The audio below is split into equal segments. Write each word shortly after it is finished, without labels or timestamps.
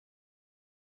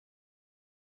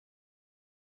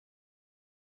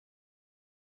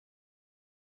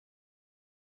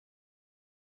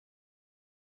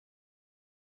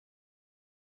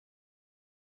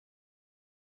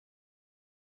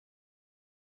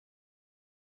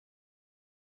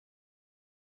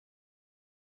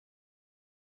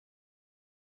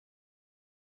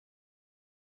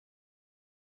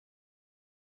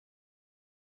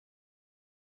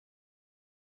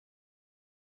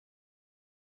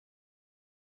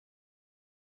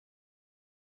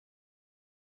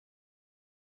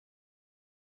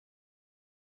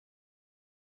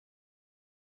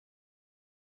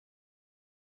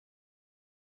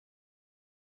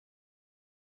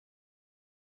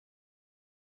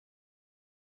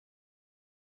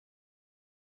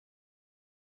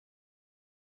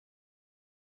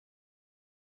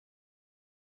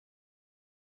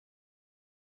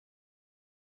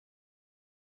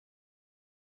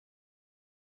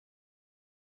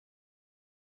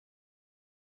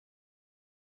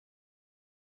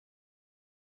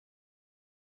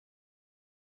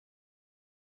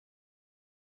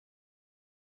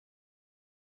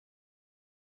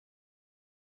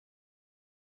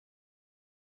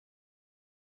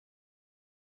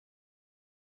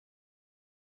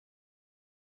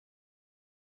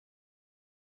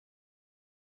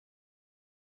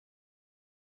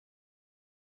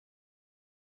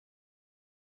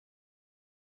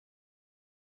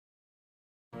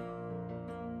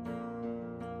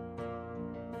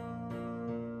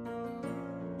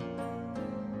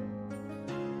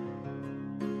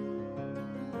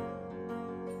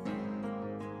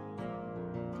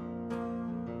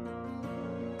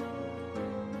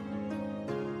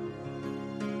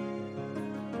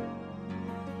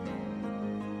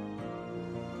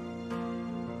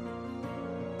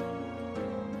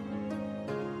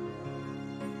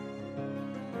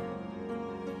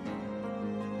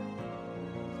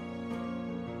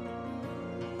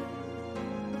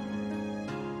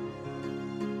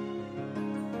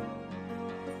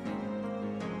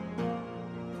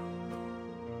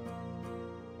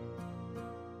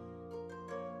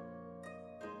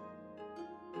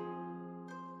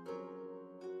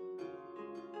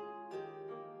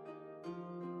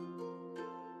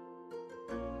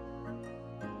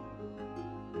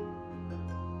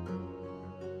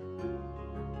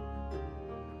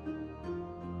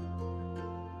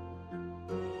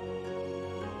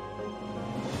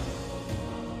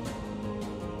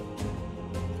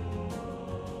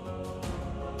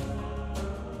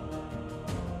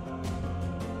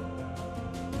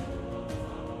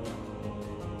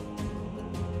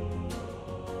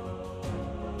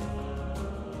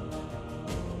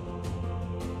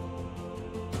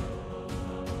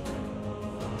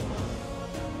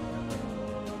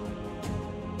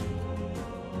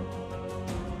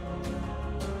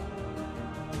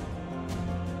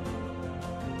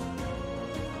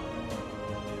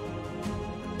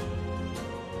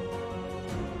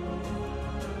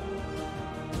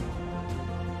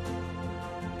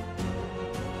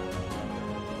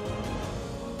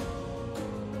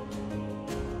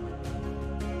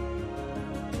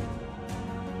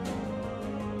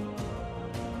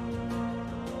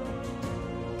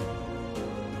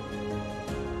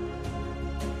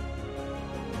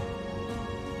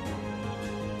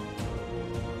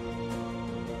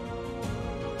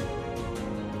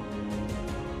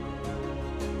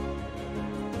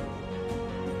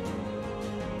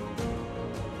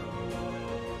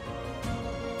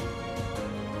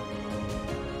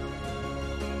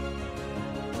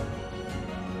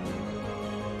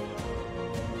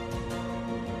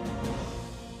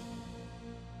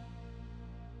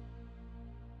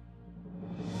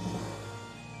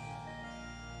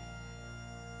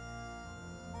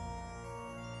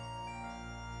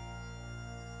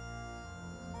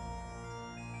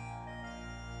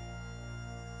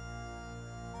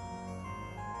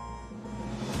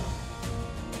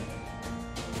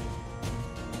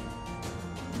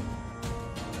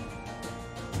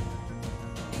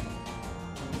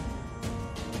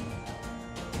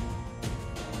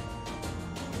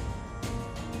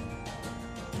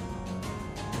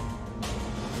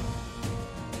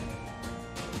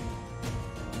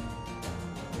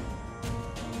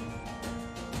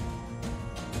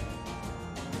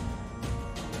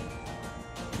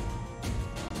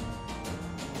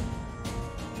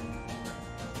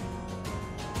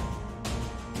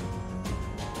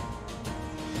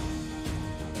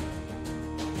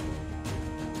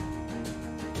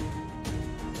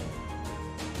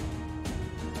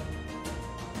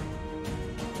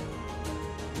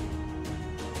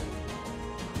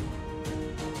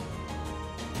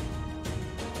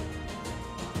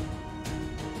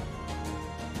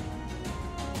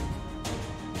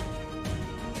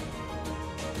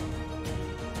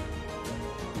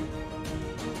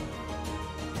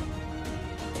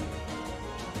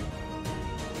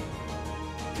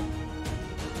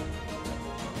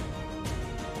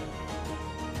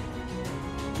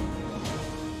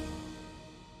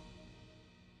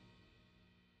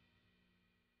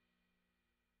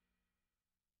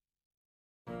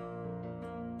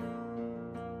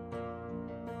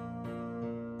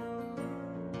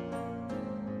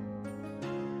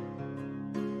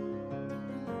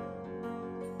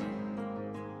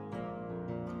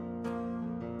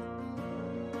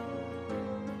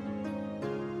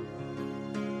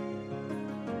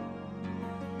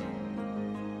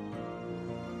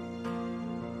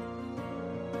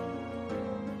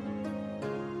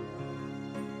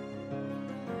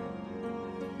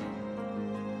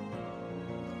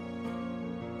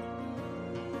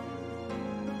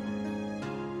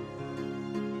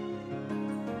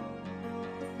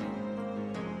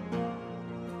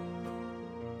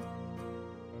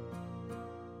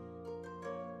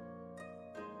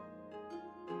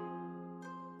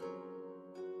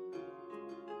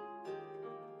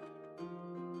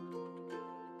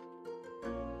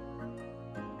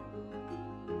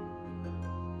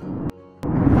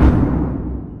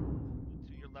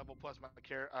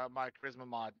my charisma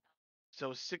mod.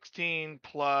 So 16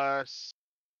 plus.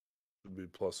 Would be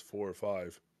plus 4 or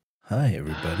 5. Hi,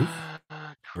 everybody.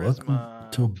 Welcome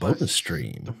Charisma to a plus bonus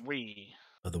stream 3.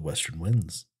 of the Western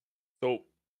Winds. So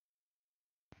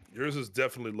yours is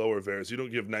definitely lower, Varys. You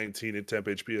don't give 19 and temp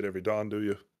HP at every dawn, do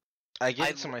you? I give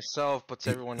it to myself, but to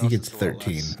everyone He else gets it's a little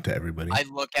 13 less. to everybody. I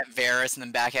look at Varys and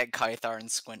then back at Kythar and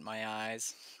squint my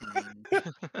eyes.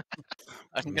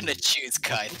 I'm gonna choose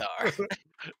Kythar.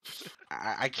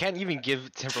 I can't even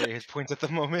give temporary hit points at the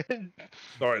moment.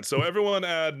 All right, so everyone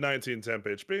add 19 temp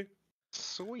HP.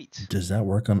 Sweet. Does that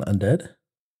work on undead?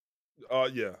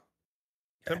 Yeah.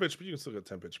 Temp HP, you can still get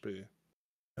temp HP.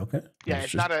 Okay. Yeah,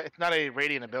 it's not a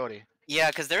radiant ability. Yeah,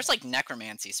 because there's like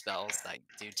necromancy spells that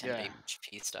do 10 Yeah.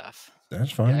 HP stuff.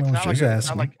 That's fine. Yeah, it's I was not, just it's not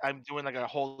asking. like I'm doing like a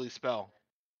holy spell. All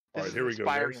This right, is here we go,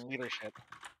 inspiring guys. leadership.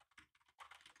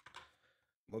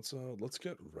 Let's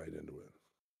get right into it.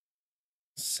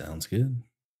 Sounds good.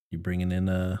 You bringing in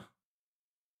a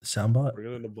soundbot?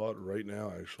 Bring it in the bot right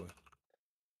now, actually.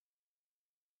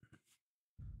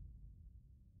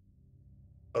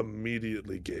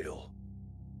 Immediately, Gale.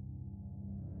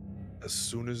 As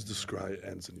soon as the scry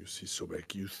ends and you see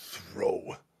Sobek, you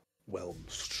throw Whelm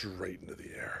straight into the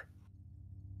air.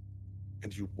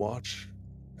 And you watch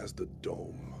as the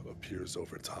dome appears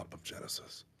over top of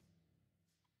Genesis.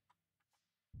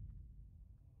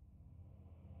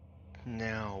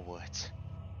 Now what?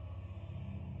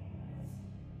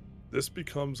 This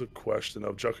becomes a question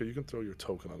of, Jucka, you can throw your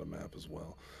token on a map as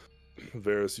well.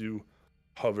 Varys, you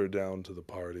hover down to the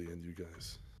party and you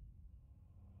guys...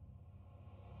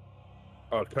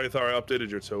 Kythar, I updated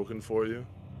your token for you.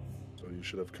 So you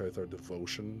should have Kythar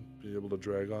Devotion be able to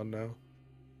drag on now.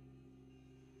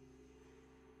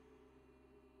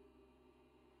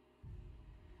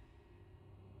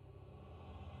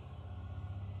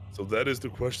 So that is the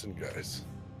question, guys.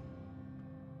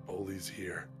 Oli's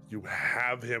here. You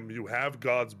have him. You have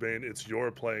God's Bane. It's your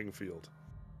playing field.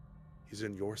 He's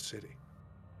in your city.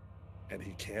 And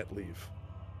he can't leave.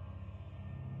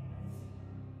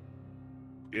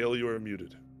 Gale, you are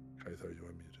muted. Kythar, you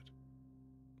are muted.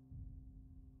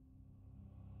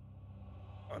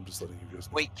 I'm just letting you guys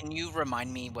know. Wait, can you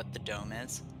remind me what the dome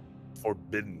is?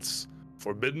 Forbiddance.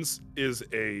 Forbiddance is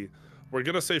a... We're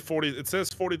going to say 40... It says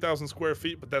 40,000 square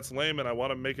feet, but that's lame, and I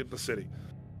want to make it the city.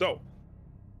 So,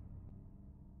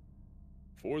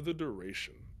 for the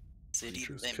duration, City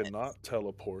creatures limits. cannot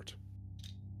teleport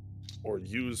or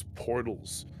use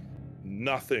portals.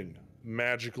 Nothing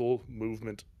magical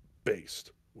movement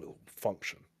based will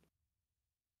function.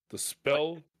 The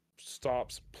spell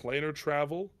stops planar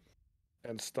travel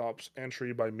and stops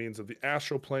entry by means of the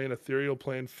astral plane, ethereal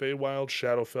plane, Feywild,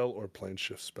 Shadowfell, or plane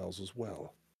shift spells as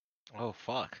well. Oh,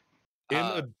 fuck. In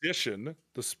addition,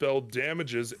 the spell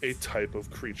damages a type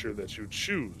of creature that you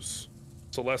choose.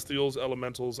 Celestials,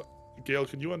 elementals. Gale,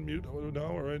 can you unmute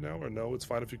now or right now? Or no, it's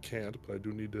fine if you can't, but I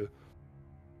do need to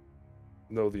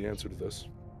know the answer to this.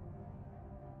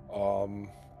 So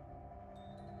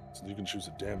you can choose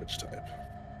a damage type.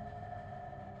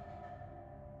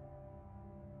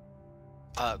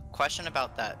 Question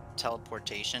about that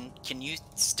teleportation. Can you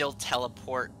still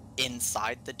teleport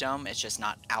inside the dome? It's just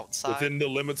not outside? Within the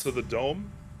limits of the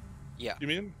dome? Yeah. You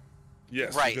mean?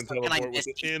 Yes, right. you can So teleport can I miss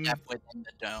within... within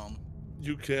the dome?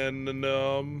 You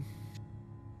can,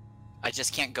 I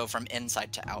just can't go from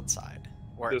inside to outside.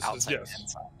 Or This is- outside yes. to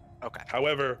inside. Okay.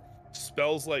 However,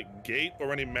 spells like Gate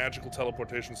or any magical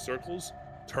teleportation circles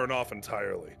turn off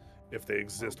entirely if they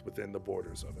exist within the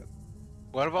borders of it.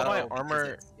 What about my because armor?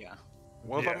 it's- Yeah.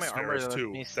 What about my Yes, armor there is that lets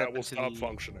too. me step That will into stop the...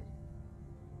 functioning.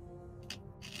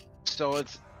 So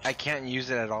I can't use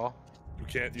it at all? You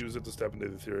can't use it to step into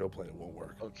the ethereal plane. It won't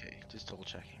work. Okay, just double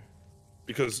checking.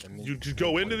 Because you could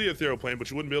go into the ethereal plane,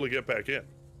 but you wouldn't be able to get back in.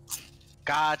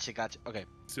 Gotcha. Okay.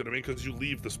 See what I mean? Because you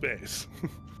leave the space.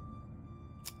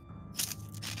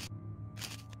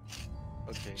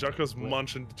 Okay. Jucko's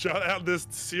munching. This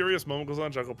serious moment goes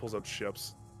on. Jucko pulls out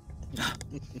chips.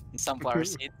 Sunflower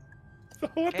seeds.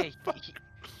 What Hey, the fuck?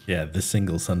 Yeah, the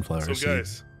single sunflower So seed.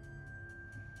 guys,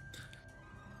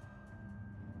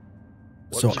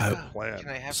 So what's I- your plan? can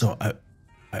I have So some?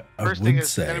 I First thing would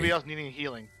is, anybody say else needing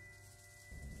healing?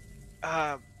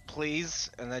 Please,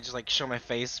 and I just like show my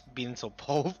face being so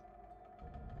pulled.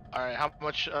 All right, how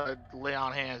much lay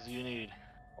on hands do you need?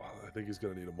 Wow, I think he's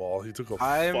gonna need them all. He took a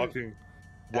I'm fucking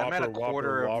I'm at a whopper,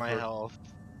 quarter of whopper, my whopper. health.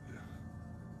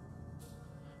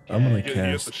 I'm gonna You get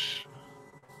the cast.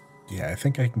 Yeah, I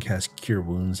think I can cast Cure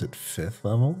Wounds at 5th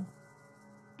level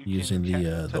You using can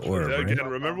the touch orb, me. right? Again,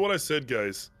 remember what I said,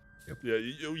 guys. Yep. Yeah,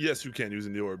 yes, you can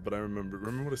using the orb, but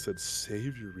remember what I said.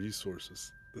 Save your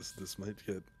resources. This might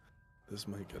This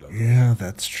might get ugly. Yeah,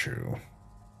 that's true.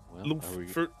 Well, Look, are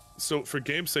we... for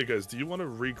game's sake, guys, do you want to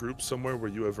regroup somewhere where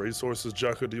you have resources,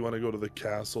 Jaka? Do you want to go to the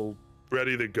castle,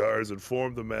 ready the guards,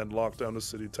 inform the men, lock down the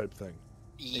city type thing?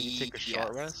 Maybe take a short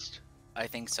Yes, rest. I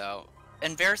think so.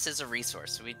 And Varus is a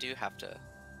resource, so we do have to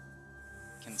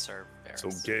conserve Varus. So,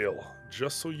 Gale,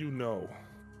 just so you know,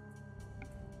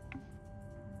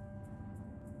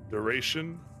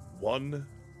 duration 1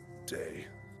 day.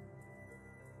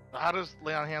 How does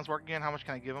lay on hands work again? How much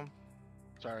can I give him?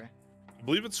 Sorry. I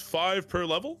believe it's 5 per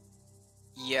level.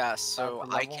 Yeah, so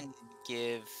I level? can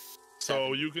give. So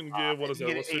 7. you can give what is you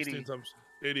that? get What's 16 80. times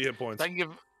 80 hit points. So I'm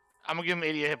gonna give him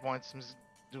 80 hit points. I'm just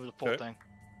doing the full Okay. thing.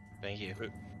 Thank you.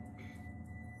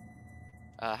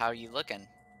 How are you looking?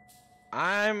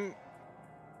 I'm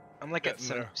like at Getting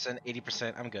there. 7%,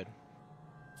 80%. I'm good.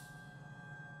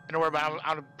 And don't worry about it,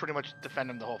 I'm pretty much defend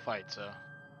him the whole fight, so.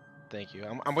 Thank you.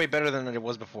 I'm way better than it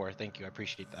was before. Thank you. I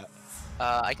appreciate that.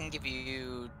 I can give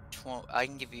you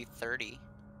 30.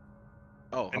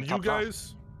 Oh, And I'm you topped off.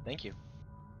 guys, Thank you.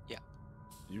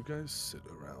 you guys sit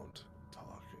around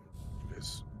talking. You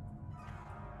guys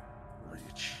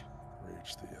reach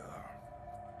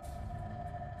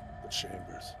the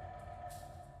chambers.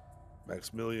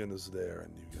 Maximilian is there,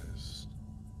 and you guys.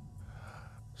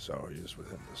 Sorry is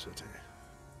within the city.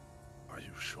 Are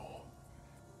you sure?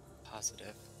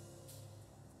 Positive.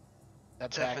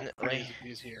 That Definitely.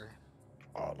 is here.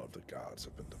 All of the guards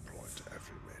have been deployed to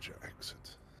every major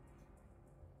exit.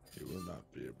 You will not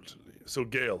be able to leave. So,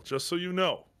 Gale, just so you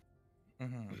know,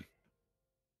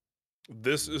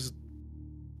 this is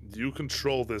you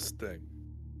control this thing.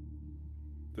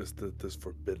 This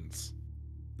forbiddance.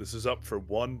 This is up for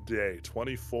 1 day,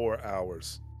 24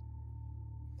 hours.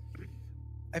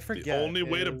 I forget. The only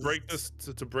way to break this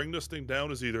to bring this thing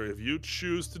down is either if you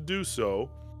choose to do so,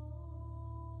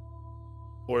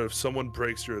 or if someone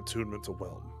breaks your attunement to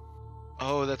Whelm.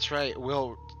 Oh, that's right.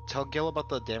 Will, tell Gil about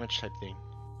the damage type thing.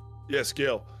 Yes,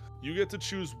 Gale. You get to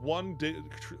choose one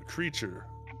creature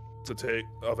to take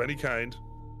of any kind,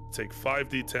 take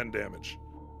 5d10 damage.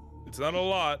 It's not a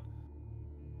lot,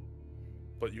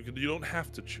 but you don't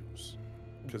have to choose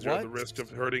because you're at the What? risk of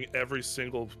hurting every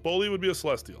single. Bully would be a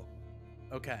celestial.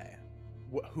 Okay.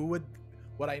 Who would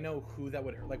I know who that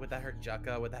would hurt? Like, would that hurt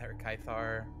Jukka? Would that hurt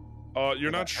Kythar? You're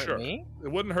Would not that hurt sure. me? It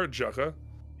wouldn't hurt Jukka.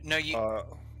 No, you.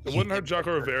 It wouldn't hurt Jukka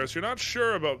or Varus. You're not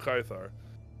sure about Kythar.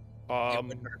 It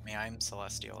wouldn't hurt me. I'm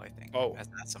celestial, I think. Oh. As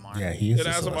SMR. Yeah, he is It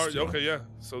a has a celestial. okay, yeah.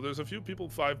 So there's a few people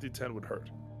 5d10 would hurt.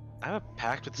 I have a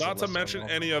pact with Not to Celestial mention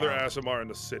Realm any for other Wild. ASMR in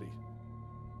the city.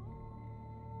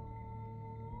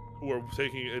 Who are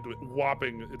taking a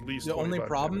whopping at least The only 25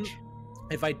 problem, damage.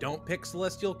 if I don't pick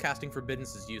Celestial, casting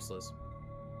Forbiddance is useless.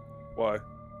 Why?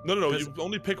 No. 'Cause- You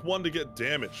only pick one to get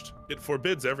damaged. It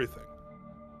forbids everything.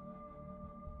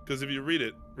 Because if you read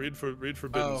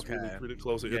Forbiddance, Oh, okay. read it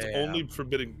closely. Yeah, it's yeah. only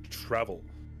forbidding travel.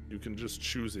 You can just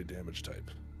choose a damage type.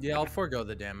 Yeah, I'll forego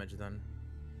the damage then.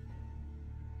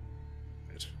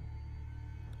 Right.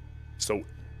 So,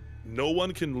 no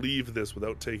one can leave this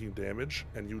without taking damage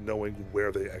and you knowing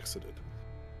where they exited.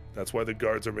 That's why the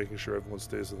guards are making sure everyone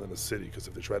stays within the city, because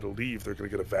if they try to leave, they're going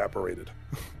to get evaporated.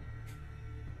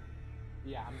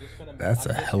 Yeah, I'm just gonna. That's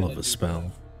a hell of a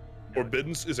spell.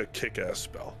 Forbiddance is a kick-ass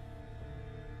spell.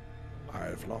 I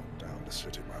have locked down the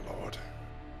city, my lord,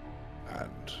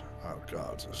 and our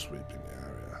guards are sweeping the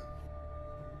area.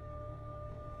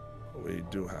 We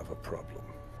do have a problem.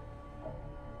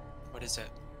 What is it?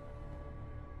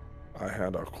 I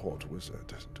had our court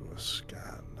wizard do a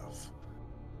scan of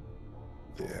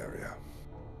the area.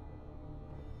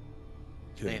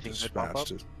 Anything good pop up?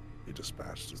 He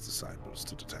dispatched his disciples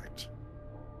to detect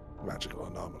magical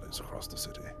anomalies across the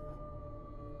city.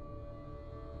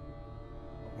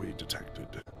 We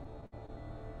detected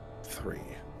 3.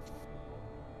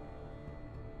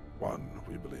 One,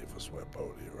 we believe, was where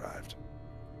Bodhi arrived.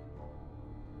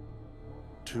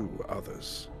 2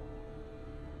 others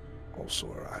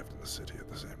also arrived in the city at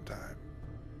the same time.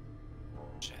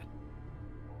 Shit.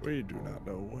 We do not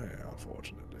know where,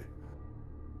 unfortunately.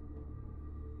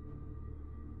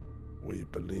 We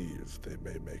believe they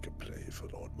may make a play for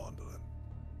Lord Mondolin.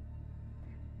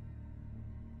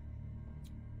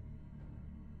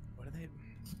 What are they?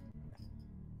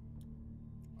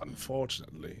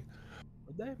 Unfortunately,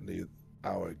 What are they?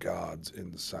 our guards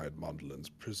inside Mondolin's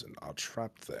prison are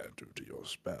trapped there due to your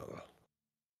spell.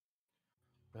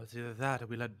 Well, it's either that or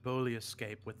we let Boli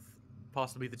escape with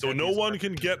possibly the. So no deadliest one weapon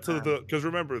can in get to town. the... Because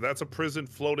remember, that's a prison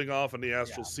floating off in the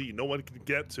astral sea. No one can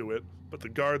get to it, but the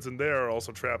guards in there are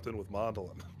also trapped in with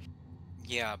Mondolin.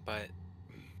 Yeah, but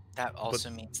that also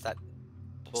means that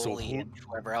Bully and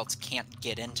whoever else can't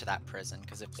get into that prison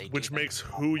because if they do, Which then makes it's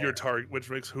not who fair. your target. Which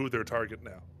makes who their target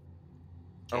now.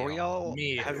 Are we all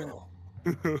Me. having?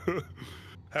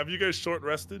 Have you guys short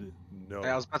rested? No.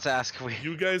 I was about to ask if we.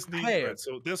 You guys need. Hey, Alright,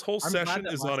 so this whole I'm glad session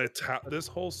that is my- on a this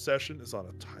whole session is on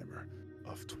a timer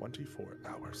of 24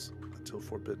 hours until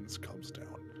Forbiddance comes down.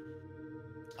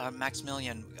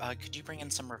 Maximilian, could you bring in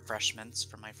some refreshments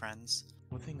for my friends?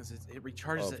 The thing is, it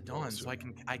recharges Of at dawn, course, so I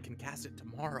can cast it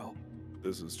tomorrow.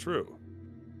 This is true.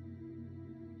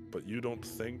 But you don't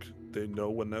think they know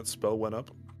when that spell went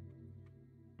up?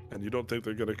 And you don't think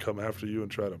they're gonna come after you and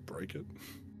try to break it?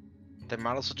 They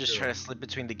might also just try to slip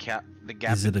between the gap.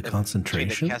 Is it a between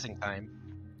concentration? the casting time.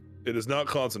 It is not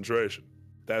concentration.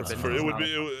 That's Oh. for it would be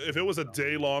if it was a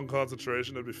day-long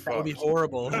concentration, it'd be fine. That would be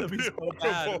horrible. That'd That'd be be so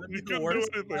bad. horrible. That'd You be the couldn't do worst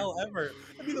anything. spell ever.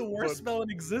 That'd be the worst But- spell in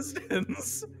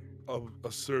existence.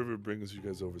 A server brings you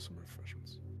guys over some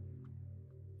refreshments.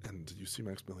 And you see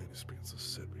Maximilian begins to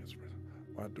sit.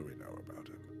 What do we know about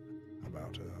it?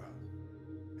 About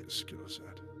his skill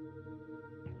set.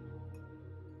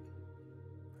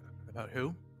 About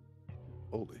who?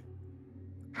 Holy.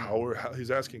 How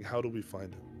he's asking how do we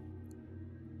find him?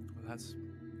 Well, that's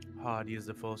hard. He is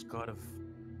the false god of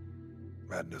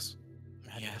Madness.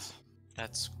 madness,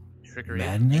 That's trickery.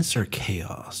 Madness or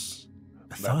chaos?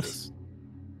 I thought. Madness.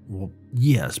 Well,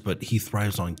 yes, but he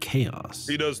thrives on chaos.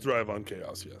 He does thrive on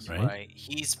chaos, yes. Right? right.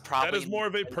 He's probably That is in more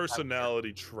of the a place that-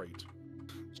 personality trait.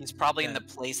 He's probably in Yeah. the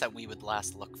place that we would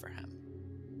last look for him.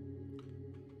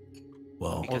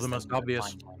 Well, because the then most we would obvious.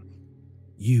 find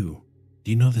him.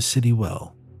 do you know the city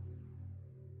well?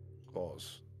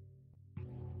 Cause.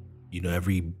 You know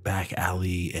every back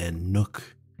alley and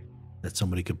nook that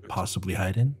somebody could possibly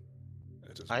hide in?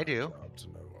 It is I my do. job to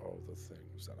know all the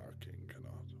things that our king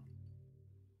cannot.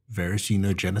 Varys, you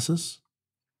know Genesis?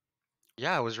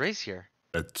 Yeah, I was raised here.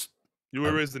 That's You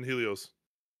were raised in Helios.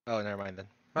 Oh, never mind then.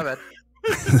 My bad.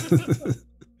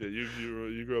 Yeah,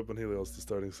 you grew up in Helios, the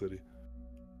starting city.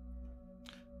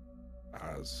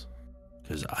 As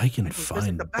because I can This is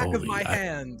find the back of Bully. my I-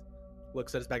 hand.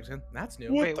 Looks at his back of his hand. That's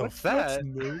new. Wait, what's that?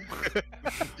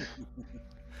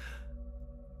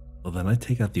 Well, then I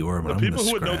take out the orb. The and I'm people gonna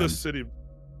who would know scry this on- city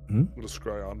Hmm? would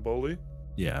scry on Boli.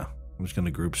 Yeah, I'm just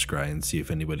gonna group scry and see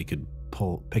if anybody could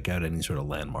pick out any sort of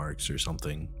landmarks or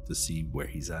something to see where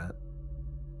he's at.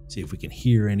 See if we can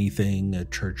hear anything, a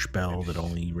church bell that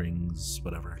only rings,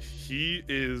 whatever. He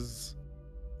is.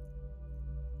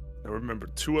 Now remember,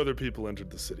 2 other people entered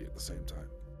the city at the same time.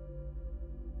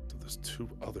 So there's 2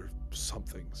 other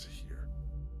somethings here.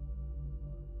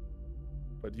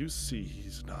 But you see,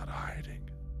 he's not hiding.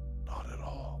 Not at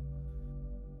all.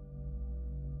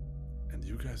 And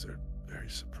you guys are very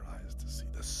surprised to see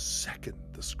the second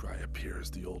the scry appears,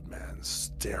 the old man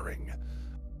staring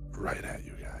right at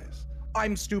you guys.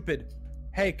 I'm stupid.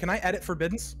 Hey, can I edit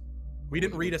forbiddance? We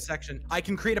didn't read a section. I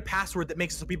can create a password that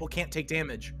makes it so people can't take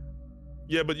damage.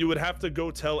 Yeah, but you would have to go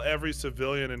tell every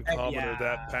civilian and commoner yeah,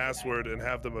 that password and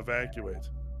have them evacuate.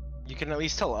 You can at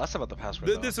least tell us about the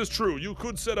password. though. This is true. You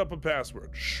could set up a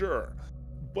password, sure.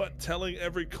 But telling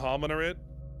every commoner it,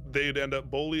 they'd end up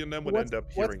bullying them, would end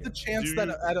up hearing What's the it. chance Do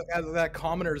that you- that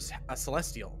commoner's a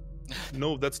celestial?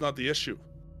 No, that's not the issue.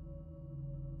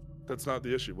 That's not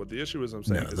the issue. What the issue is, I'm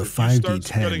saying, No, is the if you start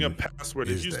spreading a 5d10 password,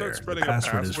 is if you there. start The spreading a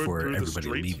password is password for through the everybody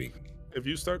street, leaving. if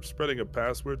you start spreading a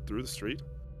password through the street,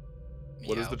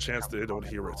 what is Yeah, the chance they don't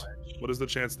hear it? What is the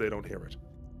chance they don't hear it?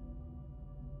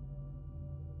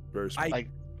 Very small.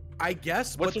 I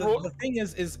guess. What's But the rule? the thing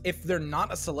is if they're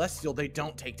not a celestial, they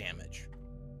don't take damage.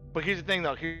 But here's the thing,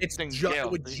 though. Here's It's the thing. just Gale,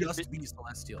 it would the- just be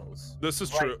celestials. This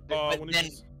is Right, true. But When then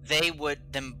he's- they would,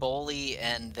 them Bully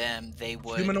and them, they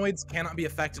would. Humanoids cannot be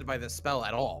affected by this spell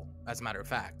at all. As a matter of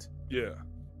fact, yeah.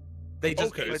 they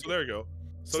just. Okay, so there you go.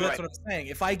 So So that's what I'm saying.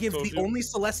 If I give So the if you- only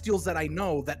celestials that I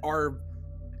know that are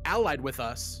allied with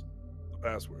us the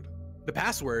password. the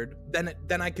password,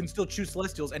 then I can still choose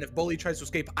celestials. And if Bully tries to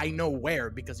escape, I know where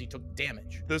because he took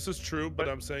damage. This is true, but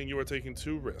I'm saying you are taking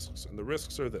 2 risks, and the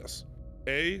risks are this: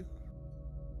 A,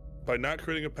 by not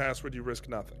creating a password, you risk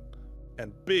nothing,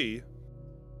 and B,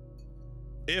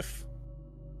 if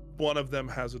one of them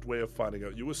has a way of finding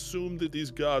out, you assume that these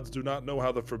gods do not know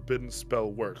how the forbidden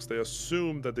spell works. They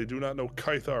assume that they do not know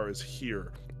Kythar is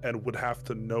here and would have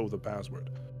to know the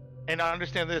password. And I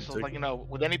understand this, Take like, it.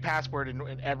 with any password in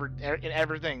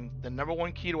everything, the number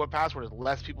 1 key to a password is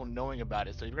less people knowing about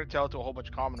it. So you're gonna tell it to a whole bunch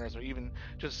of commoners, or even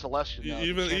just Celestial.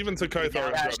 Even to Kythar.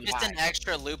 Yeah, is it's just an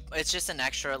extra loop. It's just an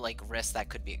extra like risk that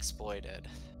could be exploited.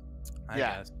 I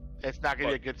Yeah. guess. It's not gonna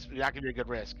be a good. Not gonna be a good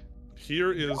risk.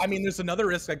 Here is. I mean, there's another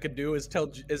risk I could do is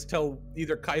tell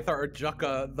either Kaithar or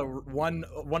Jukka the one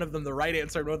of them the right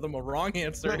answer and one of them a wrong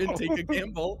answer and take a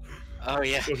gamble. Oh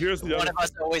yeah. So here's the One other of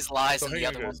us always lies So and the hang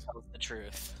on, other one guys. tells the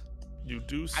truth. You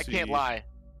do see. I can't lie.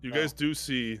 You No. guys do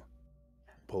see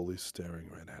police staring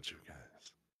right at you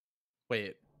guys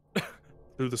Wait.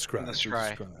 through the scry. the through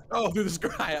scry. Oh, through the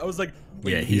scry. I was like,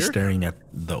 wait, Yeah, he's here? staring at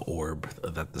the orb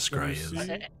that the scry You is.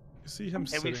 see, you see him And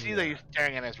sitting we see there. that he's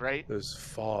staring at us, right? There's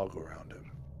fog around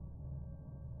him.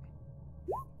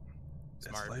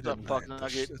 Smart. It's late The at fuck night.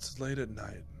 nugget? It's late at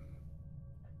night.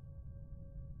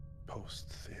 Post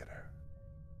theater.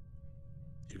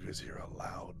 You guys hear a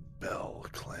loud bell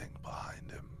clang behind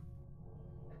him.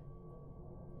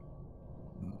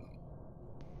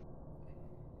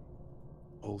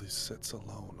 Oli sits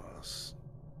alone on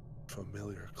a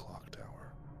familiar clock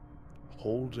tower,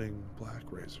 holding Black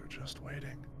Razor, just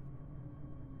waiting.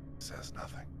 Says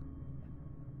nothing.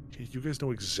 You guys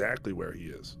know exactly where he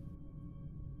is.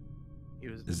 He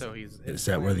was, Is- so he's. Is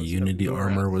that where the Unity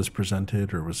armor was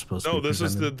presented, or was supposed to No, be this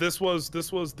is presented? this was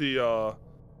the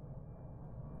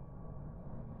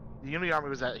The Unity Army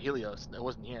was at Helios. It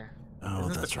wasn't here. Oh,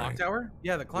 Isn't it that's the clock right. tower?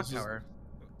 Yeah, the clock This is- tower.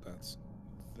 that's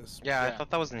this. Yeah, I Yeah. thought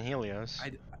that was in Helios.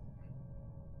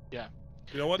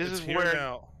 You know what? This It's is here where-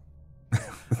 now.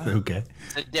 Okay.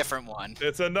 It's a different one.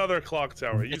 It's another clock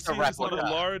tower. You It's see a he's on a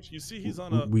replica. large. You see he's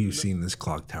on a. We've seen this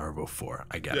clock tower before.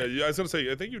 I got Yeah, it. I was gonna say.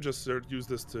 I think you just used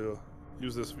this a few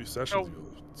sessions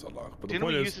ago. It's a lot. But the Didn't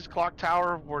point we is, use this clock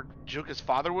tower where Juka's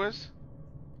father was?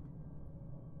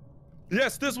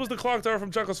 yes, this was the clock tower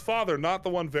from Juka's father, not the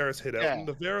one Varys hid out. Yeah. And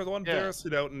the one Yeah. Varys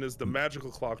hid out in is the magical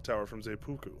clock tower from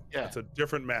Zepuku. Yeah. It's a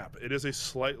different map. It is a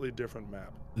slightly different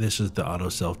map. This is the auto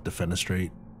self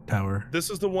defenestrate tower. This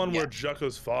is the one where Yeah.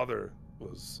 Juka's father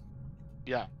was.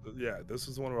 Yeah. Yeah, this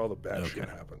is the one where all the bad shit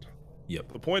Okay. happened.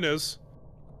 Yep. The point is,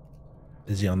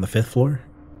 Is he on the 5th floor?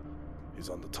 he's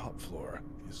on the top floor.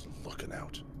 He's looking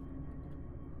out.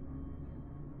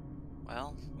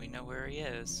 Well, we know where he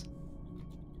is.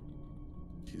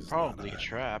 He's Probably a not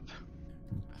trap.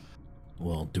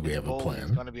 Well, do we It's have a bold, It's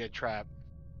plan? gonna be a trap.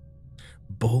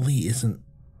 Bully isn't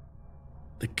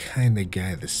the kind of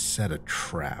guy to set a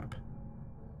trap.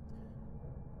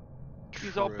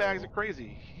 He's all bags of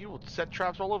crazy. He will set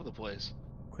traps all over the place.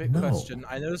 Quick No. question.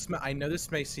 I know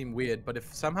this may seem weird, but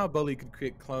if somehow Bully could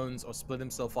create clones or split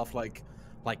himself off like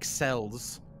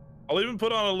cells, I'll even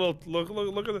put on a little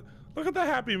look at the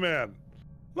happy man.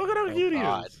 Look at how Oh, cute he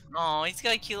God. is. Oh, he's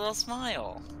got a cute little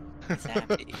smile. He's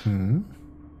happy. Hmm?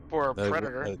 For a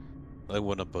predator. I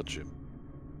wouldn't budge him.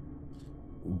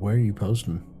 Where are you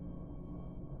posting?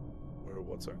 Where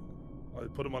what's that? I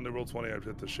put him on the roll 20. I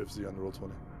hit the shift Z on the roll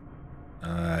 20.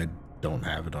 I don't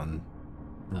have it on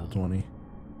roll 20.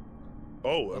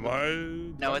 Oh, am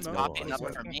I? No, it's done popping Is up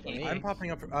that- for me. I'm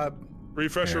popping up.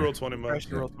 Refresh your Yeah. roll 20, Mike.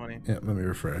 Fresh roll 20. Yeah, let me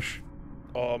refresh.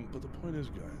 But the point is,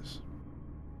 guys,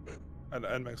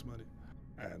 and Max Money,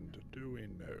 and do we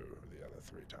know the other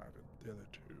two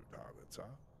targets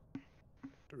are?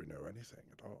 Do we know anything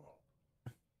at all?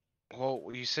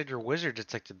 Well, you said your wizard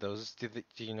detected those. Do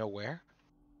you know where?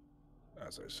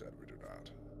 As I said, we do not.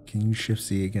 Can you shift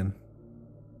C again?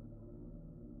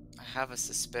 I have a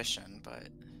suspicion, but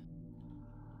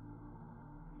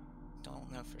don't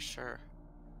know for sure.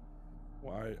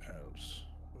 Why else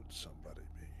would somebody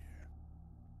be here?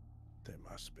 They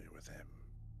must be with him.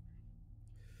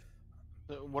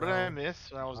 What did I miss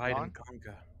when I was Hide gone? and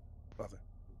conquer. Nothing.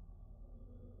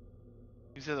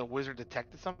 You said the wizard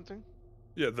detected something?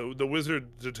 Yeah, the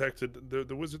wizard detected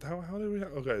the wizard. How did we?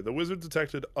 Okay, the wizard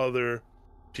detected other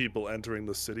people entering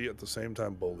the city at the same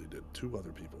time Boley did. 2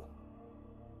 other people.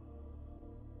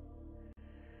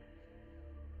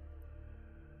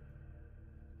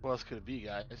 What else could it be,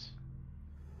 guys?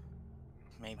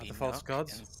 Maybe the false Nook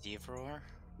gods? and Steve Roar?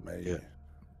 Maybe. Yeah.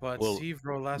 But Well,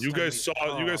 Sevro last You time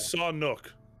guys saw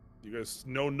Nook. You guys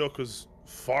know Nook was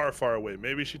far away.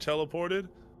 Maybe she teleported.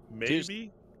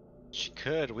 Maybe. She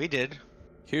could. We did.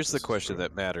 Here's the This is question true.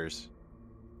 that matters.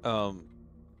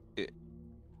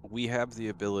 We have the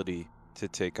ability to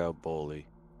take out Boley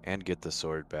and get the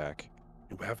sword back.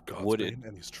 You have God's Would it- Bane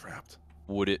and he's trapped.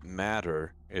 Would it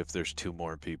matter if there's 2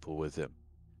 more people with him?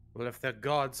 Well, if they're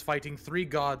gods, fighting 3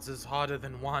 gods is harder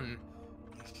than 1.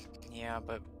 Yeah,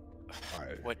 but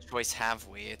I- what choice have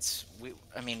we?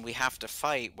 I mean, we have to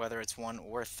fight whether it's 1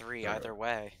 or 3, Sure. either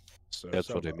way. So, That's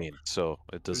what I Soma, mean. So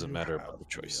it do doesn't you matter have about the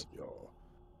any choice. of your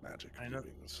magic I know-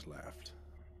 viewings left.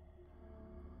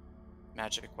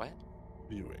 Magic what?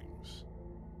 Viewings.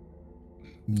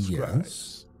 Yes.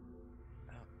 Scribes.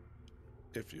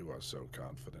 If you are so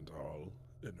confident all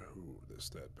in who this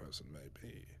dead person may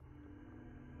be.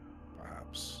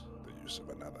 use of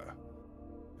another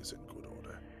is in good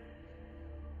order.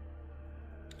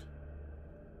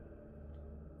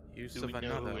 Use Do of we know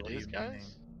another. who it What do is, you guys? mean?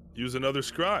 Use another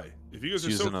scry. If you guys are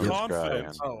Use so another scry,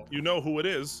 confident, Oh, you know who it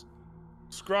is.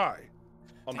 Scry.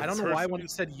 On the I don't know why person. when he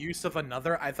said use of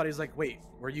another, I thought he was like, wait,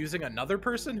 we're using another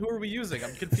person? Who are we using?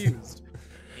 I'm confused.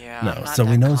 Yeah, No, I'm not so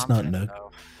we that know it's not confident, Nook.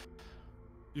 though.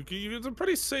 It's a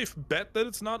pretty safe bet that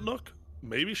it's not Nook.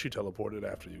 Maybe she teleported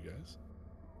after you guys.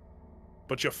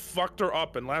 But you fucked her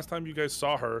up, and last time you guys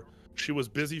saw her, she was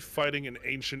busy fighting an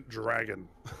ancient dragon.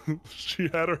 She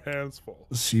had her hands full.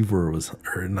 Seavor was,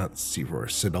 or not Seavor,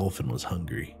 Sidolphin was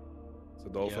hungry. So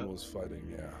Dolphin Yep. was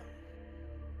fighting, yeah.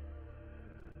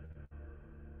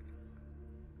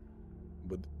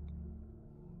 But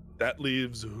that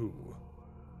leaves who?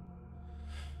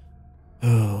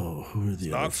 Oh, who are the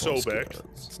It's other not false Sobek.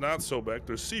 gods? It's not Sobek.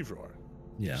 There's Seavror.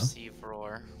 Yeah. Sea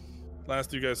roar.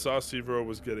 Last you guys saw, Seavror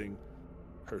was getting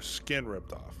her skin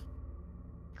ripped off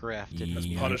Grafted. Ye- as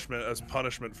Yeah.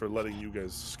 punishment for letting you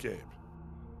guys escape.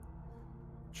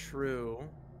 True.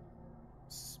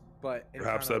 But it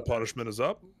Perhaps kinda- that punishment is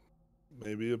up.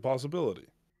 Maybe a possibility.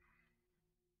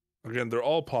 Again, they're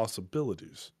all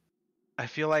possibilities. I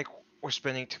feel like we're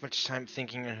spending too much time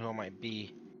thinking on who it might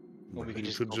be when we could You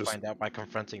just could go just- find out by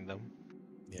confronting them.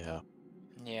 Yeah.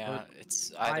 Yeah,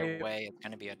 it's either I- way, it's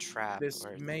gonna be a trap. This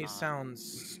or it's may not. sound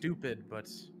stupid, but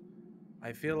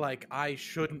I feel like I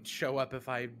shouldn't show up if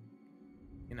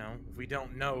if we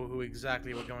don't know who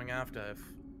exactly we're going after.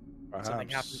 If something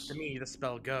happens to me, the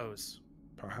spell goes.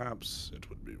 Perhaps it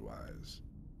would be wise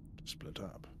to split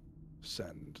up.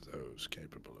 Send those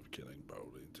capable of killing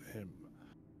Bowley to him.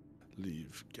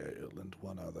 Leave Gale and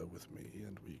one other with me,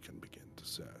 and we can begin to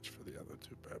search for the other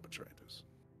two perpetrators.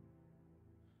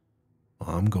 Well,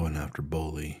 I'm going after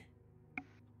Boley.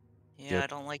 Yeah, Yep. I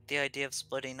don't like the idea of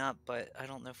splitting up, but I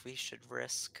don't know if we should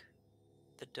risk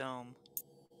the dome.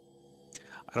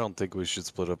 I don't think we should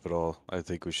split up at all. I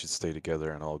think we should stay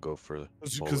together and all go for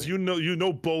Because Boley. you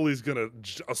know Bowley's gonna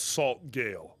assault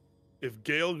Gale. If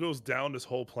Gale goes down, this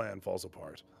whole plan falls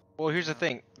apart. Well, here's the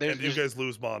thing. And you guys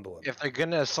lose Mondolin. If they're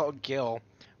gonna assault Gil,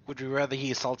 would we rather he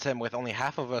assaults him with only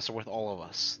half of us or with all of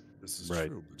us? This is Right.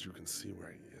 true, but you can see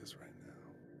where he is right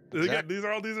now. Exactly.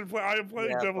 Again, I am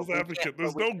playing Yeah, devil's but we advocate. can't-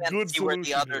 There's but we no can't good see where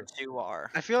solution the other here. two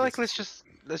are. I feel like This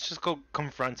let's just go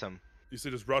confront him. You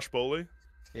say just rush Bowley?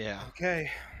 Yeah.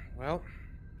 Okay, well,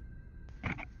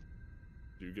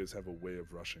 Do you guys have a way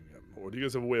of rushing him? Or do you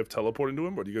guys have a way of teleporting to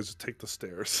him? Or do you guys just take the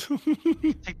stairs? Take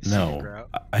the secret No, route.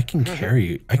 I can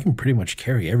carry. I can pretty much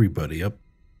carry everybody up.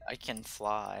 I can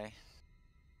fly.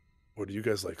 Or do you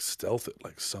guys like stealth it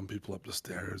like some people up the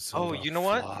stairs? some Oh, you know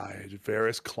what? fly.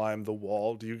 Varys climb the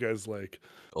wall. Do you guys like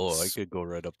Oh, I could go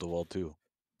right up the wall too.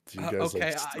 do you guys okay.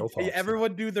 like stealth off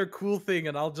Everyone do their cool thing,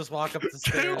 and I'll just walk up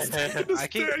the Gale's stairs. taking the I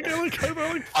can- stair- Gale, like, kinda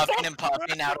like, Puffing and "Fuck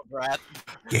puffing, that." out of breath.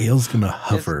 Gale's gonna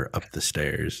hover up the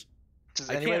stairs. Does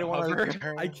I anybody can't want hover. to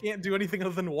turn? I can't do anything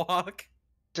other than walk.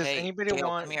 Does Hey, anybody Gale,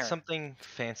 want come here. something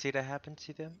fancy to happen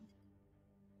to them?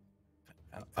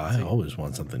 I always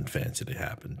want something fancy to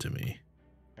happen to me.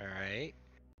 All right.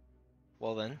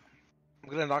 Well then, I'm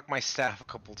gonna knock my staff a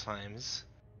couple times.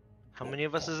 How many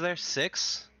of us is there?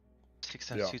 6? 6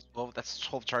 times Yeah. 2, 12. That's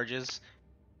 12 charges.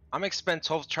 I'm gonna expend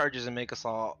 12 charges and make us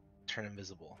all turn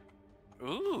invisible.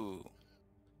 Ooh.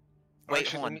 Wait,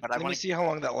 Actually, hold on, let me, but I let me want see how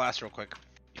long that lasts real quick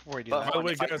before we do But that. By the hold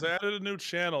way, if I guys, I added a new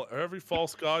channel. Every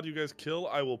false god you guys kill,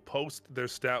 I will post their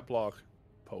stat block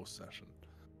post session.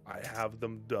 I have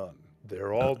them done.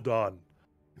 They're all done.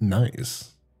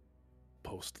 Nice.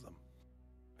 Post them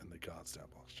in the God Stat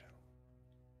Blocks channel.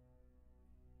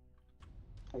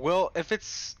 Well, if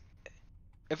it's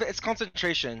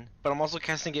concentration, but I'm also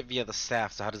casting it via the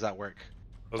staff. So how does that work?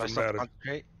 Do I Doesn't still matter.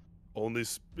 concentrate? Only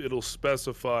it'll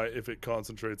specify if it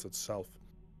concentrates itself.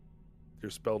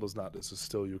 Your spell does not. This is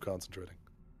still you concentrating.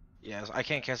 Yes, I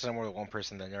can't cast it on more than one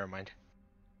person. Then never mind.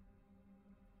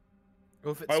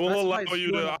 Well, if it I will allow specifies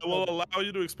you to. and I will allow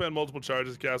you to expend multiple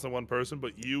charges cast on one person,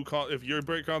 but if you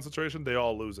break concentration, they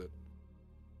all lose it.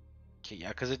 Okay, yeah,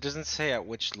 because it doesn't say at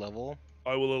which level.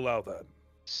 I will allow that.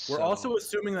 We're so- also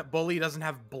assuming that Bully doesn't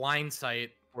have blind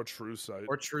sight Or true sight.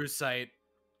 or true sight.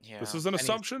 Yeah. This is an he's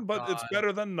assumption, but it's God.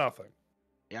 better than nothing.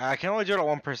 Yeah, I can only do it on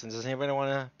one person. Does anybody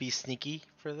want to be sneaky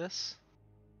for this?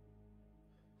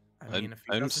 I mean, if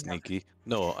he I'm doesn't have- sneaky.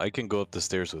 No, I can go up the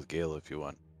stairs with Gale if you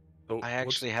want. So I what's-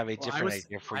 actually have a Well, I different was-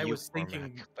 idea for I you, was Cormac,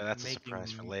 thinking but that's a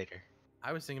surprise for making- later.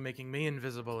 I was thinking making me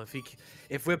invisible.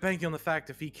 If we're banking on the fact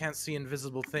if he can't see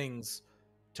invisible things,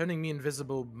 turning me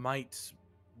invisible might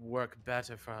work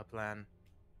better for our plan.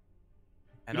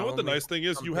 You know what the nice thing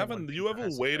is? You have a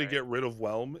way to get rid of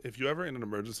Whelm. If you ever in an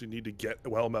emergency need to get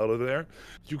Whelm out of there,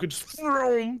 you could just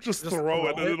throw him, just throw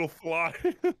it, and it'll fly.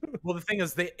 Well, the thing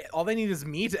is, all they need is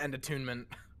me to end attunement.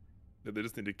 Yeah, they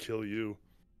just need to kill you.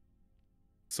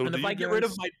 So and if I get rid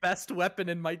of my best weapon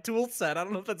in my tool set, I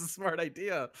don't know if that's a smart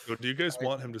idea. So do you guys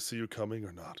want him to see you coming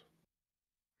or not?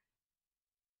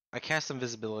 I cast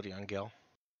invisibility on Gale.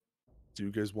 Do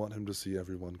you guys want him to see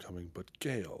everyone coming but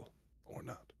Gale or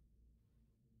not?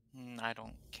 I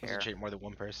don't care. Concentrate more than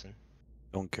one person.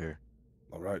 Don't care.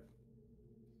 All right.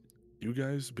 You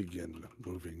guys begin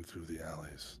moving through the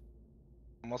alleys.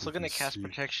 I'm also going to cast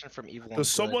protection from evil. Does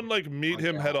someone like meet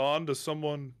him head on? Does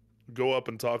someone go up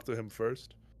and talk to him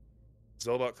first?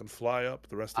 Zeldok can fly up.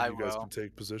 The rest of you guys can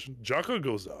take position. Jocko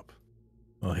goes up.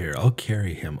 Well, here, I'll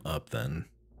carry him up then.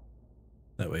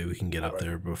 That way we can get up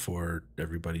there before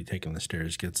everybody taking the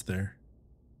stairs gets there.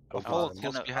 I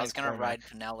was gonna ride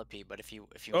Penelope, but if you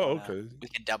wanna, we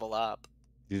could double up.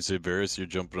 You say, Varys, you're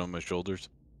jumping on my shoulders?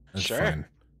 That's fine.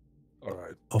 All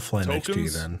right. I'll fly next to you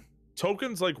then.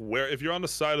 Tokens, like where, if you're on the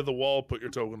side of the wall, put your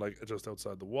token like just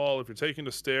outside the wall. If you're taking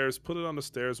the stairs, put it on the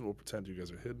stairs and we'll pretend you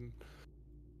guys are hidden.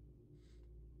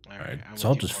 All right. So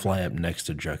I'll just fly up next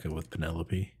to Jekka with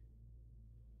Penelope.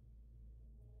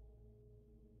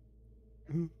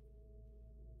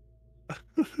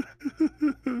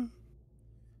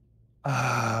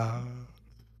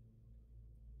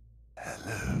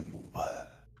 Hello.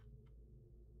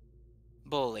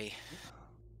 Bully.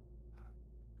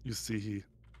 You see he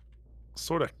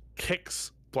sort of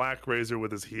kicks Black Razor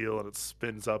with his heel and it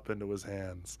spins up into his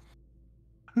hands.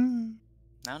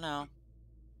 No.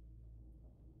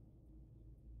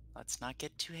 Let's not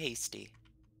get too hasty.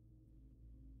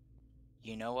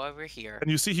 You know why we're here.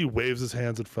 And you see he waves his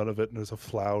hands in front of it and there's a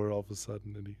flower all of a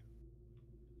sudden and he...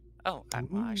 Oh,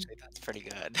 well, actually, that's pretty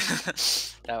good.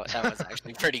 that was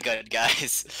actually pretty good,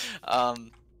 guys. What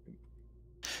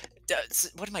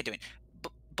am I doing?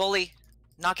 Bully,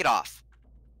 knock it off.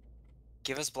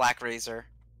 Give us Black Razor.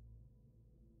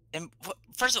 And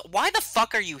first of all, why the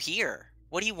fuck are you here?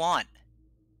 What do you want?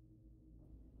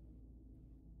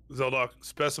 Zeldok,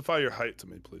 specify your height to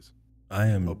me, please. I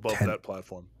am above that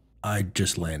platform. I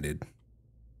just landed.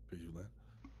 Here you land.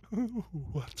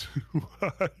 What do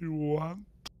I want?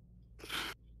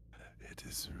 It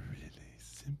is really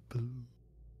simple.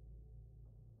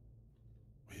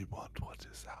 We want what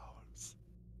is ours.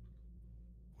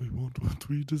 We want what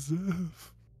we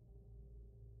deserve.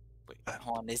 Wait,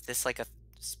 hold on. Is this like a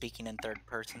speaking in third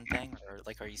person thing, or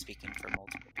like are you speaking for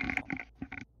multiple people?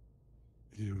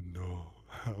 You know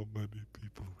how many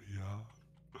people we are.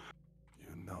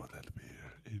 You know that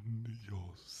we're in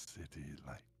your city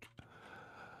like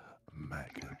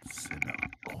maggots in a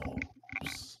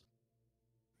corpse.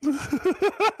 And you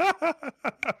do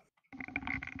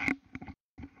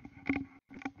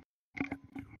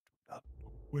not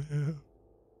know where.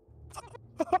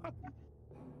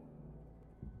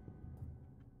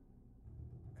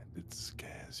 And it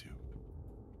scares you.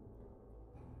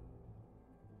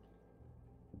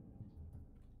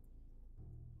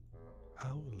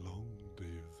 How long do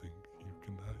you think you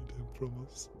can hide him from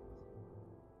us?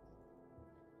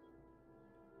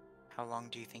 How long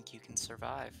do you think you can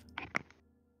survive?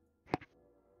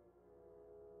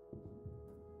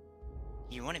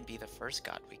 You wouldn't be the first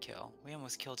god we kill. We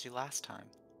almost killed you last time.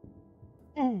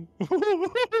 Oh,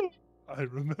 I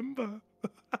remember.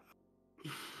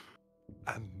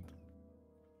 And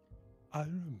I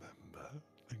remember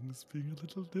things being a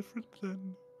little different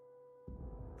then.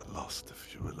 Lost a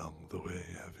few along the way,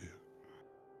 have you?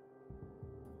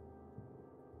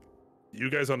 You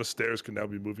guys on the stairs can now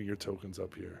be moving your tokens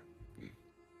up here.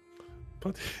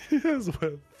 But here's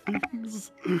where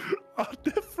things are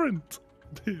different,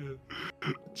 dear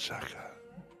Chaka.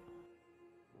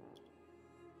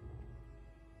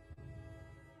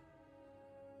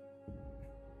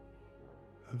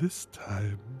 This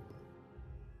time,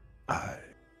 I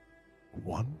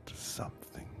want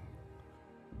something.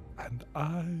 And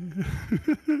I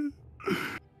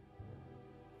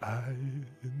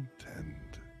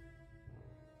intend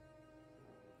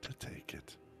to take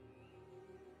it.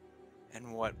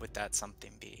 And what would that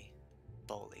something be,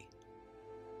 Bully?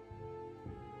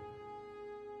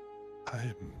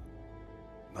 I'm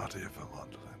not here for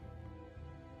Mondolin.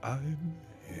 I'm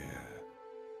here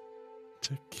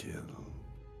to kill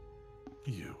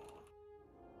you.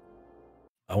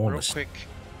 I want Real quick,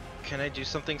 can I do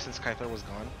something since Kythar was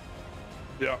gone?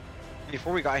 Yeah.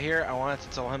 Before we got here, I wanted to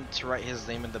tell him to write his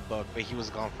name in the book, but he was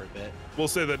gone for a bit. We'll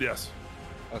say that yes.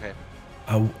 Okay.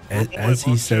 As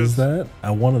he says that,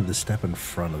 I wanted to step in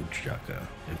front of Jukka,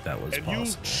 if that was And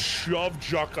possible. you shove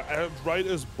Jukka right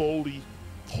as Boley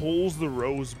pulls the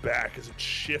rose back as it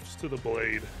shifts to the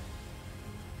blade.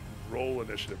 Roll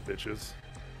initiative, bitches.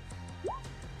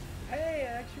 Hey,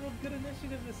 I actually rolled good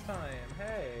initiative this time.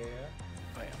 Hey.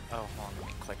 Oh, yeah. Oh, hold on, let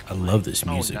me click. I love this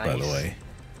Oh, music, by the nice. way.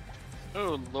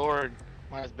 Oh Lord,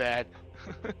 mine's bad.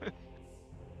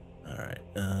 All right.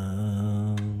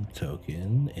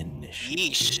 Token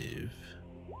initiative.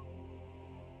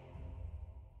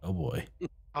 Oh boy.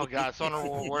 Oh God,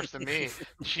 someone worse than me.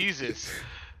 Jesus.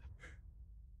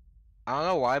 I don't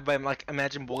know why, but I'm like, I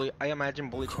imagine Bully to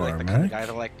be like the kind of guy Cormac?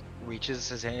 that like reaches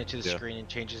his hand into the Yeah. screen and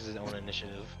changes his own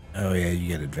initiative. Oh yeah, you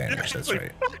get advantage. Yeah, That's like,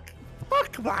 right.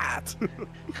 Fuck that!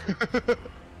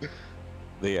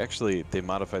 They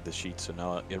modified the sheet, so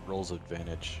now it rolls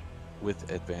advantage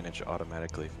with advantage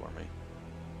automatically for me.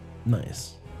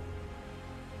 Nice.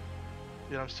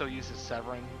 Dude, I'm so used to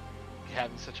Severing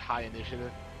having such high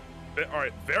initiative. All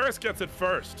right, Varys gets it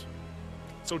first.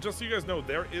 So just so you guys know,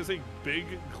 there is a big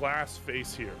glass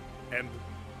face here, and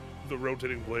the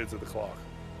rotating blades of the clock.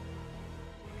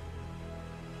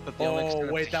 But they only extend Oh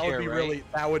up wait, to that here, would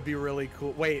be right? really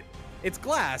cool. Wait, it's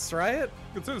glass, right?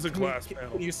 It is a Can you- glass can,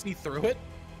 panel. can you see through it?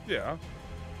 Yeah.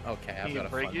 Okay, I've You got can a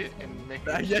break fun. it and make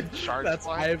Yeah, shards that's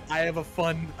fly. I have a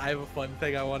fun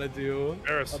thing I want to do.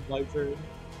 Varys. On my turn.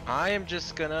 I'm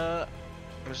just gonna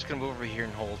move over here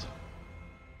and hold.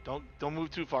 Don't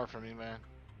move too far from me, man.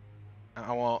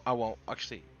 I won't.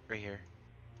 Actually, right here.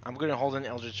 I'm gonna hold an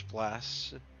Eldritch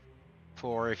Blast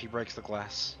for if he breaks the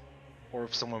glass. Or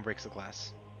if someone breaks the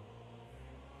glass.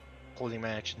 Holding my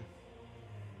action.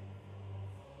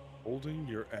 Holding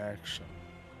your action.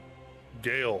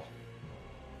 Gale.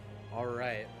 All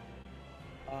right.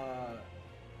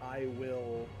 I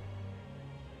will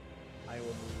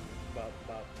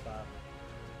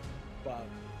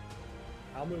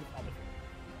move. I'll move.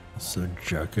 So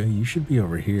Jukka, you should be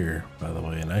over here, by the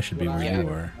way, and I should be Well, where yeah. you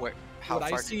are. Where? How Would I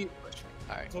far did see- you push me?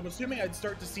 All right. So I'm assuming I'd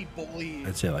start to see Bully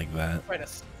I'd say like that. try to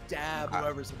stab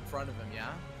whoever's in front of him.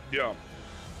 Yeah. Yeah.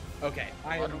 Okay.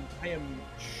 I am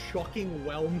chucking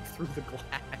whelm through the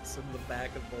glass in the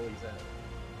back of Bully's head.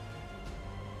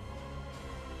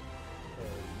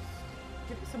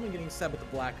 Someone getting stabbed with the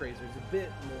black razor is a bit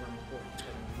more important. Than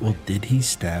Well, did he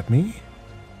stab me?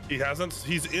 He hasn't.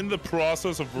 He's in the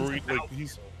process of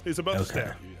he's about to Okay.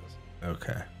 stab you. Yes.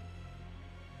 Okay.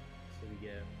 So we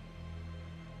get.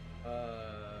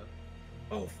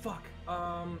 Oh fuck.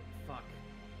 Fuck.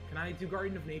 Can I do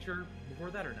Guardian of Nature before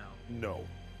that or no? No.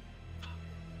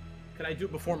 Can I do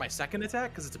it before my second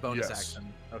attack? Because it's a bonus Yes.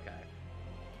 action. Okay.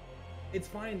 It's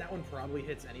fine. That one probably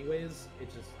hits anyways.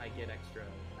 It's just I get extra.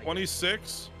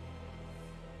 26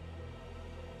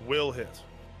 will hit.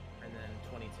 And then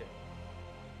 22.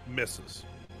 Misses.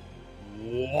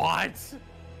 What?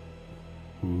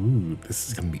 Ooh, this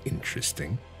is gonna be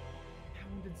interesting.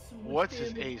 What's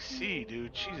his AC,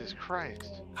 dude? Jesus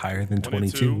Christ. Higher than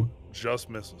 22 22, just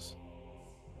misses.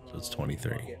 so it's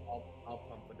 23. Fuck it, I'll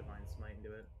pump a Divine Smite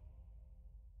into it.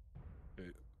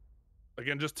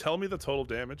 Again, just tell me the total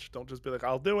damage. Don't just be like,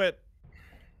 "I'll do it."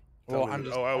 Tell me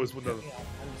the- I was with the. I'm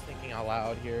just thinking out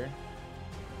loud here.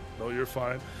 No, you're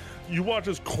fine. You watch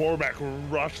as Cormac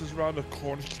rushes around the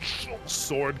corner,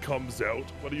 sword comes out.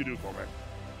 What do you do, Cormac?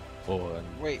 Oh,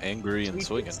 and Wait, angry and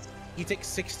swinging. He takes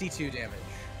 62 damage.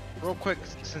 Real quick,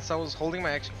 since I was holding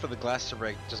my action for the glass to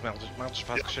break, just Eldritch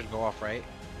Blast should go off, right?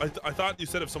 I thought you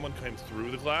said if someone came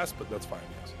through the glass, but that's fine.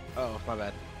 Yes. Oh, my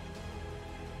bad.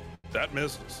 That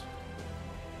misses.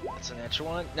 That's a natural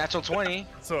one. Natural 20,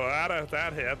 So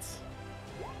that hits.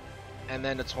 and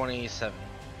then a 27.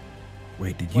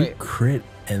 Wait, did you Wait. crit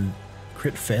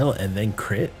fail and then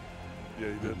crit? Yeah,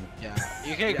 you did. Yeah.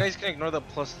 You guys can ignore the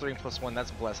 +3 and +1.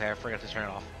 That's a bless. I forgot to turn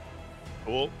it off.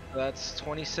 Cool. That's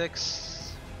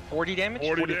 26, 40 damage?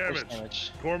 40 force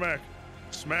damage. Cormac,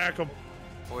 smack him.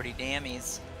 40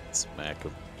 dammies. Smack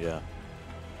him. Yeah.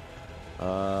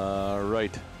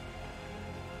 Right.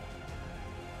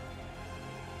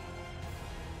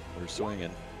 We're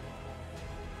swinging.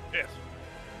 Yes.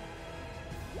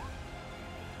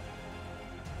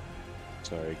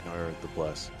 Sorry, ignore the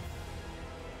bless.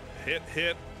 Hit.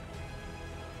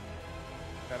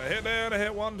 And a hit there, a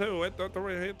hit 1, 2, hit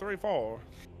 3, hit 3, 4.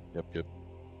 Yep.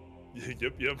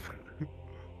 Yep.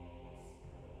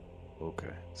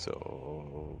 Okay,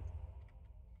 so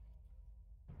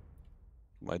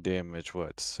my damage,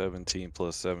 what? 17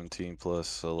 plus 17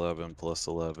 plus 11 plus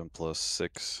 11 plus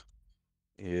 6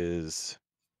 is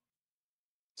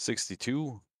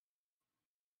 62.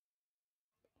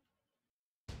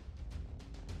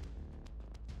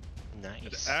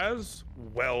 Nice. As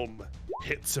Whelm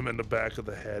hits him in the back of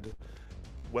the head,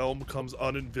 Whelm comes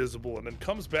uninvisible and then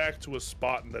comes back to a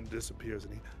spot and then disappears.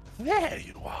 And there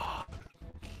you are.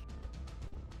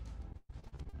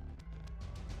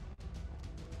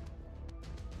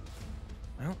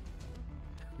 Well,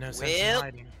 no sense in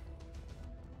hiding.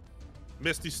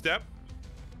 Misty Step.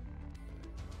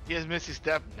 He has Misty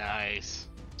Step. Nice.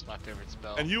 It's my favorite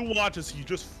spell. And you watch as he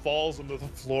just falls onto the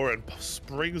floor and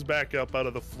springs back up out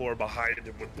of the floor behind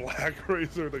him with Black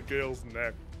Razor to Gale's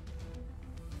neck.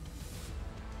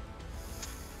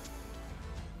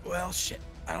 Well, shit.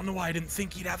 I don't know why I didn't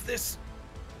think he'd have this.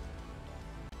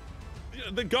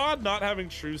 Yeah, the god not having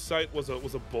true sight was a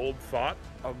bold thought.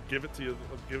 I'll give it to you.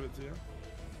 I'll give it to you.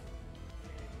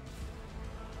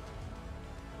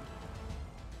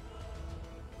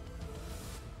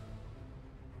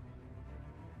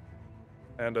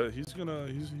 And he's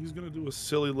gonna do a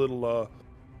silly little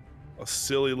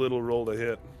roll to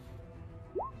hit.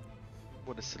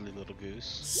 What a silly little goose.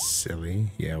 Silly,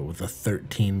 yeah, with a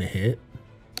 13 to hit.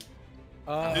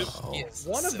 Yes,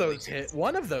 One of silly those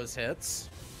One of those hits.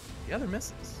 The other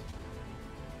misses.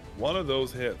 One of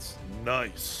those hits.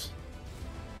 Nice.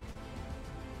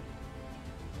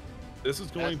 This is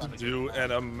going to do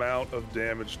an amount of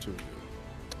damage to you.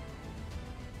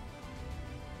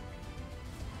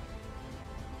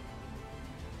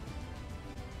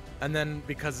 And then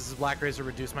because this is Black Razor,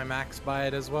 reduce my max by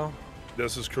it as well.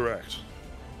 This is correct.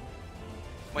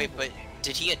 Wait, but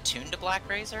did he attune to Black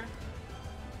Razor?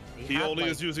 He had, only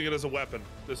like- is using it as a weapon.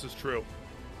 This is true.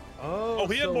 Oh,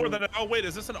 He had so- more than. Oh wait,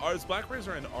 is this is Black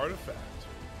Razor an artifact?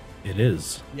 It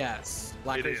is. Yes,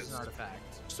 Black It Razor is is. an artifact.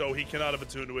 So he cannot have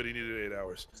attuned to it. He needed 8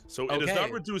 hours. So it does Okay.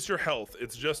 not reduce your health.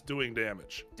 It's just doing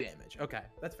damage. Damage. Okay,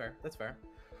 that's fair. That's fair.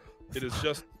 It is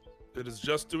just. It is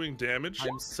just doing damage.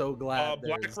 I'm so glad.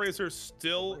 Black there's- Razor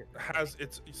still has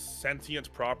its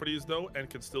sentient properties though, and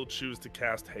can still choose to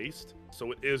cast haste.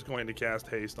 So it is going to cast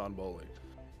haste on Bully.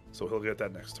 So he'll get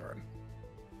that next turn.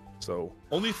 So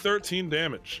only 13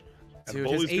 damage. And Dude,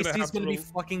 Bully's his gonna AC have is gonna to be roll-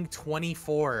 fucking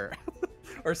 24,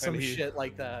 or some he- shit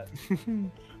like that.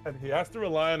 and he has to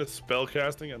rely on his spell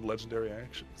casting and legendary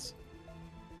actions.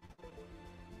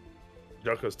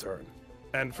 Yucca's turn.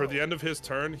 And for the end of his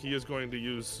turn, he is going to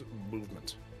use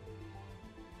movement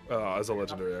as a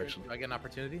legendary action. Do I get an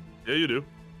opportunity? Yeah, you do.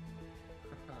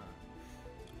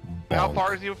 How Bonk.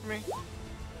 far is he from me?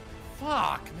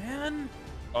 Fuck, man.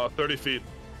 30 feet,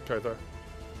 Karthar.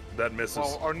 That misses.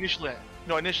 Well, or initially,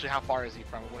 how far is he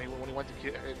from when he went to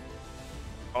kill?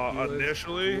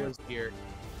 Initially, He was here.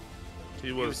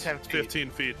 he was was 10 feet. 15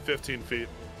 feet. 15 feet.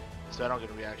 So I don't get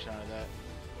a reaction out of that.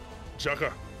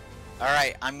 Yucca. All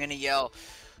right, I'm gonna yell,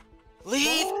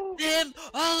 "Leave him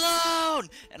alone!"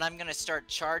 And I'm gonna start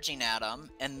charging at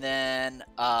him, and then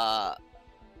I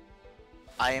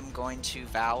am going to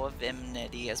Vow of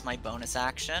Enmity as my bonus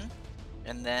action,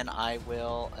 and then I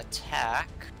will attack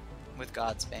with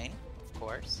Godsbane, of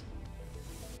course.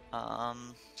 All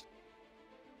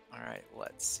right,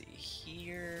 let's see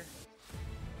here.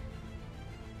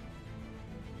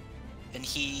 And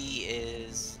he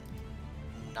is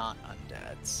not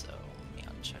undead, so let me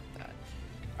uncheck that.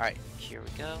 Alright, here we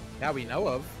go. Now we know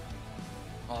of.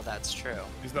 Well, that's true.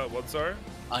 He's not what, sorry?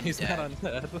 Undead. He's not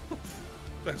undead.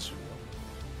 That's true.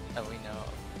 That we know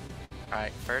of.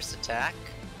 Alright, first attack.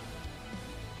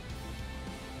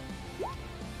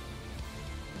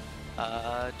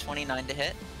 29 to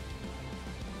hit.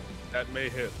 That may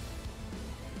hit.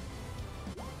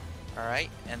 Alright,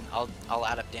 and I'll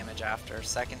add up damage after.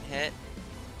 Second hit.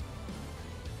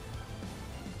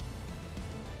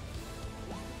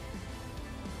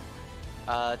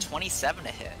 Uh, 27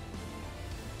 to hit.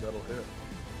 That'll hit.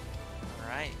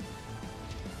 Alright.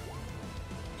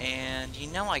 And you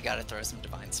know I gotta throw some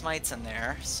Divine Smites in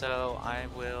there, so I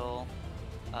will,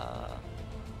 Gonna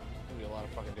be a lot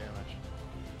of fucking damage.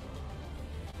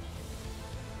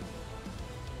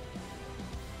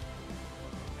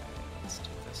 let's do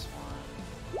this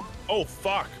one. Oh,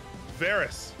 fuck.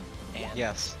 Varus. And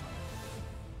Yes.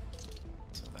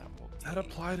 so that will Does that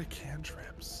apply to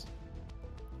cantrips?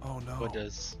 Oh, no. What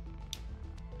does?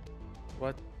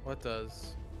 What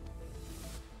does?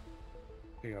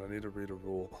 Hang on, I need to read a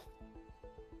rule.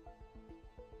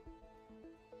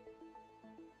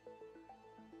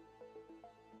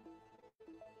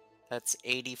 That's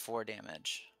 84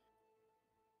 damage.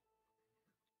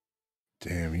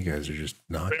 Damn, you guys are just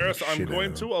knocking Varus, I'm shit out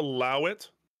going of to him. allow it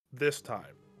this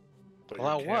time. But your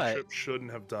Allow what? cantrip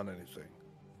shouldn't have done anything.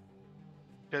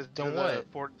 Because Don't the,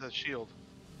 what? for the shield.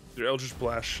 Your Eldritch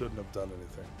Blast shouldn't have done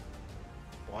anything.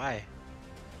 Why?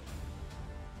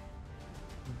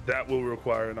 That will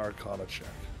require an Arcana check.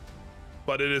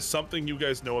 but it is something you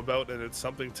guys know about, and it's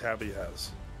something Tabby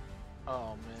has.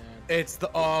 Oh man. It's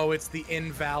the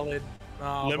invalid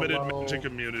Limited below. magic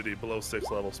immunity below 6th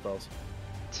level spells.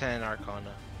 10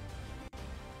 Arcana.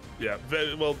 Yeah,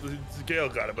 well, Gale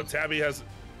got it, but Tabby has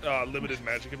limited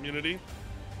magic immunity.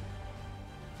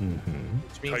 Mm-hmm.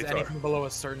 Which means Kaitar. anything below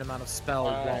a certain amount of spell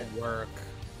won't work.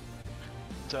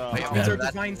 So Wait, Oh, these are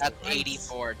that's divine that's smites.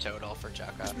 84 total for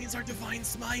Jukka. Which means our divine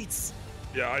smites.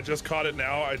 Yeah, I just caught it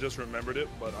now. I just remembered it,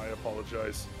 but I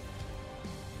apologize.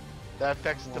 that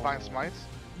affects Divine Smites.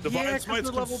 Divine Yeah, 'cause Smites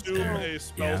they're level consume 2. a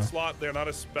spell Yeah. slot. They're not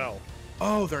a spell.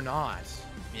 Oh, they're not.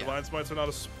 Yeah. Divine Smites are not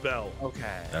a spell.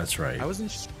 Okay. That's right. I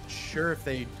wasn't sure if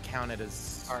they counted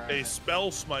as A spell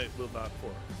smite will not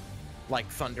work. like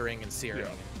thundering and searing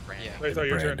Yeah. and branding. Yeah. Wait,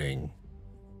 your turn. Branding.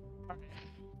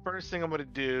 First thing I'm gonna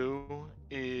do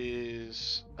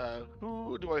is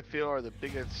who do I feel are the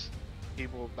biggest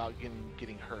people about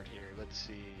getting hurt here? Let's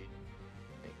see.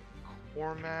 I think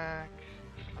Cormac.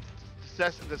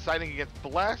 Deciding against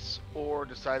Bless or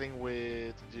deciding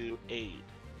with do aid.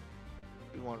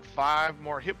 Do we want 5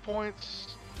 more hit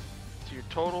points to your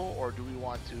total, or do we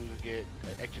want to get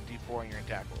an extra D4 on your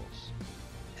attack rolls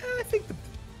I think the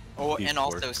Oh, and D4.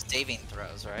 also saving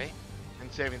throws, right?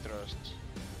 and saving throws?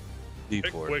 Pick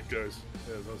D4. quick, guys.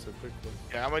 Yeah, I was gonna say pick quick.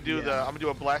 Yeah, I'm gonna do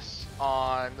a bless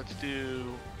on. Let's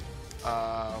do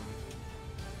on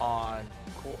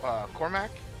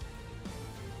Cormac.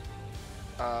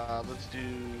 Let's do.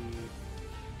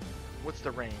 What's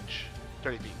the range?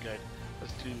 30 feet. Good.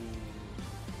 Let's do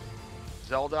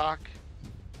Zeldok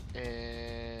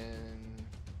and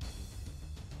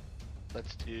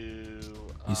let's do.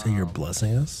 You say you're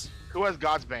blessing us? Who has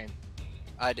God's Bane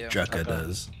I do. Jukka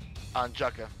does. on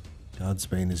Jukka? God's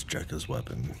Bane is Jukka's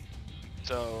weapon.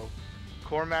 So,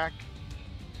 Cormac,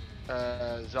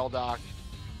 Zeldok,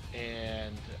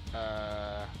 and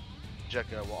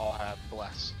Jukka will all have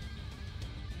Bless.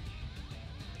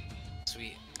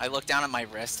 Sweet. I look down at my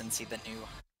wrist and see the new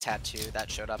tattoo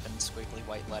that showed up in squiggly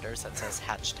white letters that says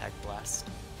 #blessed.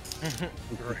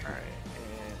 Alright,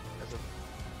 and as a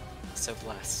So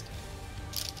blessed.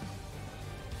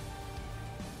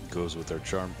 Goes with our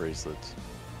charm bracelets.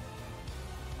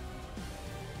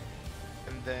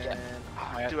 and then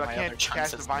My- dude, I my can't other chance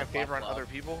cast is Divine the Favor on buff other up.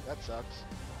 people. That sucks.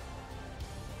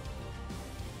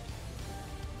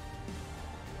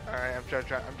 Alright, I'm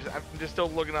just still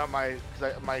looking at my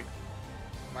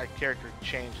my character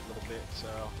changed a little bit, so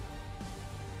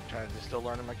still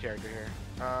learning my character here.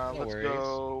 Let's worries.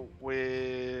 go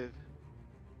with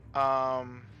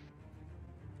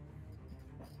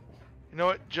you know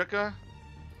what, Jukka?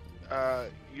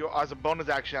 You as a bonus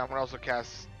action, I'm gonna also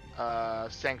cast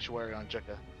Sanctuary on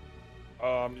Jukka.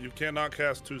 You cannot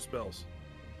cast 2 spells.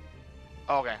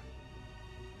 Okay,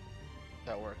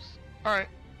 that works. All right,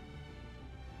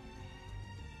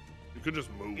 You could just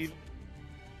move.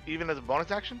 even as a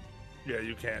bonus action. Yeah,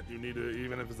 you can't. You need to,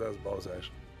 even if it's as a bonus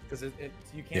action. because you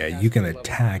can't. Yeah, cast you can two-level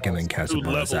attack and then spells. cast a Two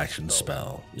bonus level action spells.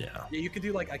 spell. Yeah. Yeah, you could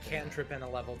do like a cantrip and a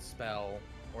leveled spell,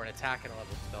 or an attack and a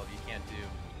leveled spell. But you can't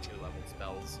do 2 leveled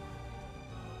spells.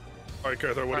 All right,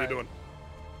 Carthor, what are you Alright. doing?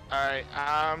 All right,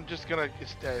 I'm just gonna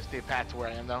stay pat to where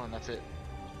I am though, and that's it.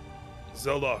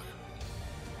 Zeldok.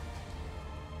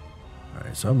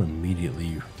 Alright, so I'm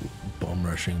immediately bum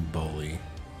rushing Bully.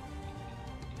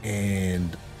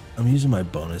 And I'm using my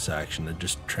bonus action to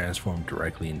just transform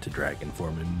directly into dragon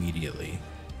form immediately.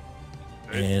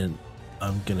 And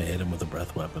I'm gonna hit him with a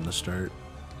breath weapon to start.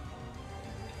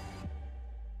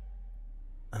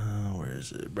 Where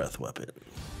is it? Breath weapon.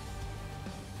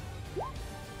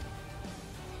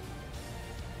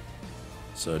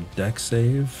 So dex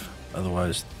save,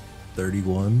 otherwise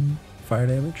 31 fire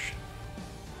damage.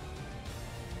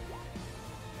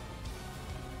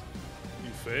 He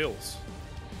fails.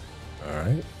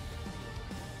 Alright.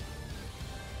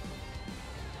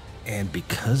 And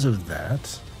because of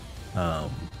that,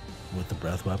 with the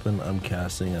breath weapon, I'm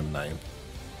casting a 9th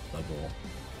level.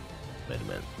 Wait a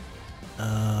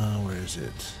minute. Where is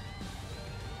it?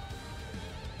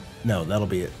 No, that'll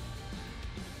be it.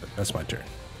 That's my turn.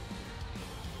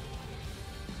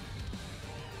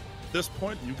 At this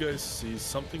point, you guys see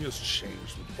something has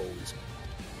changed with Bully's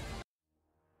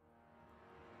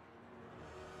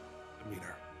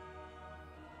demeanor.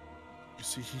 You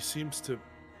see, he seems to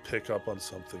pick up on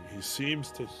something. He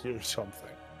seems to hear something.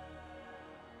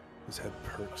 His head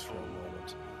perks for a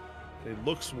moment. He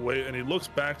looks away, and he looks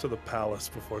back to the palace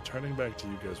before turning back to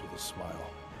you guys with a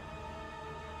smile.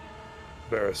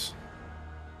 Varys.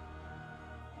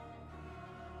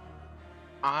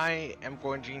 I am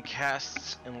going to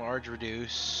cast Enlarge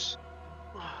Reduce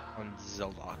on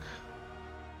Zeldok.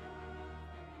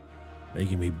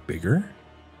 Making me bigger?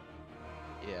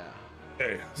 Yeah.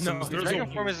 Hey, No, since the there's Dragon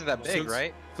a, form isn't that big, since-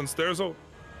 right? since there's a,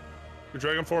 your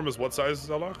dragon form is what size,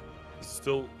 Zelda? Is it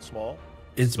still small?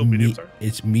 It's Still medium size?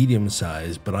 It's medium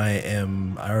size, but I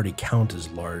already count as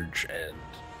large and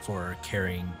for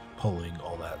carrying, pulling,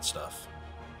 all that stuff.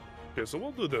 Okay, so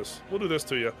we'll do this. We'll do this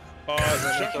to you. Does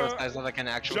that make those Jukka, guys look like an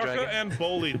actual Jukka dragon? and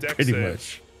Boli deck Pretty save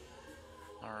much.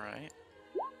 All right.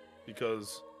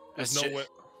 because there's As no ju- way.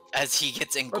 As he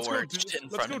gets engorged in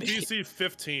Let's front go of me. DC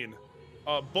 15.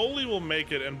 Boli will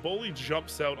make it, and Boli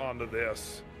jumps out onto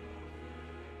this.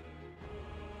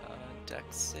 Deck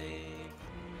save.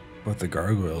 But the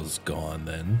gargoyle's gone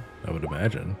then, I would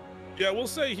imagine. Yeah, we'll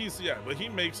say but he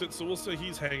makes it, so we'll say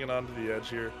he's hanging onto the edge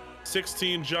here.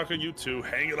 16, Jukka, you two,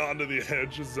 hanging onto the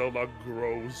edge as Zelda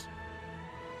grows.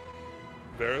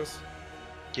 Varys?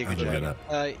 I let out,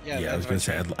 Yeah, I was gonna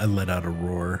say I let out a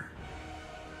roar.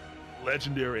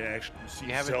 Legendary action. You see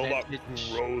You have Zelda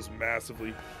advantage. grows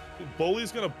massively.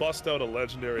 Boli's gonna bust out a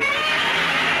legendary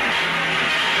action.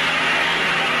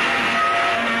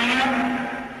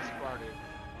 Started.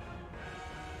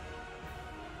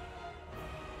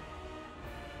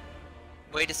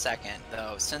 Wait a second,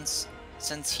 though. Since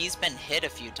he's been hit a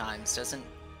few times,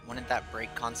 wouldn't that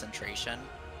break concentration?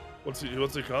 What's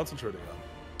he concentrating on?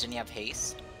 Didn't he have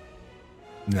haste?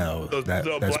 No, The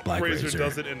that's Black Razor Razor.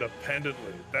 does it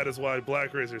independently. That is why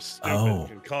Black Razor's stupid Oh.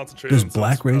 and concentrate Does on some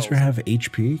Black Razor spells. have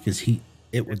HP? Because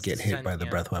it would It's get hit by the sentient.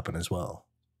 breath weapon as well.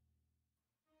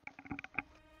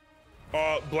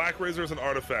 Black Razor is an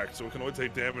artifact, so it can only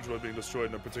take damage when being destroyed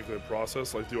in a particular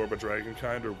process, like the Orb of Dragon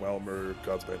kind or Whelm or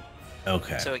Godsbane.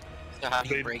 Okay. So how do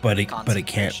you They- break but the it can't.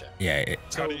 concentration? Yeah.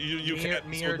 So you can't.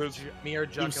 Me so or there's-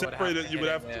 Jukka separate it, you would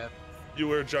have to- with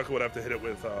you or Jukka would have to hit it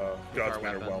with our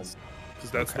Godsbane or Whelm, weapons.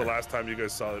 because that's the Okay. last time you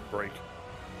guys saw it break.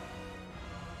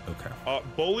 Okay.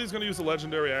 Boli's going to use a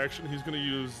legendary action. He's going to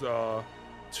use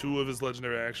 2 of his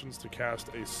legendary actions to cast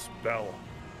a spell.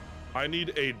 I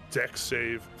need a deck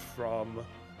save from.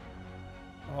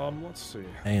 Let's see.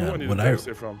 Hang Who do on, I need would a I- deck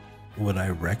save from? Would I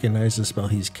recognize the spell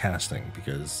he's casting?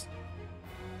 Because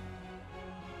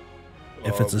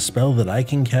if it's a spell that I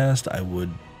can cast, I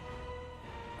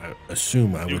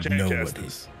assume I You would can't know cast what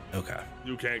this. he's. Okay.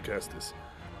 You can't cast this.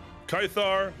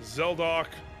 Kythar, Zeldok,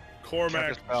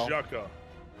 Cormac, Jukka spell. Jukka.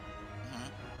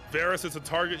 Mhm. Varys, it's a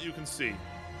target you can see.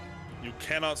 You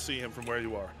cannot see him from where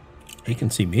you are. He can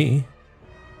see me.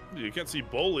 You can't see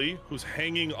Boli, who's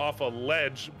hanging off a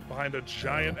ledge behind a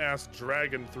giant ass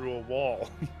dragon through a wall.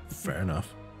 Fair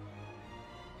enough.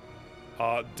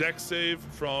 Deck save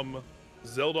from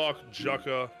Zeldok,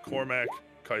 Jukka, Cormac,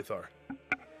 Kythar.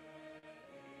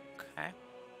 Okay.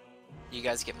 You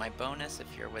guys get my bonus if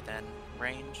you're within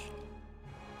range.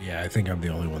 Yeah, I think I'm the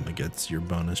only one that gets your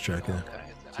bonus, Jukka. Okay.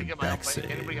 I get my own, deck but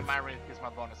anybody save. in my range gets my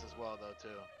bonus as well, though,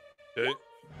 too. Okay.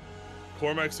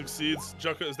 Cormac succeeds.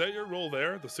 Jukka, is that your roll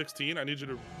there? The 16? I need you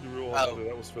to roll Oh. another.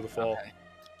 That was for the fall. Okay.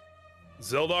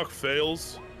 Zeldok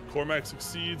fails. Cormac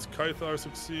succeeds. Kythar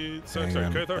succeeds. Sorry, Hang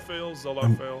on. Kythar fails. Zeldok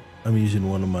I'm- fail. I'm using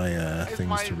one of my Why is things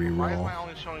my- to Why is reroll. my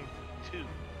only showing 2?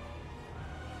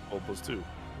 Oh, plus 2.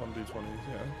 1d20.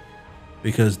 Yeah.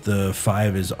 Because the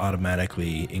 5 is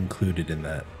automatically included in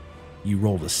that. You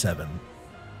rolled a 7.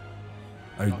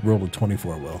 I rolled a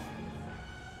 24, Will.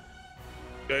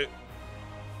 Okay.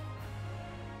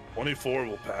 24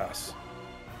 will pass.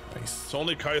 Nice. So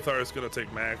only Kythar is going to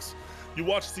take max. You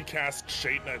watch as he casts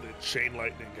chain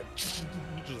lightning and just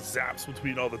zaps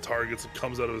between all the targets. It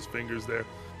comes out of his fingers there.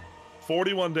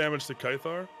 41 damage to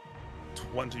Kythar,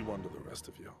 21 to the rest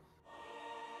of you.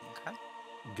 Okay.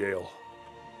 Gale.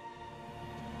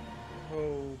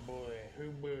 Oh boy, oh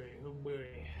boy, oh boy.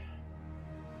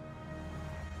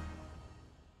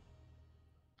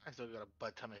 I still got a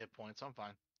butt ton of hit points, so I'm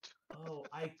fine. Oh,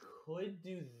 I could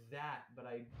do that, but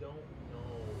I don't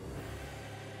know.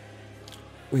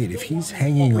 Wait, if he's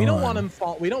hanging We on, don't want him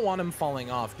we don't want him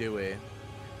falling off, do we?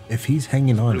 if he's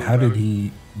hanging on, Really how did bad.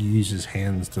 he use his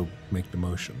hands to make the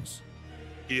motions?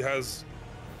 He has.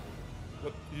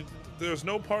 There's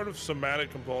no part of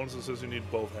somatic components that says you need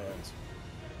both hands.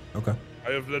 Okay.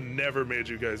 I have never made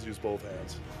you guys use both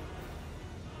hands.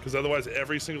 Because otherwise,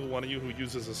 every single one of you who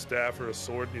uses a staff or a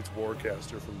sword needs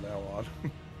Warcaster from now on.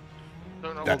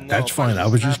 No, no, That, no, that's fine. I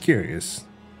was just curious.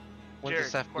 Wouldn't Jared,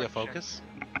 this have to be a question. focus?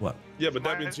 What? Yeah, but that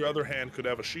Mine- means your other hand could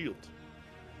have a shield.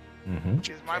 Mm-hmm.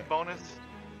 Is my bonus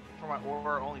for my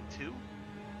aura only 2?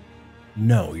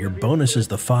 No, your bonus is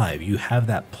the 5. You have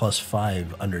that plus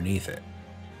 5 underneath it.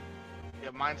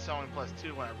 Yeah, mine's showing plus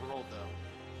 2 when I rolled, though.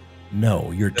 No,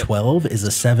 your 12 is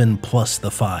a 7 plus the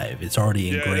 5. It's already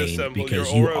Yeah, it is ingrained 7, but your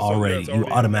because you aura is- yeah, already it's you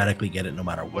already automatically get it no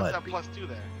matter What's what. that plus 2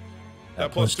 there?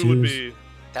 That plus two would be.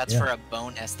 That's Yeah. for a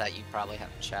bonus that you probably have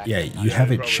checked. Yeah, I'm not you sure.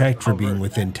 have it probably checked for hover. being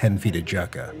within 10 feet of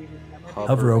Jukka.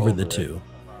 Hover over the it. 2.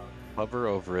 Hover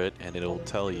over it, and it'll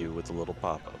tell you with a little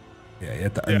pop-up. Yeah, you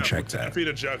have to Yeah, uncheck 10 that. feet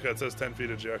of Jukka. It says 10 feet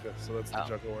of Jukka, so that's the Oh.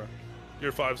 Jukka where.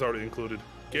 Your 5's already included.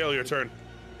 Gale, your turn.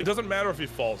 It doesn't matter if he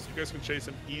falls. You guys can chase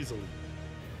him easily.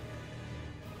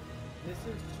 This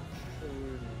is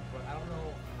true, but I don't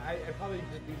know. I'd probably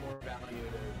just be more value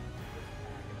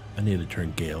to. I need to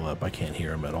turn Gale up. I can't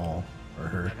hear him at all. Or I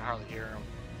her. can hardly hear him.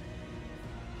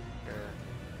 Here.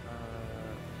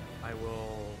 I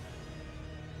will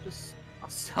just.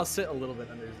 I'll sit a little bit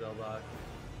under Zelda.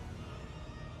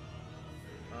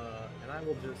 And I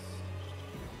will just.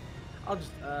 I'll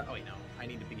just. Oh wait, no. I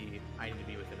need to be within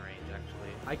range. Actually,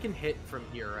 I can hit from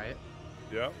here, right?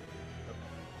 Yeah.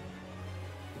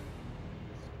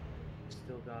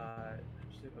 Still got.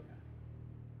 Okay.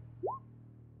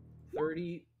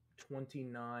 30,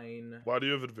 29. Why do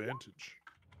you have advantage?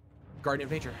 Guardian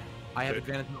of Nature. I have Okay.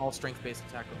 advantage in all strength-based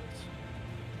attack rolls.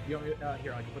 You want me?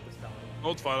 Here, I can put this down.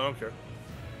 Oh, it's fine. I don't care.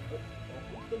 Oh,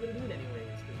 I'm still gonna do it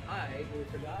anyways, because I really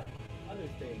forgot other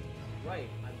things. Right,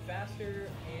 I'm faster,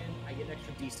 and I get an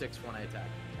extra D6 when I attack.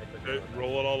 I put Okay, that on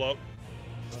roll it all up.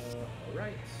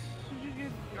 Alright. Did you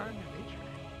get Guardian of Nature?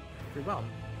 Pretty well.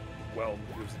 Well,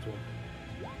 gives it to him.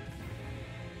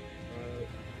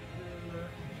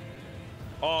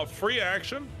 Free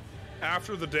action.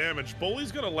 After the damage,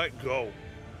 Bully's gonna let go.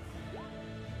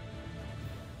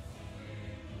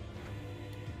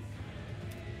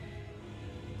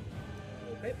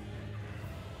 Okay.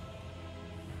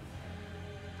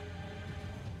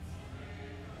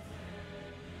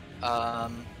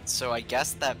 So I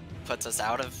guess that puts us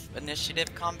out of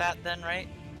initiative combat then, right?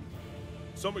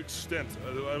 Some extent.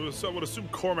 I would assume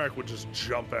Cormac would just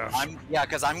jump after. Yeah,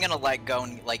 because I'm gonna let go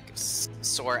and like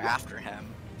soar after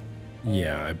him.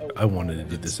 Yeah, I wanted to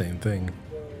do the same thing.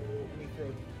 So let me throw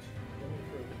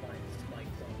Divine Smite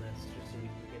on this, just so we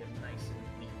can get him nice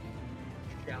and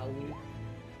deep. Shall we?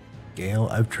 Gale,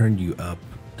 I've turned you up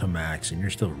to max, and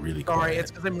you're still really quiet. Sorry, it's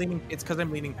because I'm leaning. It's because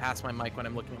I'm leaning past my mic when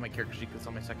I'm looking at my character sheet. That's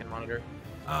on my second monitor.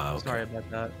 Okay. Sorry about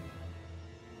that.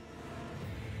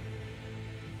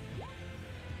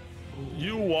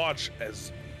 You watch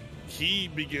as he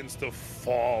begins to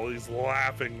fall. He's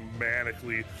laughing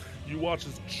manically. You watch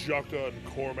as Jukka and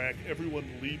Cormac, everyone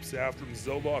leaps after him.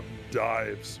 Zelbok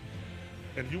dives.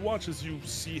 And you watch as you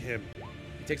see him.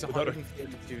 He takes Without a-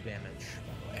 142 damage,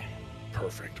 by the way.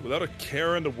 Perfect. Without a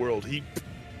care in the world, he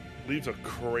leaves a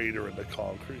crater in the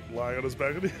concrete, lying on his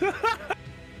back.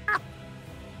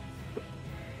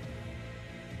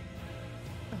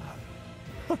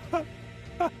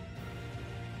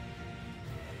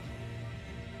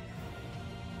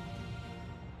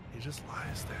 He just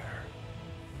lies there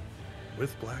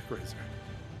with Black Razor.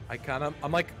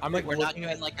 I'm like We're not looking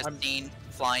doing at like a I'm- scene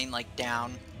flying like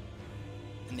down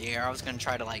in the air. I was gonna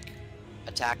try to like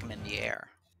attack him in the air.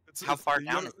 How far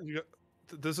down is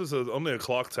this is only a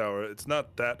clock tower. It's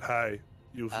not that high.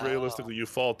 Realistically, you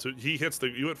fall to. He hits the.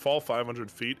 You would fall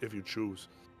 500 feet if you choose.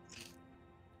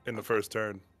 In the first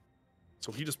turn,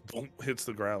 so he just boom, hits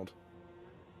the ground.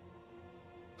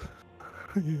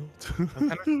 Too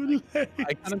late.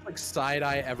 I kind of like side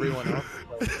eye everyone else.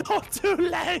 Like, Oh, too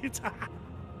late.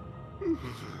 what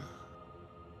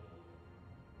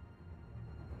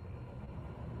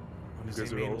You does guys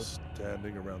he are mean? all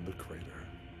standing around the crater.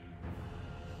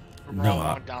 We're No,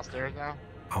 all going downstairs now.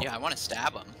 Oh. Yeah, I want to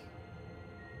stab him.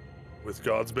 With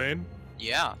God's Bane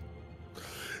Yeah.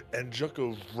 and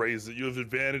Jukka raised it. You have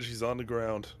advantage. He's on the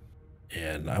ground.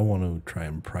 And I want to try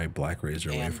and pry Black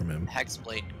Razor away And from him.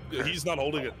 Hexblade. Yeah, he's not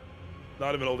holding it.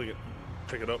 Not even holding it.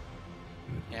 Pick it up.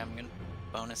 Yeah, I'm gonna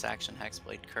bonus action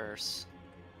Hexblade Curse.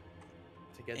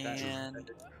 To get that And-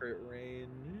 crit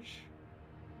range.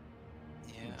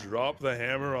 Yeah. Drop the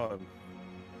hammer on him.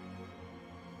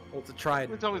 Well, to try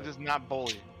It's always just not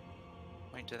bully.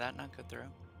 Wait, did that not go through?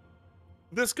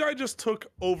 This guy just took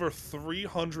over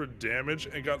 300 damage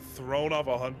and got thrown off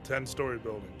a 10-story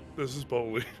building. This is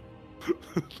bully.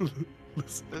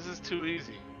 Listen. This is too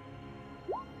easy.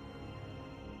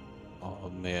 Oh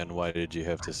man, why did you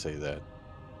have to say that?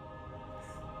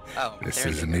 Oh, This there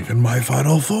you isn't go. even my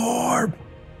final form.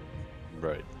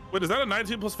 Right. Wait, is that a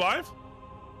 19 plus 5?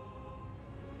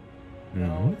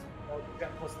 Mhm. We've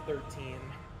got plus 13.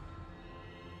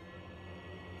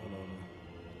 Hold on.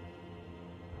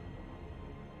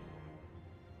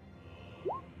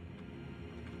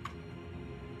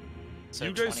 So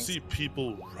You guys 20 see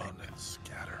people run and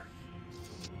scatter.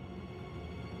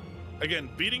 Again,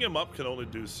 beating him up can only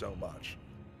do so much.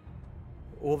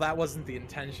 Well, that wasn't the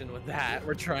intention with that.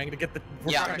 We're trying to get the.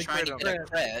 Yeah, trying I'm to trying get to get a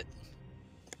crit.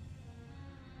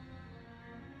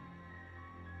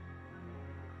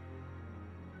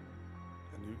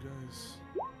 you guys?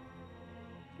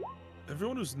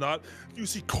 Everyone who's not, you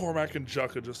see Cormac and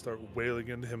Jukka just start wailing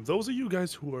into him. Those are you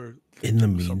guys who are In the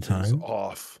something's meantime,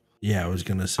 off. yeah, I was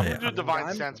gonna I'm say, gonna do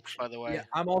divine sense, by the way. Yeah,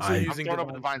 I'm also I- I'm using throwing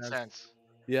up divine sense.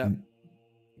 Yeah,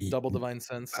 y- double divine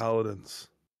sense. Paladins,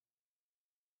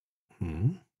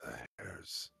 Hmm? the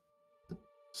hairs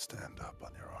stand up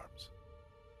on your arms.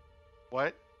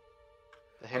 What?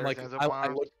 The hair I'm like, stands up on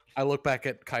arms? I look back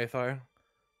at Kythar.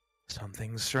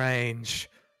 Something strange,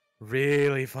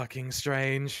 really fucking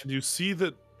strange. And you see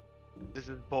that This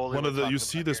is boldly one we're of the, you talking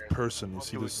see about this here. person, you What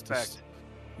see do we this expect?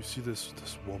 you see this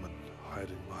woman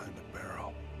hiding behind a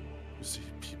barrel. You see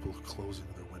people closing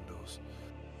their windows.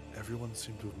 Everyone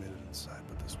seemed to have made it inside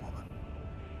but this woman.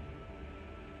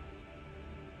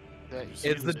 That- You see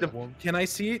Is the this woman- can I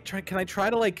see? Can I try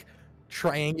to like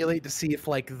triangulate to see if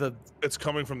like It's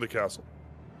coming from the castle.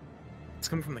 it's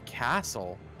coming from the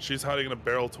castle? She's hiding in a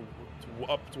barrel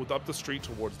up the street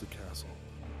towards the castle.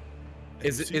 And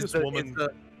Is you it see is this the woman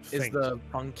is faint. the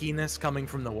funkiness coming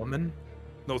from the woman?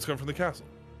 No, it's coming from the castle.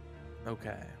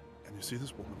 Okay. And you see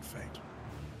this woman faint.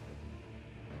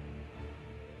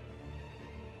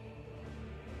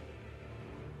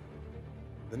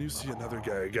 Then you see another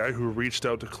guy, a guy who reached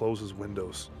out to close his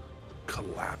windows,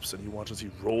 collapse, and you watch as he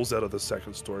rolls out of the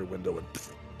second story window and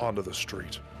onto the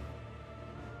street.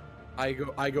 I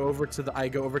go over to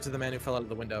the man who fell out of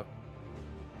the window.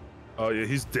 Oh yeah,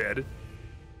 he's dead.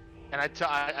 And I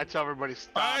tell everybody,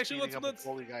 stop Actually, beating up let's- the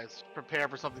bully, guys. Prepare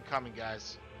for something coming,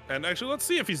 guys. And actually, let's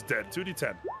see if he's dead.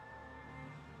 2d10.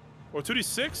 Or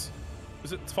 2d6?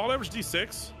 Is it fall damage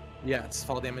d6? Yeah, its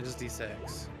fall damage is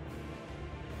d6.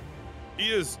 He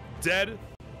is dead.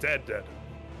 Dead.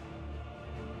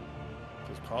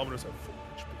 His commoners have full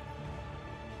HP.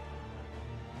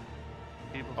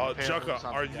 People prepare for Jukka, something,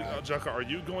 are you guys. Jukka, are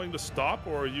you going to stop,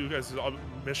 or are you guys on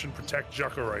mission protect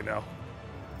Jukka right now?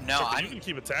 No, Jukka, you can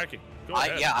keep attacking. Go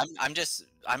ahead.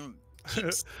 I'm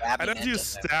keep stabbing And as it you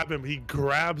just stab him, he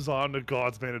grabs onto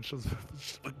Godsman and just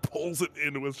like, pulls it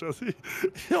into his chest.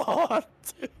 You're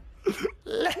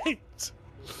late.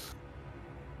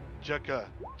 Jukka,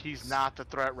 he's not the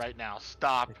threat right now.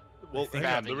 Stop. Well, think hang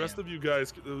on. having The rest him. of you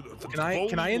guys.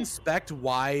 Can I inspect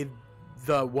why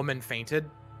the woman fainted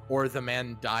or the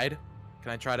man died?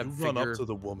 Can I try to You figure? run up to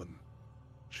the woman.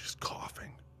 She's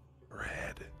coughing. Her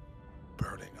head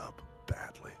burning up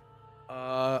badly.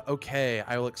 Okay.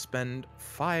 I will expend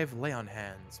 5 lay on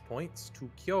hands points to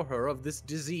cure her of this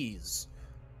disease.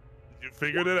 You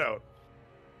figured it out.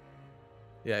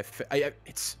 Yeah,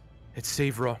 it's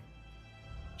Savra.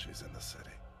 She's in the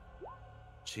city.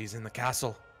 She's in the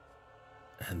castle.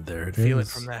 And there it Feel it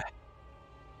is. from there.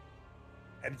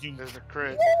 And you. There's a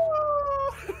crit.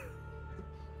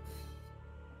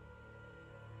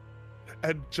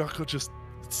 And Jocko just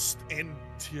in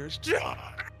tears.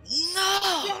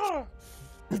 No!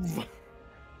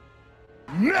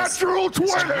 Natural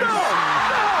 20! No!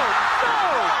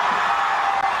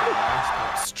 The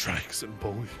last one strikes and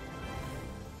bully.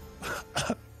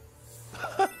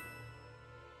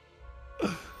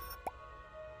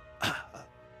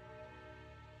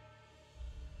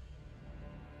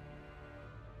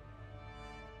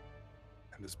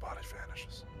 And his body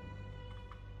vanishes.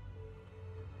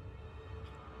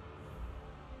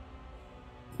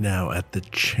 Now, at the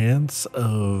chance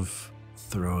of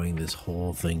throwing this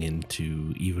whole thing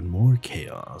into even more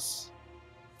chaos,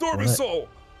 Stormy What? Soul!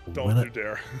 when Don't I- you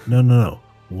dare. No.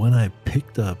 When I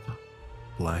picked up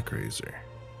Black Razor,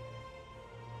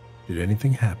 did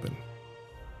anything happen?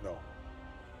 No.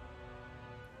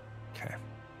 Okay.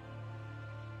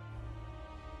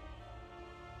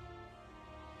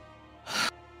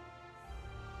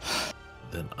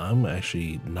 Then I'm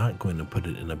actually not going to put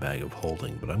it in a bag of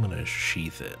holding, but I'm going to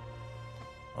sheath it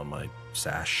on my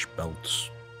sash, belts,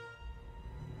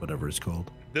 whatever it's called.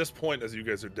 At this point, as you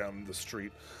guys are down the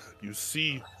street, you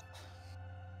see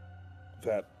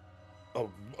that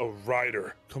a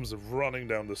rider comes running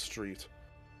down the street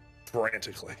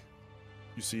frantically.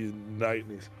 You see a knight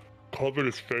and he's covered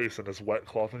his face in his wet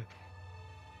clothing.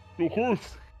 Your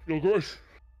horse! Your horse!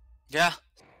 Yeah.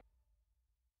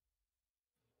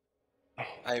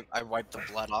 I wiped the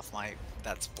blood off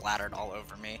that's splattered all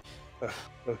over me.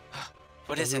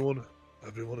 What is it?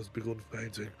 Everyone has begun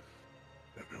fainting.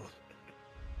 Everyone.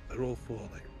 They're all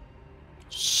falling.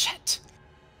 Shit.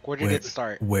 Where did it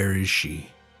start? Where is she?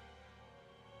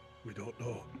 We don't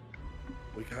know.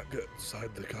 We can't get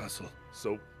inside the castle.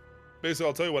 So, basically,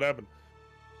 I'll tell you what happened.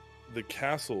 The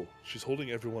castle, she's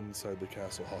holding everyone inside the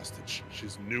castle hostage.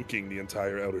 She's nuking the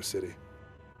entire outer city.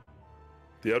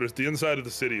 The inside of the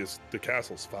city is, the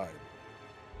castle's fine.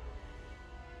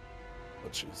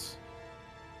 But she's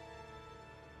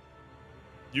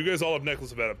You guys all have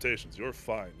necklace of adaptations. You're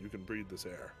fine. You can breathe this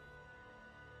air.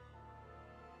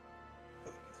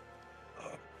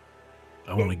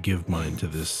 I want to give mine to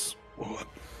this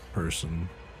person.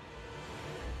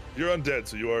 You're undead,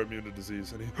 so you are immune to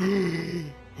disease. And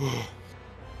he...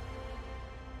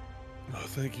 Oh,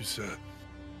 thank you, sir.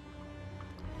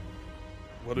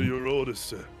 What are your orders,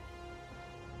 sir?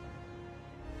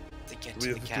 To get Do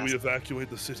to the we castle. evacuate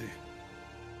the city?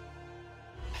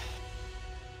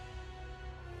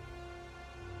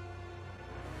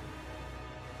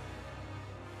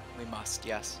 We must,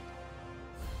 yes.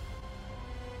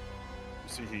 You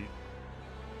see, he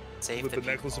Save with the the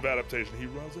necklace of people. adaptation, he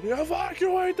runs and he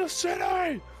evacuate the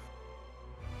city.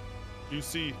 You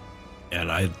see,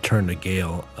 And I turn to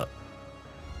Gale.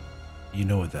 You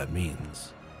know what that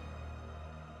means.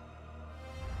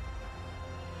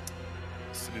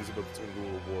 the city's about to turn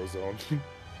into a war zone.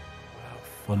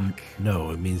 Well, no,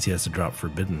 it means he has to drop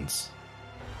forbiddance.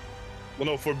 Well,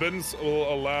 no, Forbiddance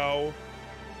will allow.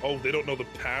 Oh, they don't know the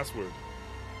password.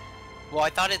 Well, I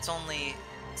thought it's only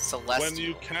celestial. When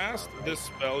you cast right? this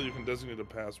spell, you can designate a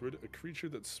password. A creature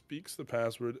that speaks the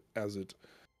password as it.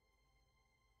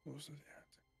 What was it?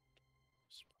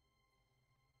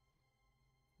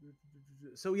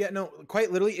 So yeah, no,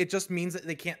 quite literally, it just means that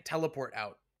they can't teleport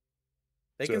out.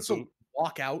 They So- can still so-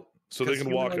 walk out. So they Because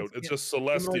can walk humanoids out. It's can't- just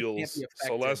humanoids can't be celestials. affected.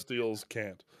 Celestials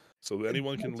can't. So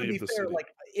anyone can To be leave the fair, city.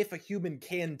 like if a human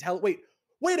can tell. Wait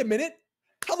a minute.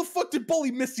 How the fuck did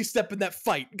Bully Misty step in that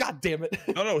fight? God damn it.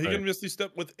 No, he Right. can misty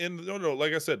step within. No.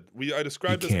 Like I said, I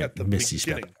described this can't at the misty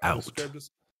step beginning. I out. described this.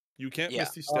 You can't Yeah.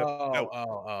 misty step out.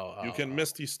 Oh. You can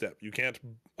misty step. You can't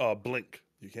blink.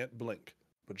 You can't blink,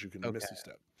 but you can misty Okay.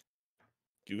 step.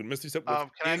 You can misty step Can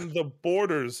I- within the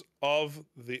borders of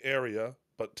the area,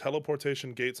 but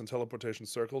teleportation gates and teleportation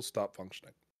circles stop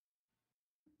functioning.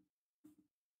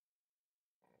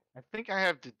 I think I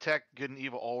have detect good and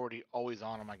evil always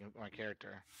on my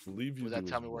character. Believe you Would do that as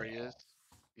tell me where he well. is?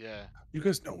 Yeah. You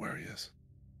guys know where he is.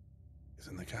 He's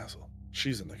in the castle.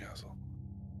 She's in the castle.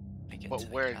 I get But to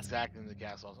the where castle. exactly in the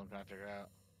castle is what I'm trying to figure out.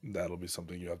 That'll be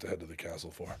something you have to head to the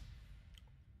castle for.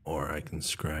 Or I can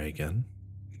scry again.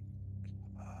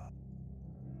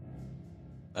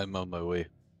 I'm on my way.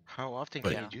 How often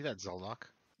But- can you do that, Zeldock?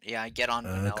 Yeah, I get on. A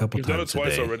Vanilla. couple You've done it times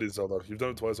twice a day. already, Zelda. You've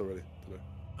done it twice already today.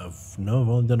 No, I've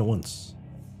only done it once.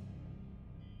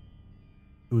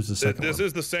 Who was the second This one?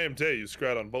 is the same day you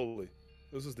scrat on Bully.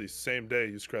 This is the same day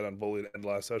you scrat on Bully and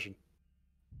last session.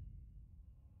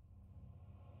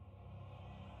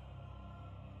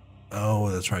 Oh,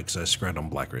 that's right, because I scryed on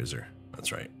Black Razor.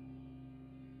 That's right.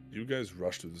 You guys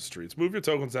rush through the streets. Move your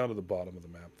tokens down to the bottom of the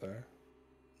map there.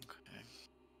 Okay.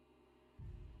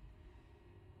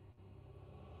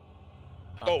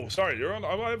 Oh, sorry, you're on.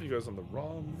 I have you guys on the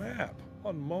wrong map.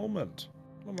 One moment.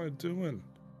 What am I doing?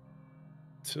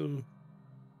 What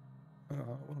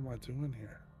am I doing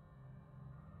here?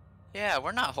 Yeah,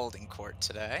 we're not holding court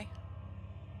today.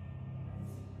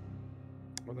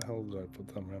 Where the hell did I put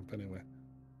that map anyway?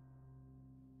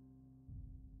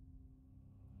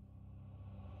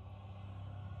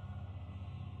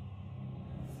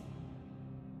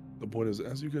 The point is,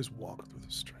 as you guys walk through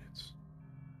the streets,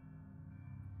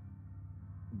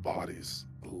 bodies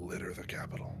litter the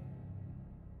capital.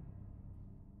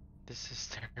 This is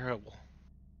terrible.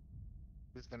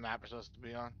 This is the map we're supposed to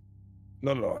be on.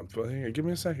 No, I'm hang on, give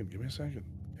me a second. Give me a second.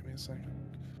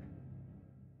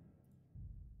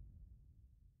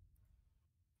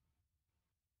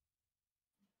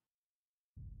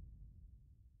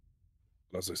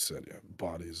 As I said, yeah,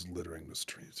 bodies littering the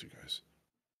streets, you guys.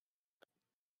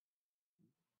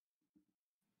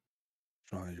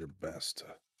 Try your best to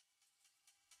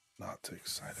not take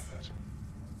sight of it.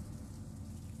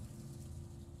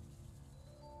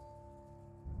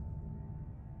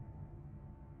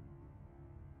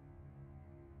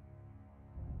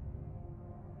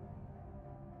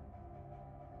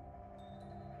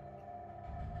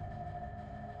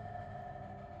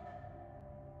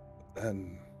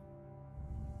 And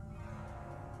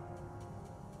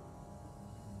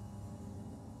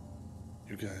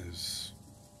you guys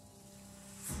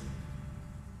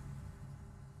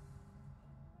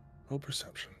roll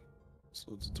perception. So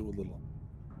let's do a little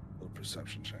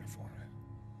perception check for me.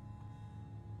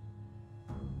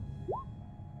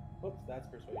 Oops, that's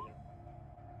persuasion.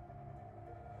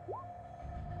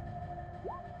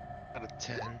 Out of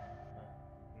 10.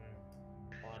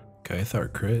 Okay, I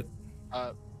thought crit.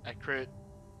 I crit.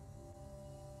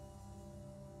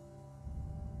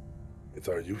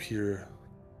 Ithar, you hear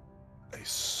a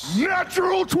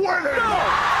Natural 20! Without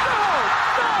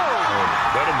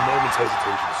a moment's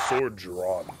hesitation, sword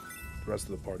drawn. The rest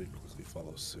of the party quickly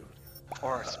follows suit.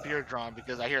 or a spear drawn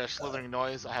because I hear a slithering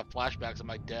noise. I have flashbacks of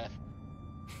my death.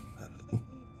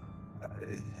 I have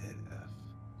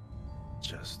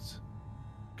just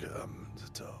come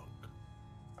to talk.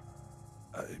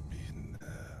 I mean,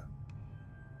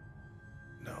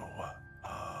 no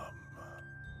harm.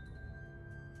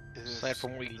 Aside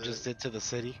from what you just did to the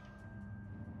city.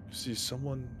 You see,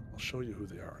 someone. I'll show you who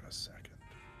they are in a second.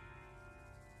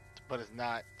 But it's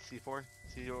not C4?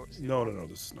 C4? No,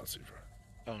 this is not C4.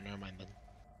 Oh, never mind then.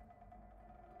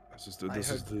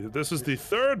 This is the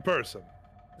third person.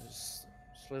 Is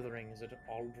slithering, is it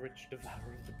Aldrich,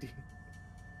 Devourer of the Deep?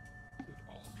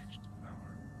 Aldrich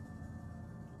Devour.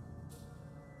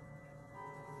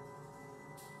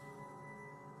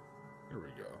 Here we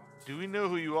go. Do we know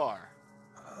who you are?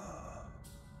 I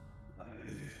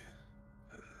believe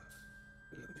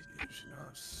you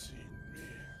have seen me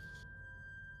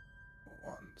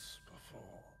once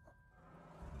before.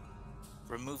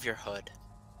 Remove your hood.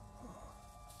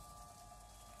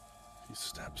 He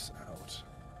steps out of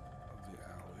the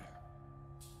alley.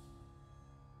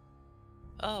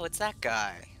 Oh, it's that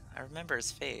guy. I remember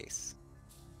his face.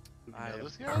 Do we know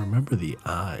this I guy? remember the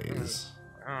eyes.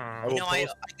 I You will know, I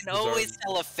post can his always art-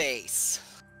 tell a face.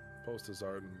 Post his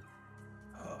art and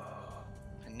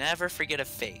I never forget a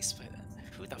face, but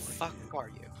who the fuck are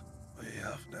you? we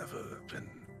have never been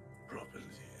properly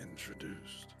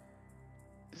introduced.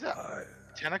 Is that I,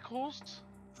 tentacles?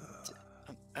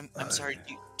 I'm sorry,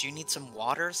 do you need some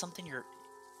water or something? You're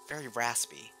very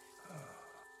raspy.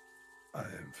 I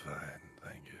am fine,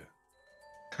 thank you.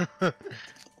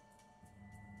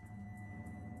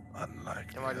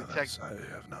 Unlike Am I the detect- others,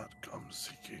 I have not come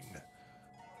seeking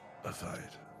a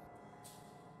fight.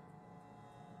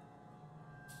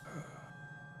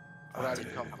 What did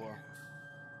you come for?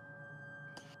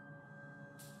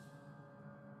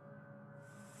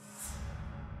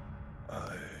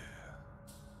 I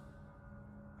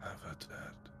have a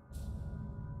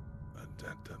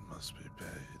debt that must be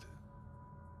paid.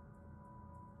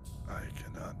 I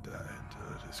cannot die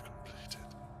until it is completed.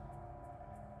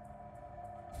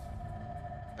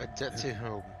 A debt to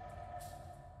whom?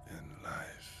 In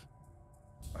life,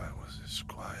 I was a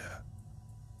squire,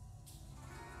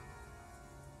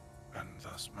 and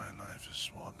thus my life is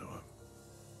sworn to him.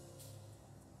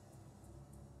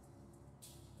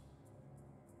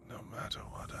 No matter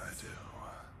what I do,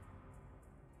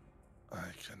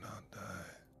 I cannot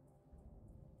die.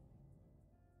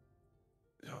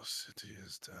 Your city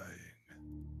is dying.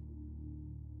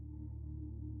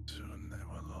 Soon they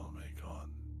will all be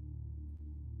gone.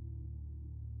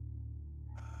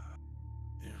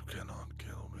 You cannot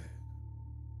kill me,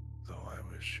 though I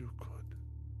wish you could.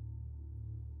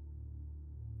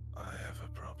 I have a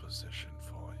proposition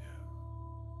for you.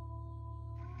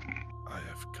 I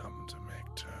have come to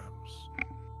make terms.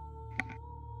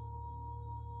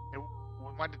 Hey,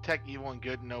 would my detect evil and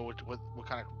good know what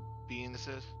kind of being this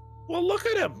is? Well, look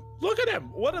at him! Look at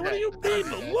him! What do you Yeah.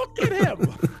 mean? Look at him!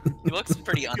 He looks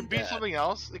pretty It could be undead. something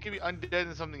else. It could be undead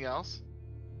and something else.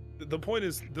 The point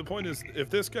is, if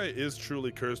this guy is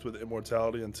truly cursed with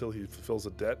immortality until he fulfills a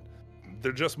debt,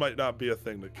 there just might not be a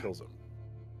thing that kills him.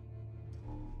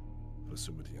 But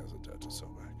assuming he has a debt to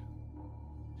Sobek.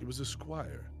 He was a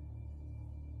squire.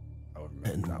 However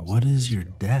many And thousands what of is years your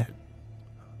ago. debt?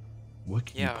 What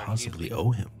can Yeah, you you possibly like- owe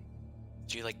him?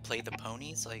 Do you like play the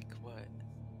ponies? Like what?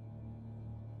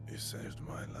 He saved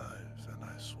my life, and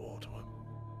I swore to him.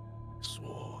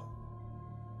 Swore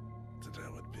that I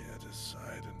would be at his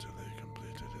side until he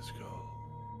completed his goal.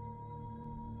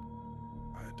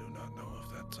 I do not know if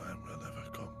that time will ever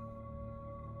come.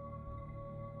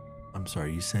 I'm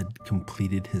sorry, you said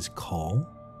completed his call?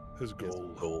 His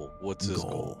goal. Goal. What's his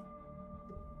goal?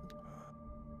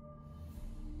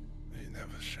 He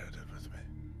never shared it with me.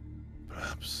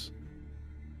 Perhaps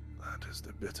that is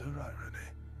the bitter irony,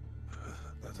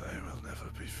 that I will never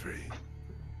be free.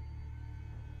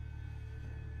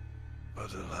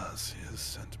 But alas, he has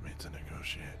sent me to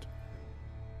negotiate.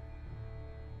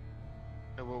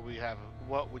 And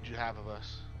what would you have of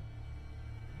us?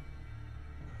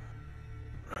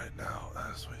 Right now,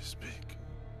 as we speak.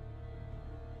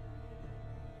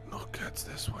 Look at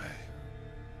this way.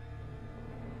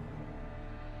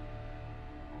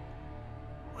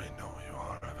 We know you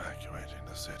are evacuating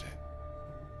the city.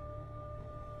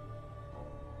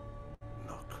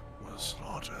 Nook will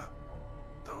slaughter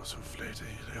those who flee to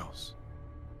Helios.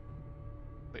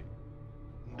 Wait,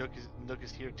 Nook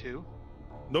is here too?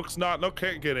 Nook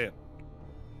can't get in.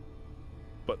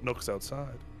 But Nook's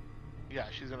outside. Yeah,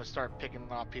 she's gonna start picking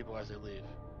off people as they leave.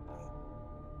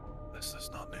 This does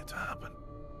not need to happen.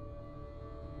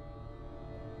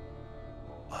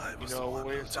 I was the one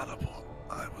who teleported.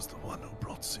 I was the one who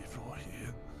brought C4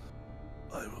 here.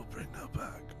 I will bring her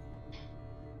back.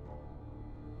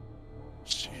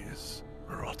 She is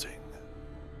rotting.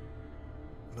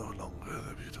 No longer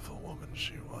the beautiful woman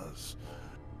she was.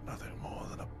 Nothing more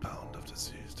than a pound of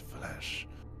diseased flesh,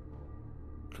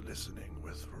 glistening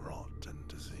with rot and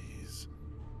disease.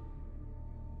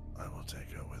 I will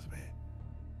take her with me,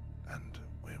 and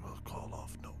we will call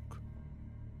off Nook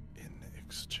in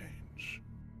exchange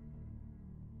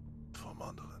for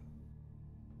Mondolin.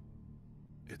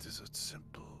 It is a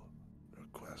simple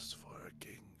request for a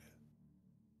king.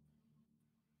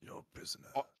 Your prisoner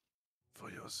for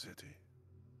your city.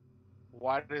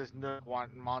 Why does Nook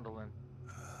want Mondolin?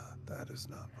 That is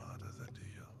not part of the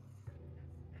deal.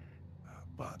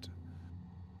 But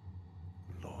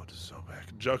Lord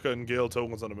Sobek. Jukka and Gale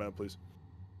tokens on the map, please.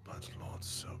 But Lord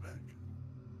Sobek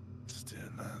still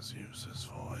has uses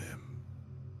for him.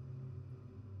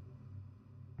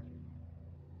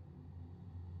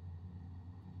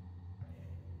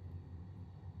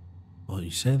 Well,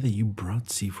 you said that you brought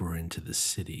C4 into the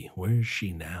city. Where is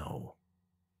she now?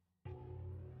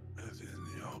 Within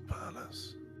your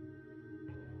palace.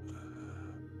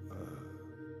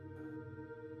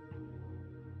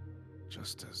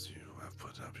 Just as you have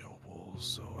put up your walls,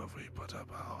 so have we put up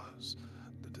ours.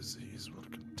 The disease will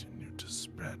continue to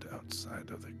spread outside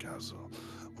of the castle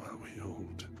while we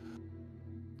hold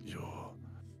your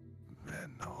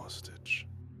men hostage.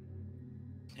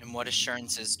 And what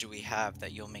assurances do we have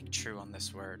that you'll make true on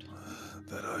this word?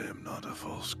 That I am not a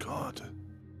false god.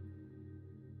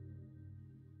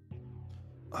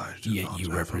 I do Yet not you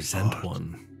have a represent god.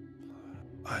 one.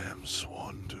 I am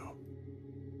sworn to.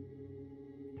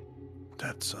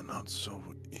 Debts are not so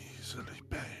easily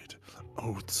paid.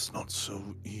 Oaths not so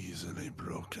easily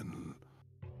broken.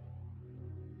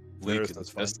 We Varys, that's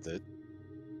fine. confessed it.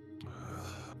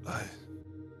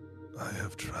 I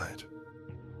have tried.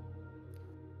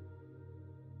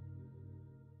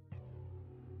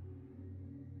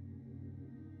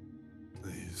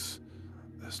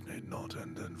 This need not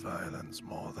end in violence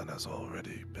more than has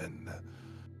already been.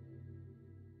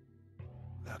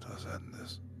 Let us end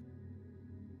this.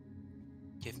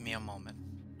 Give me a moment.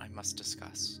 I must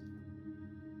discuss.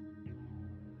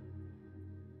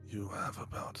 You have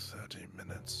about 30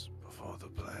 minutes before the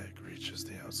plague reaches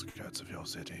the outskirts of your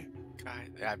city. Guy,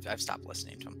 I've stopped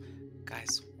listening to him.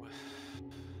 Guys,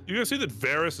 You guys see that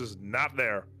Varys is not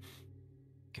there.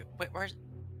 wait, where?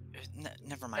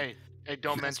 Never mind. Hey,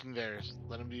 don't mention Varys.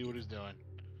 Let him do what he's doing.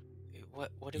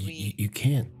 What do we? You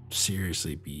can't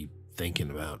seriously be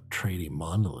thinking about trading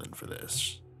Mondolin for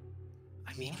this.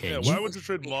 I mean, Yeah, Can why you? would you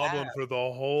trade we Mondolin have? for the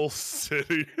whole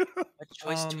city? What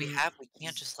choice do we have? We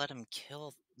can't just let him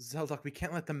kill Zeldok, we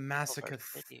can't let them our massacre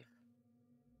city.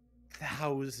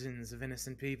 thousands of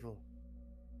innocent people.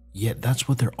 Yet that's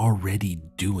what they're already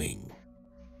doing.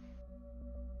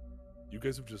 You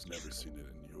guys have just never seen it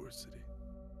in your city.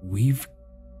 We've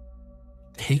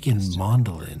taken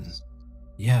Mondolin.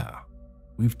 Yeah.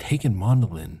 We've taken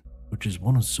Mondolin, which is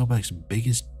one of Sobek's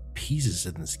biggest pieces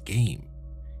in this game.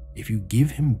 If you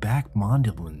give him back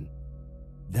Mondolin,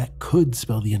 that could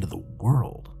spell the end of the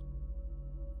world.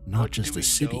 Not But just do a we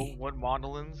city. know what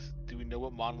Mondolin's? Do we know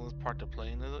what Mondolin's part to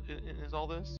play in is all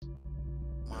this?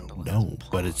 Mondolin's No, a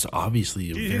but pawn. it's obviously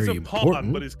He's very a pawn,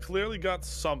 important. but he's clearly got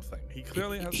something. He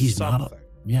clearly has He's something. not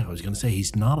yeah, I was gonna say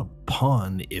he's not a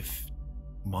pawn if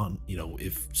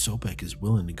if Sobek is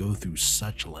willing to go through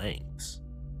such lengths.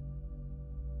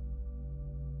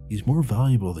 He's more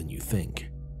valuable than you think.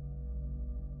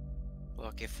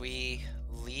 Look, if we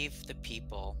leave the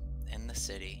people in the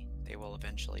city, they will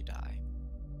eventually die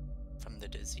from the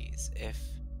disease. If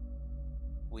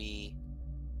we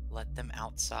let them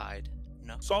outside,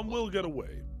 no. Some will get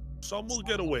away. Some will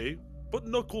get away, but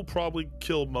Nook will probably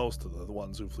kill most of the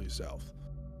ones who flee south.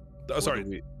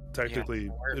 Sorry, technically,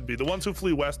 it'd be the ones who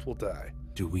flee west will die.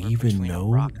 Do we We're even between a know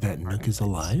rock and that a Nook hard is place.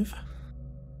 alive?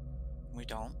 We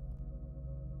don't.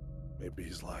 Maybe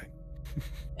he's lying.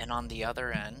 And on the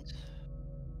other end,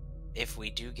 if we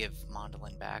do give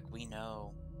Mondolin back, we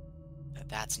know that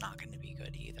that's not going to be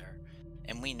good either.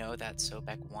 And we know that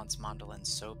Sobek wants Mondolin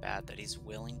so bad that he's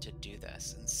willing to do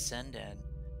this and send in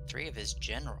 3 of his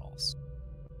generals.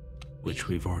 Which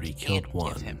we've already Can't killed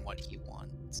one. give him what he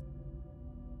wants.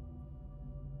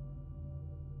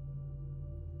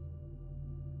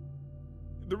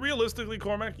 Realistically,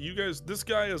 Cormac, this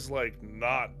guy is like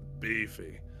not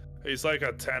beefy. He's like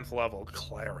a 10th level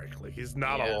cleric. Like he's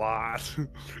not a lot.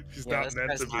 He's not this meant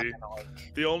guy's to not be. gonna,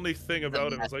 like, The only thing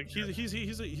about him mess is like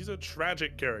he's a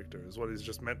tragic character is what he's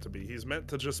just meant to be. He's meant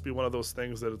to just be one of those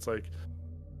things that it's like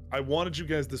I wanted you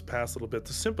guys this past little bit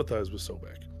to sympathize with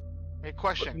Sobek. Hey,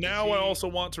 question. But now I also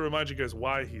want to remind you guys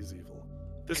why he's evil.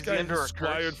 This Is he guy under has a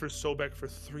squired curse? for Sobek for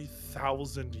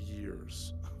 3,000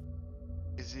 years.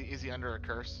 Is he under a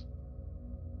curse?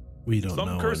 We don't know. Some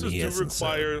and curses he do hasn't said.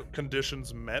 require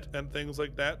conditions met and things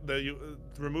like that. That you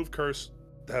remove curse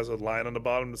has a line on the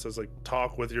bottom that says like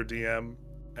talk with your DM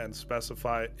and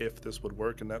specify if this would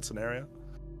work in that scenario.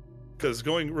 Because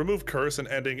going remove curse and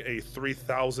ending a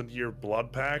 3,000-year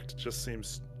blood pact just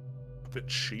seems a bit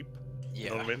cheap. Yeah. You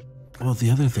know what I mean? Well,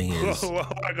 the other thing is,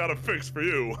 Well, I got a fix for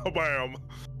you. Bam.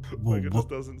 Well, Like it what- just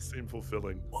doesn't seem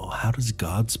fulfilling. well, how does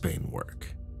Godsbane work?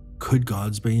 Could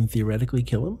Godsbane theoretically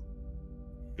kill him?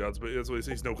 God's, but that's what he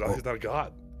says. He's no god. He's not a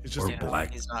god. He's just Or a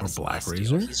Black- he's not or a Black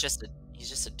celestial. Razor? He's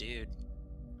just a dude.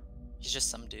 He's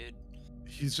just some dude.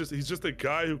 he's just a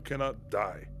guy who cannot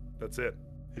die. That's it.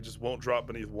 He just won't drop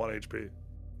beneath 1 HP.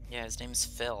 Yeah, his name's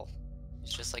Phil.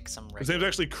 He's just like some His regular. name's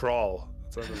actually Crawl.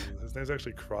 His name's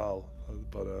actually Crawl,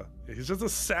 but he's just a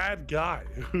sad guy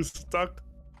who's stuck,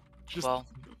 just Well,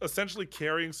 essentially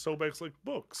carrying Sobek's like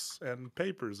books and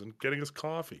papers and getting us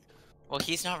coffee. well,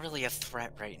 he's not really a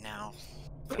threat right now.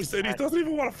 He said he doesn't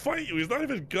even want to fight you. He's not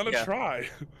even gonna Yeah. try.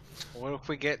 What if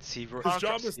we get Seaver? His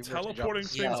job is teleporting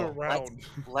things Yo, around.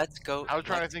 Let's go. I was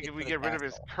trying to let's think if to we the get rid of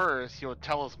his castle. curse, he'll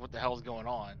tell us what the hell's going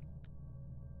on.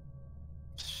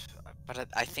 But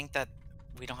I think that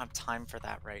we don't have time for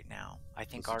that right now. I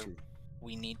think This is true.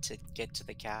 we need to get to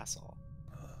the castle.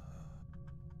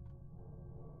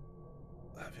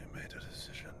 Have you made a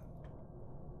decision?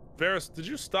 Varys, did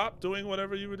you stop doing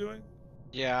whatever you were doing?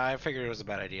 Yeah, I figured it was a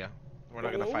bad idea. We're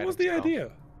not gonna what fight. was him, the so-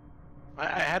 idea? I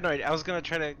had no idea. I was gonna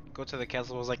try to go to the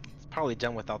castle. I was like, it's probably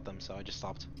done without them, so I just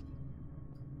stopped.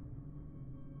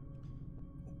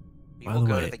 We By will the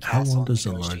go way, to the how castle long and does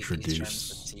negotiate enlarge these terms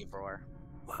reduce? with Searoar.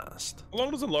 Last. How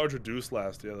long does enlarge reduce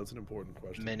last? Yeah, that's an important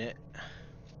question. Minute.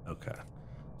 Okay.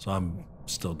 So I'm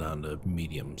still down to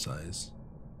medium size.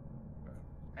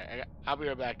 I'll be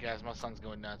right back, guys. My son's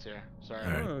going nuts here. Sorry.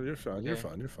 All right. Oh, you're fine. You're Okay.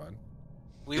 fine. You're fine.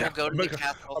 We will go to the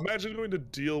castle. Imagine going to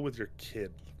deal with your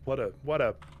kid. What a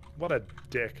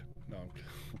dick. No. I'm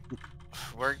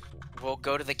kidding. We'll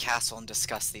go to the castle and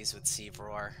discuss these with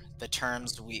Searoar. The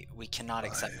terms we cannot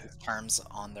accept these terms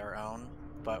on their own,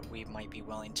 but we might be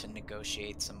willing to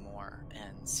negotiate some more.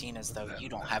 And seeing as though you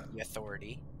don't have the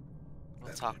authority, we'll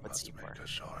Then talk you with must Searoar. make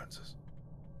assurances.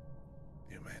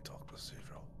 You may talk with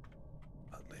Zero,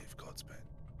 but leave Godsbane.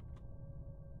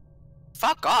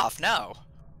 Fuck off! No.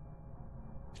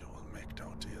 You will make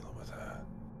no deal with her.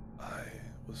 I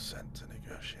was sent to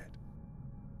negotiate.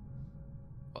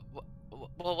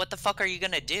 Well, what the fuck are you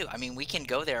gonna do? I mean, we can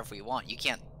go there if we want. You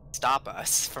can't stop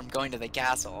us from going to the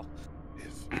castle.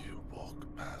 If you walk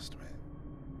past me,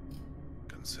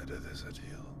 consider this a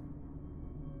deal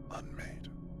unmade.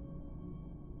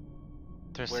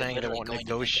 They're We're saying they literally won't going to make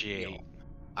a negotiate. deal.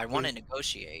 I want to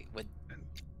negotiate with. And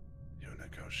you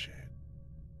negotiate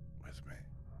with me.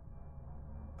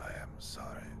 I am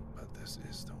sorry, but this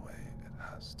is the way it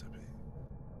has to be.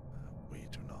 We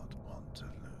do not want to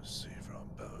lose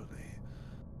Sevron Burley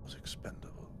was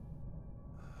expendable.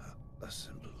 A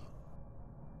symbol.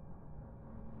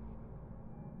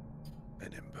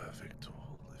 An imperfect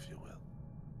tool, if you will.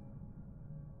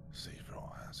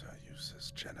 Sevron has her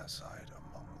uses, genocide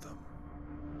among them.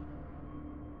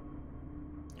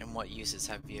 And what uses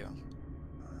have you?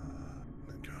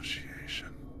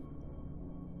 Negotiation.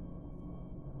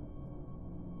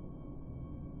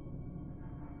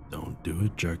 Don't do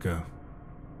it, Jerka.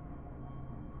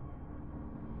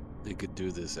 They could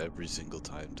do this every single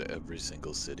time to every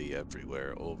single city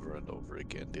everywhere over and over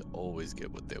again. They always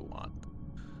get what they want.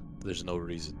 There's no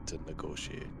reason to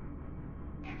negotiate.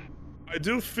 I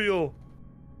do feel.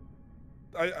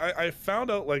 I found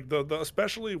out like the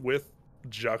especially with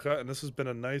Jaka, and this has been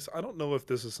a nice. I don't know if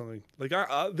this is something like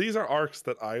these are arcs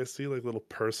that I see, like little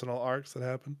personal arcs that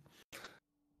happen,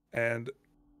 and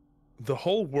the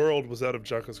whole world was out of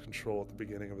Jaka's control at the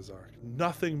beginning of his arc.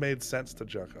 Nothing made sense to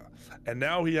Jaka, and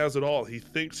now he has it all. He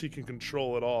thinks he can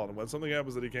control it all, and when something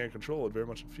happens that he can't control, it very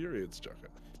much infuriates Jaka.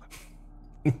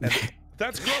 And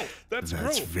that's growth. That's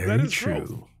growth. very That is true.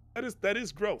 growth. That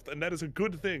is growth, and that is a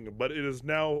good thing. But it is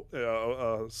now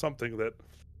something that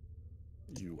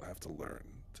you have to learn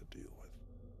to deal with.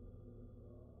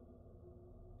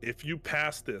 If you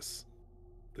pass this,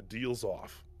 the deal's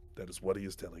off. That is what he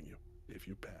is telling you. If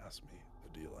you pass me,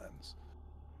 the deal ends.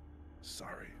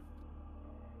 Sorry.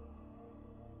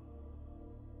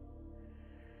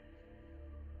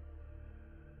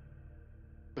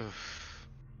 Oof.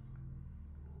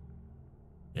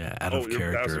 Yeah, out Oh, of you're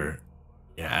passing. character.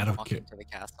 Yeah, out of Walking character. to the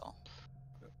castle.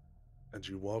 And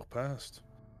you walk past.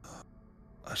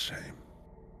 A shame.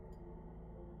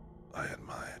 I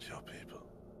admired your people.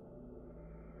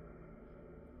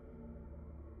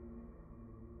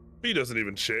 He doesn't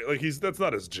even change. Like that's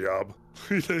not his job.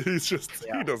 He's just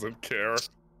he doesn't care.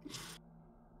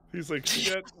 He's like,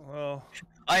 shit. Well,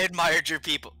 I admired your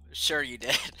people. Sure you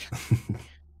did.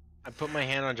 I put my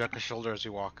hand on Jaka's shoulder as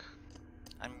we walk.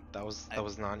 I'm. That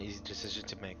was not an easy decision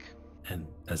to make. And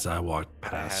as I walk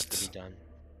But it had to past, be done.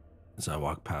 as I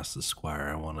walk past the squire,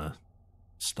 I want to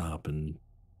stop and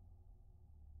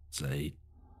say,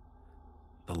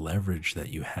 the leverage that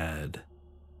you had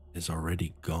is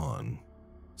already gone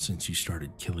since you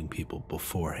started killing people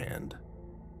beforehand.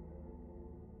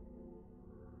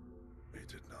 We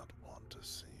did not want to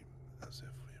seem as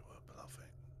if we were bluffing.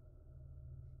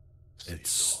 It's-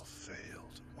 Caesar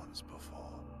failed once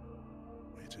before.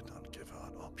 We did not give her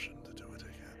an option to do it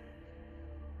again.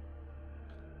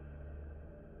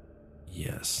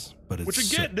 Yes, but it's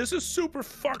which again, this is super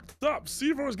fucked up.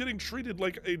 Seavor is getting treated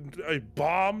like a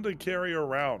bomb to carry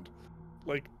around.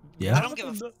 Like, Yeah. I don't give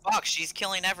a fuck. She's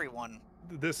killing everyone.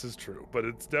 this is true, but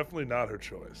it's definitely not her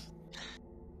choice.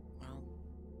 Well,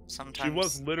 sometimes She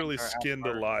was literally things are skinned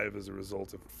outward. alive as a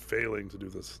result of failing to do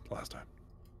this last time.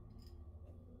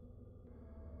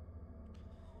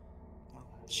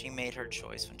 Well, she made her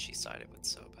choice when she sided with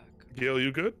Sobek. Gail,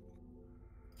 you good?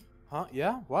 Huh?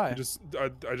 Yeah? Why? I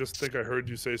just think I heard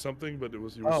you say something, but you were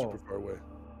super far away.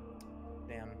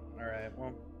 Damn. Alright,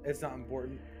 well, it's not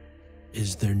important.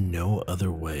 Is there no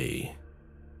other way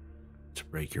to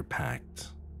break your pact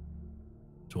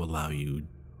to allow you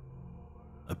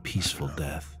a peaceful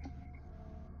death?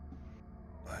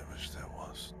 I wish there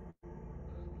was.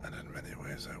 And in many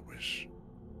ways I wish.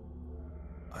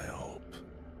 I hope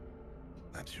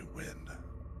that you win.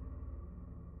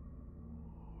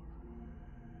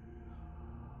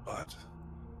 But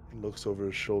He looks over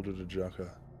his shoulder to Jaka.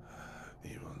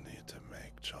 he will need to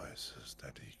make choices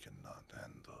that he cannot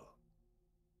handle.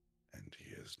 And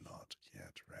he is not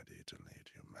yet ready to lead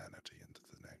humanity into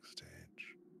the next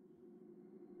stage.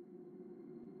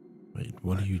 Wait,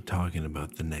 what are you talking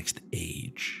about? The next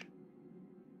age?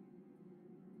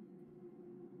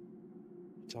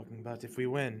 Talking about if we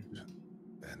win.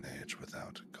 An age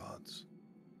without gods.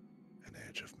 An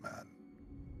age of man.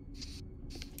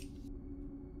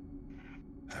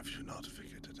 Have you not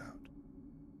figured it out?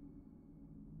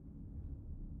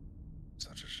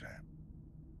 Such a shame.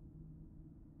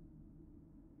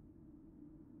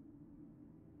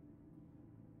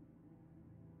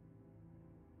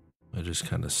 I just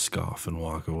kind of scoff and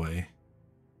walk away.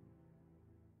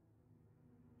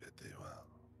 Bid thee well.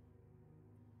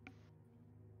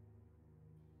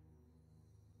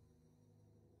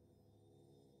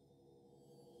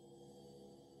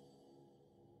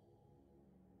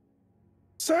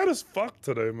 Sad as fuck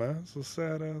today, man. So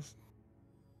sad ass.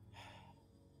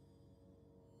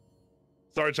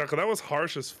 Sorry, Chuckle. That was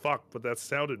harsh as fuck, but that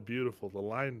sounded beautiful. The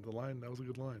line, that was a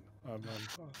good line.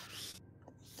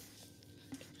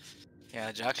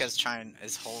 Yeah, Jaka's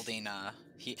is holding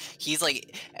he's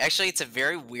like, actually it's a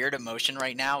very weird emotion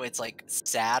right now. It's like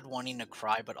sad wanting to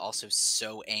cry but also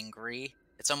so angry.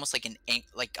 It's almost like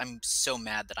like I'm so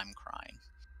mad that I'm crying.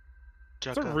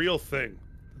 It's a real thing.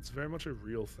 It's very much a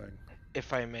real thing.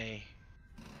 If I may,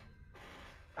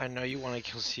 I know you want to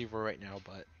kill Seaver right now,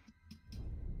 but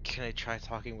can I try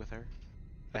talking with her?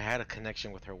 I had a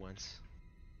connection with her once.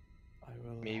 I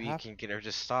will Maybe you can get her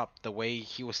to stop the way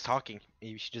he was talking.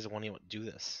 Maybe she doesn't want to do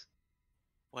this.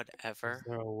 Whatever Is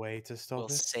there a way to stop will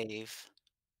it? save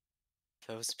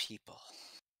those people.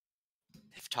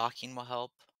 If talking will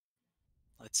help,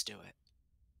 let's do it.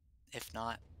 If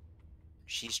not,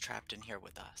 she's trapped in here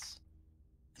with us,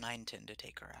 and I intend to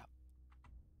take her out.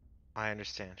 I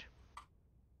understand.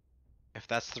 If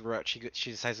that's the route she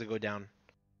decides to go down,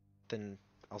 then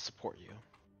I'll support you.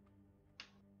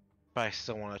 But I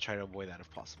still want to try to avoid that if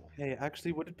possible. Hey,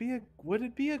 actually, would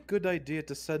it be a good idea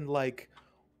to send like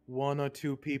 1 or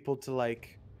 2 people to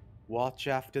like watch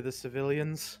after the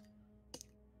civilians?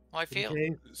 Well, I feel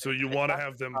Okay. So you want to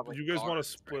have them? Probably You guys want to guards,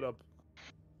 split up?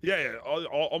 Yeah.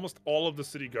 Almost all of the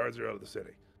city guards are out of the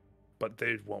city, but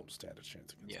they won't stand a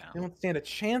chance against. yeah, They don't stand a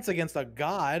chance against a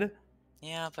god.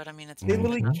 yeah, but I mean it's They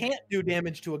literally Mhm. can't do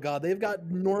damage to a god. They've got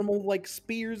normal like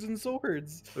spears and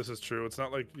swords. This is true. It's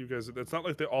not like you guys. It's not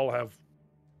like they all have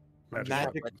magic.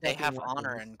 Magic weapons. but they have fucking honor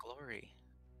weapons. and glory.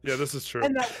 Yeah, this is true.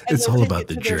 And It's they'll all take about it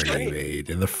the to their journey grave. made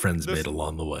and the friends This- made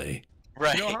along the way.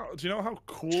 Right. Do you know how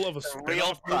cool of a real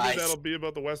spin-off movie prize. that'll be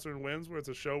about the Western Winds, where it's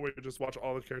a show where you just watch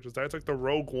all the characters die? It's like the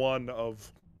Rogue One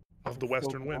of the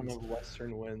Western One Winds. of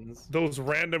Western Winds. Those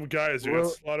random guys who Ro-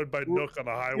 get slaughtered by Ro- Nook on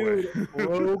the highway. Dude,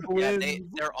 Rogue Yeah, Winds.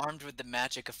 they're armed with the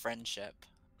magic of friendship.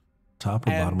 Top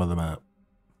or And- bottom of the map?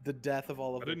 The death of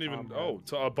all of I their didn't even.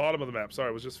 comrades. Oh, to bottom of the map. Sorry,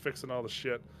 I was just fixing all the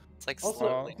shit. It's like Also,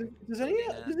 slowly. does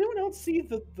anyone else see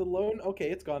the lone? Okay,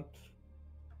 it's gone.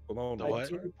 Alone. The I what?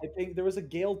 think there was a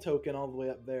Gale token all the way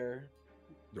up there.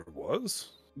 There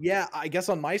was. Yeah, I guess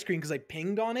on my screen because I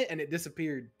pinged on it and it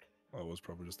disappeared. Oh, it was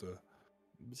probably just a.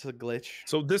 It's a glitch.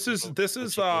 So this is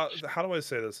glitchy. how do I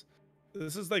say this?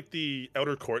 This is like the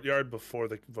outer courtyard before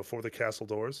the castle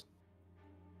doors.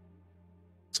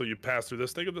 So you pass through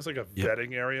this. Think of this like a Yep.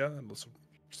 vetting area and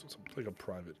like a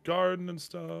private garden and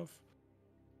stuff.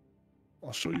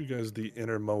 I'll show you guys the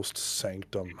innermost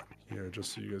sanctum here,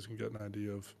 just so you guys can get an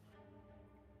idea of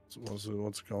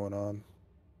what's going on.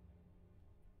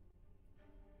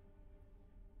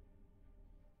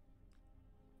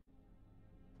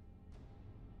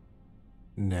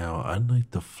 Now, I'd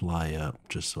like to fly up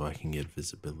just so I can get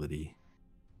visibility.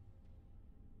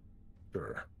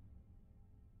 Sure.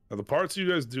 Now the parts you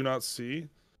guys do not see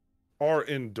are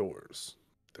indoors.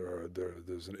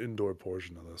 There's an indoor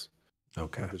portion of this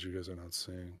Okay. that you guys are not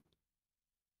seeing.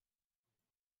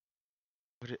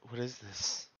 What is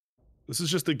this? This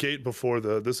is just the gate before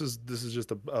the. This is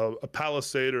just a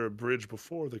palisade or a bridge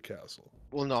before the castle.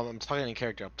 Well, no, I'm talking in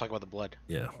character. I'm talking about the blood.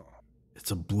 Yeah. Oh.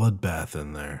 It's a bloodbath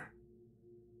in there.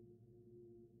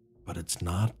 But it's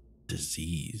not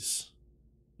disease.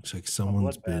 Looks like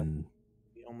someone's bloodbath. been.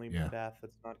 The only Yeah. bath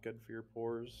that's not good for your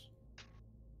pores.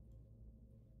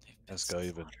 They've been Ask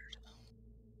Ivan. slaughtered.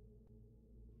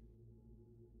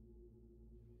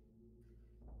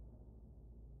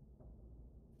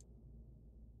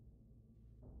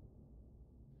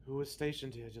 Who was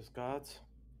stationed here? Just guards?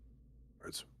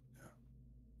 Right.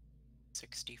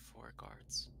 64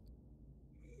 guards.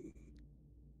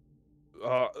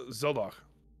 Zeldok,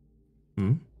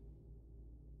 Hmm?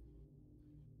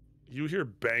 you hear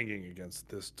banging against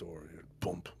this door. You hear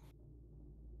bump,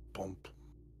 bump.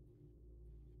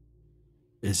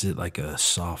 Is it like a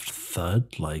soft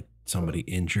thud, like somebody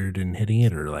injured and hitting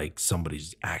it, or like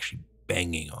somebody's actually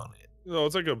banging on it? No,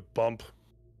 it's like a bump.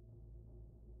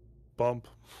 Bump.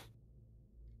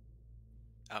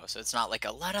 Oh, so it's not like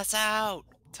a "let us out"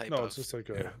 type No, of. it's just like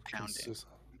a. Yeah. It's Pounding. just,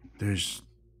 There's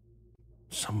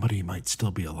somebody might still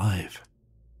be alive.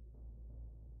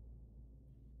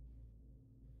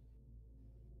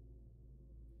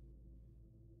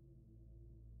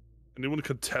 anyone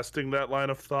contesting that line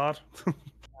of thought?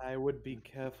 I would be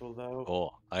careful though. Oh,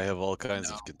 I have all kinds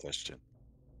No. of contention.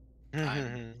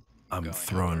 I'm Going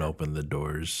throwing over. open the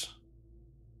doors.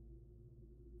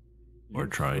 Or You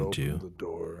trying open to. the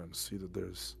door and see that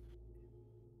there's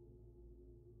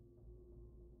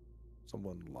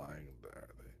someone lying there.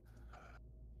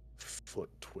 Foot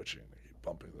twitching. They keep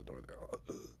bumping the door.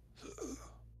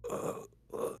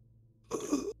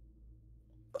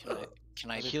 Can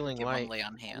I Healing give light. one lay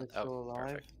on hand? They're still Oh, alive?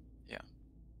 perfect.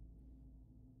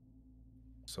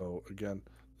 So again,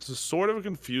 this is sort of a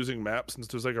confusing map since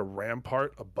there's like a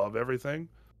rampart above everything.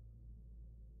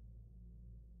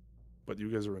 But you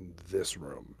guys are in this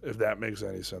room, if that makes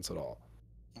any sense at all.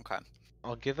 Okay.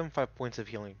 I'll give them 5 points of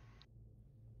healing.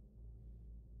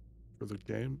 For the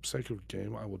sake of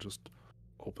game, I will just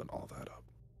open all that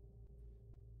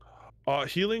up.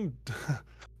 Healing,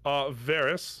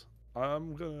 Varys,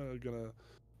 I'm gonna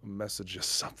message you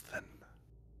something.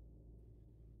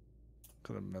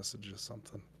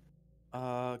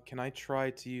 Can I try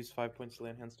to use 5 points of lay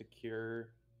on hands to cure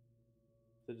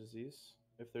the disease?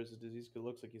 If there's a disease, 'cause it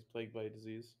looks like he's plagued by a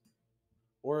disease.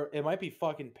 Or it might be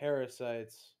fucking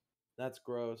parasites. That's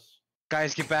gross.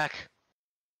 Guys, get back!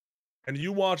 And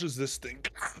you watch as this thing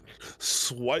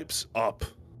swipes up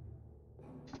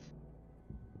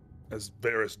as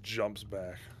Varys jumps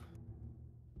back.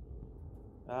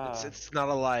 It's not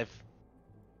alive.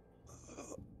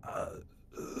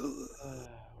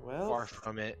 Well, Far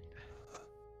from it.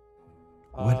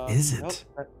 What is well, it?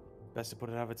 best to put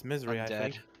it out of its misery, I Undead.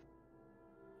 think.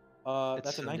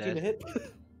 That's a It's 19 to undead.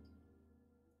 hit.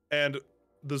 And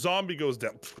the zombie goes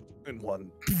down in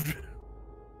one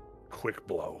quick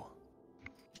blow.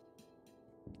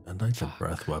 I'd like to Fuck.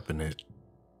 breath weapon it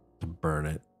to burn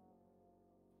it.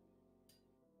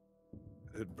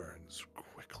 It burns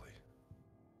quickly.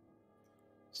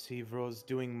 Sevro's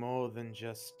doing more than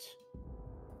just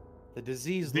the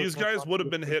disease. These looks like guys would have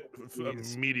been hit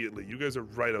disease. immediately. You guys are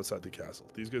right outside the castle.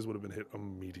 These guys would have been hit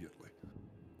immediately.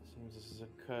 Seems this is a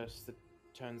curse that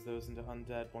turns those into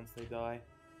undead once they die.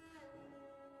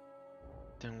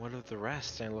 Then what of the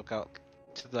rest? I look out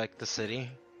to like the city.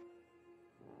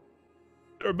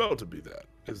 They're about to be that.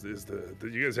 Is the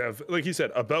you guys have, like he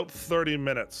said, about 30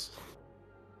 minutes.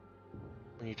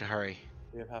 We need to hurry.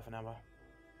 We have half an hour.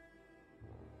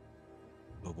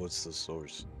 But what's the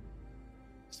source?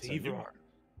 Seavar.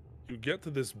 You get to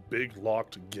this big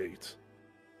locked gate.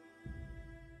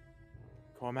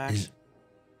 Cormac. Is-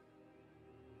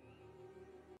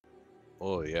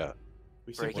 Oh yeah.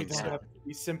 We simply, Breaking don't sound. have,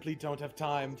 we simply don't have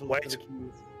time to look for the Wait.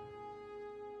 keys.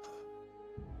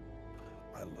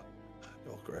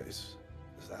 Your Grace,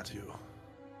 is that you?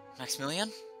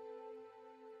 Maximilian?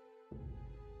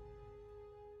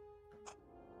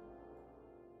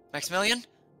 Maximilian?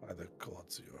 By the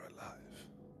gods, you are alive.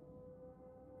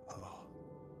 Oh,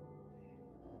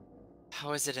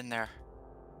 How is it in there?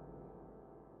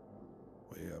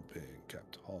 we are being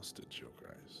kept hostage, Your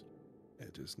Grace.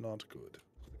 It is not good.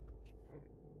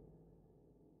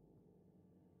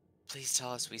 Please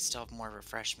tell us we still have more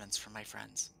refreshments for my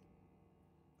friends.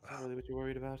 Is that really what you're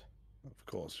worried about? Of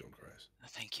course, Your Grace.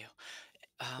 Thank you.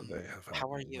 They have had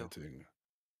how are me you? waiting.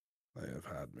 They have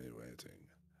had me waiting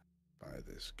by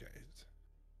this gate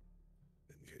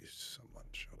in case someone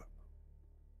showed up.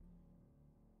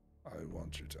 I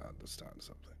want you to understand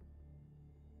something.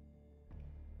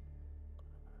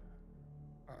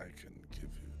 I can give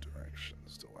you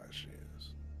directions to where she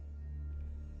is.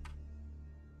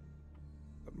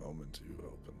 The moment you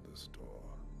open this door,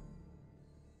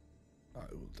 I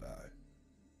will die.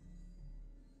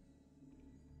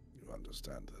 You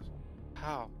understand this?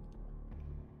 How?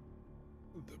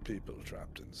 The people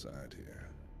trapped inside here,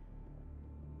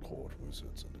 court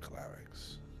wizards and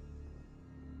clerics,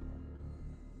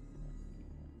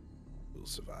 will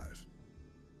survive.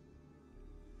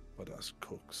 But us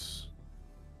cooks,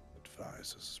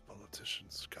 advisors,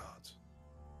 politicians, guards,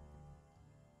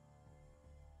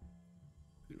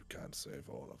 you can't save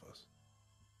all of us.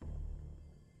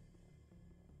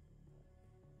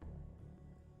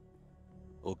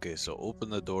 Okay, so open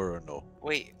the door or no?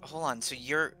 Wait, hold on. So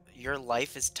your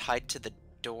life is tied to the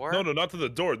door? No, not to the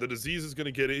door. The disease is going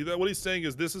to get it. What he's saying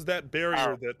is this is that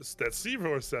barrier Oh. that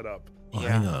Seavor set up. Well, Yeah.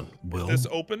 hang on. If Will, this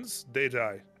opens, they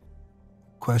die.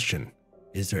 question.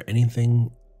 Is there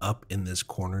anything up in this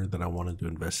corner that I wanted to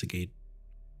investigate?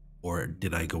 Or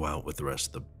did I go out with the rest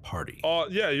of the party? Oh,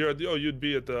 yeah, you'd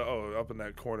be at the, up in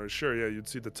that corner. Sure, yeah, you'd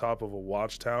see the top of a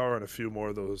watchtower and a few more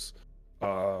of those,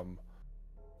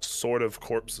 sort of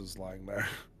corpses lying there.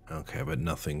 Okay, but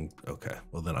nothing. Okay.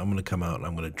 Well, then I'm going to come out and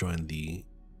I'm going to join the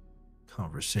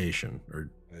conversation. Or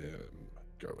I am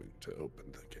going to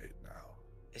open the gate now.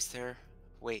 Is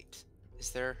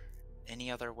there any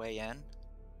other way in?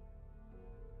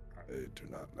 I do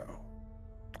not know.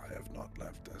 I have not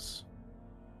left this.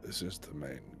 This is the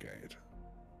main gate.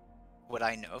 Would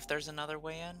I know if there's another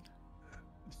way in?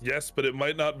 Yes, but it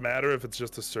might not matter if it's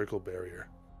just a circle barrier.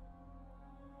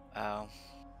 Oh.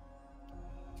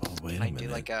 oh, wait Can a I minute. do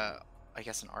like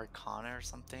an Arcana or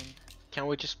something? Can't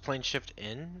we just plane shift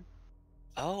in?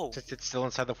 Oh. Since it's still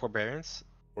inside the Forbearance?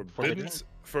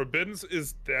 Forbiddance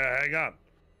is, hang on.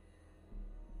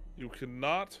 You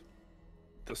cannot,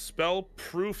 the spell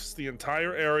proofs the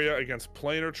entire area against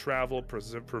planar travel,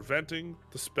 preventing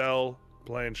the spell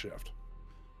plane shift.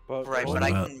 But Right, What but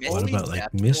about- I can what Misty about, like,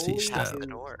 Step Misty past Step? the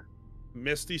door.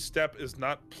 Misty Step is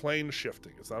not plane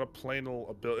shifting. It's not a planal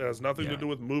ability. It has nothing to Yeah. do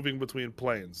with moving between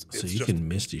planes. So It's you just, can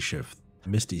Misty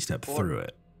Step Or- through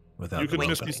it without you the can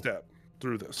Misty opening. Step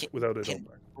through this Can- without it can-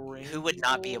 opening. Who would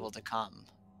not be able to come?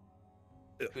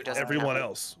 Who doesn't Everyone have-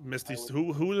 else. Misty,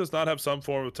 who does not have some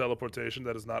form of teleportation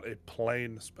that is not a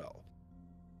plane spell?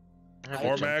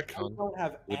 Cormac, I don't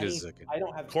have Wait a any. second. I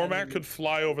don't have. Cormac any- could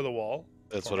fly over the wall.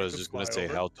 That's what I Cormac was could just gonna fly say.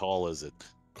 over. How tall is it?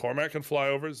 Cormac can fly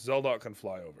over. Zeldot can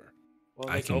fly over. Well,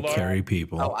 I they can Zeldar- carry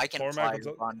people. Oh, I can Cormac fly is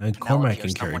a- on and Penelope Cormac or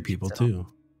can carry someone people sit on-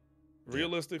 too.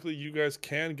 Realistically, you guys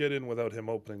can get in without him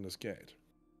opening this gate.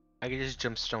 I could just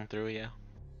jump stone through, yeah.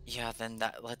 Yeah, then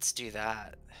let's do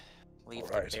that. Leave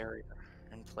Alright. the barrier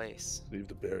in place. Leave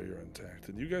the barrier intact.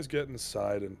 And you guys get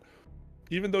inside, and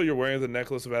even though you're wearing the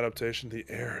necklace of adaptation, the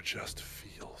air just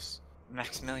feels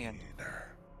Maximilian,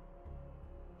 cleaner.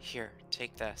 here,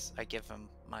 take this. I give him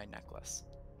my necklace.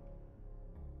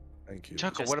 Thank you.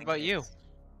 Chuckle, Just what in about you? case.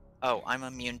 Oh, I'm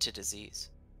immune to disease.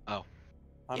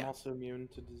 I'm Yeah. also immune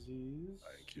to disease.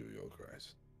 Thank you, Your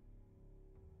Grace.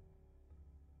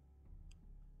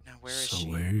 Now where is so she?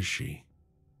 where is she?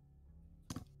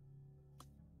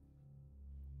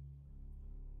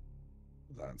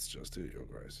 That's just it, Your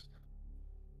Grace.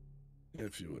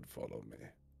 If you would follow me.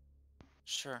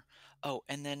 Sure. Oh,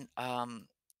 and then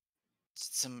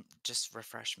some just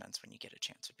refreshments when you get a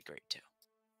chance would be great too.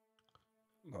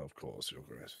 Of course, Your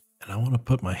Grace. And I want to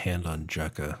put my hand on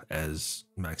Jekka as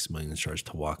Maximilian starts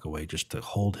to walk away, just to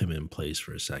hold him in place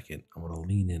for a second. I want to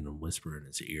lean in and whisper in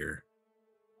his ear.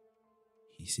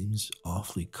 He seems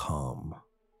awfully calm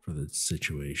for the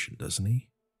situation, doesn't he?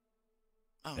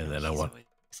 Oh And no, then I he's want- always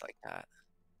like that.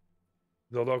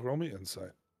 Zeldok, roll me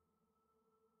insight.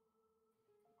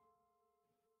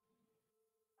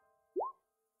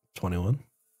 21.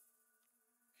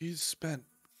 He's spent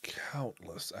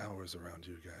countless hours around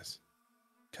you guys.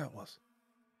 Countless.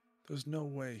 There's no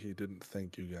way he didn't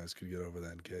think you guys could get over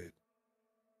that gate.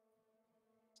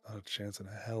 Not a chance in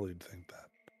hell he'd think that.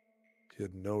 He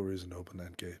had no reason to open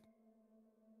that gate.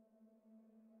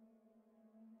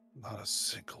 Not a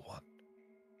single one.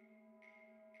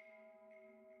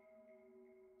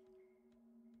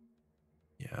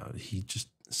 Yeah, he just,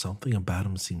 something about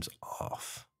him seems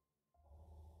off.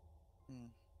 Hmm.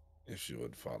 If you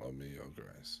would follow me, Your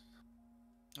Grace.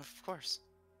 Of course.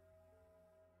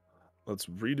 Let's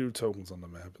redo tokens on the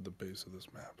map at the base of this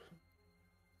map.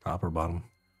 Top or bottom?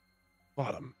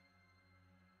 Bottom.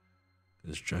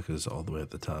 This Drek is all the way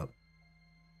at the top.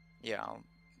 Yeah.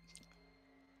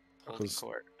 Holding 'Cause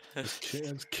court.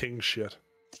 It's king shit.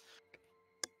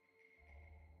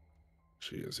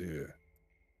 She is here.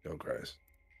 Your Grace.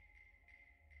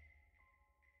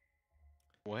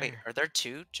 Where? Wait, are there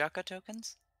 2 Jaka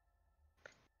tokens?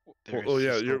 There's Oh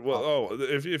yeah, just no you're well. pop- Oh,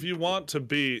 if you want to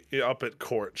be up at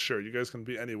court, sure, you guys can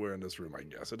be anywhere in this room. I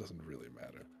guess it doesn't really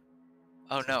matter.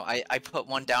 Oh no, I put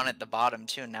one down at the bottom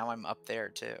too. Now I'm up there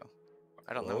too.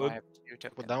 I don't know Well, why I have 2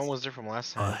 tokens. But that one was there from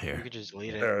last Oh, time. here. We could just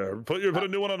delete it. Put a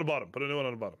new one on the bottom. Put a new one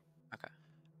on the bottom,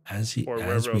 As or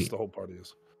wherever else the whole party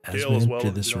is. as Gale we as well, enter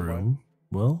if you this don't mind. room,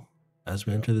 well, as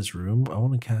we Yeah. enter this room, I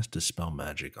want to cast Dispel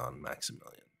Magic on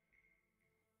Maximilian.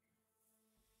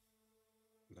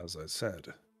 As I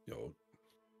said,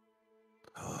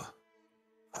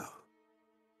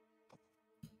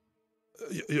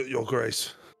 Your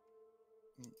Grace.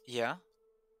 Yeah.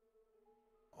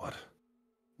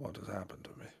 What has happened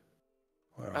to me?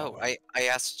 Where are Oh, we? I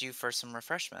asked you for some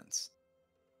refreshments.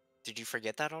 Did you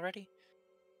forget that already?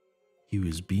 He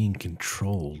was being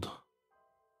controlled.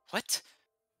 What?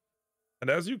 And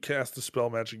as you cast the spell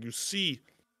magic, you see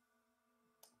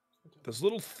this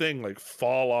little thing like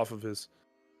fall off his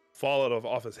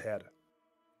head.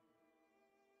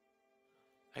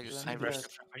 I see rushed.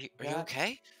 this? Are you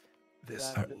okay?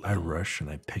 This I rush and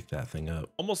I pick that thing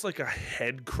up. almost like a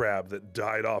head crab that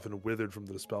died off and withered from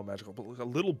the spell magic, but like a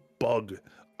little bug,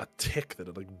 a tick that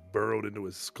had like burrowed into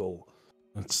his skull.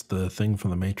 That's the thing from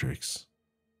the Matrix.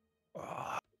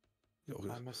 Ah,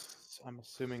 I'm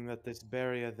assuming that this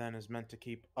barrier then is meant to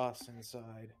keep us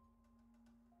inside.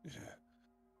 yeah,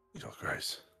 Your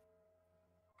Grace.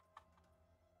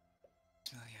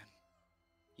 Million.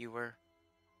 You were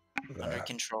There, under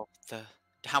control.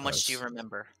 How much do you That's-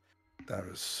 remember? there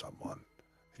is someone.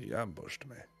 He ambushed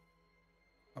me.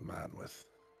 A man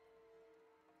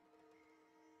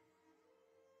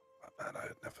I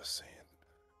had never seen.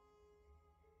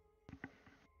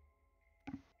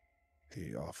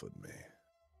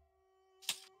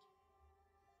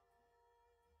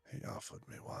 He offered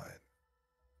me wine.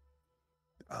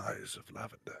 The eyes of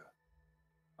lavender.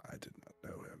 I did not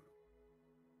know him.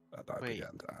 And I Wait.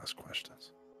 began to ask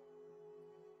questions.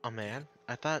 Oh man,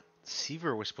 I thought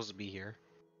Seaver was supposed to be here.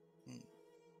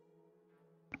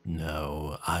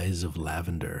 No, Eyes of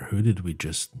Lavender. Who did we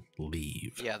just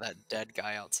leave? Yeah, that dead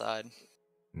guy outside.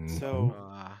 Mhm. So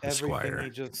The everything Squire. he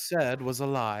just said was a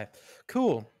lie.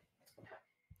 Cool.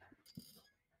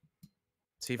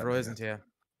 Seaver isn't here.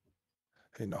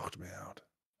 He knocked me out,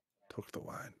 took the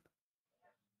wine,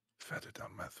 fed it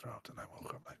down my throat, and I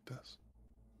woke up like this.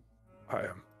 I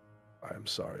am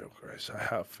sorry, Your Grace. I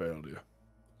have failed you.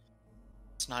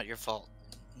 It's not your fault.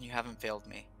 You haven't failed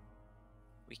me.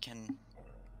 We can...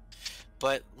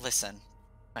 But listen,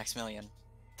 Maximilian,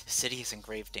 the city is in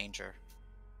grave danger.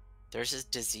 There's a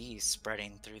disease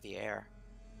spreading through the air.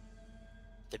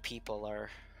 The people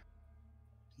are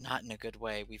not in a good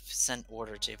way. We've sent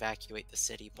order to evacuate the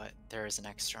city, but there is an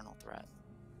external threat.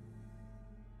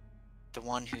 The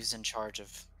one who's in charge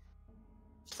of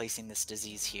placing this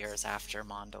disease here is after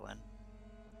Mondolin.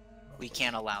 We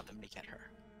can't allow them to get her.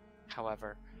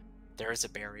 However, there is a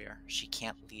barrier. She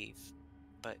can't leave,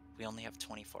 but we only have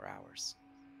 24 hours.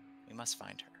 We must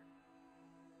find her.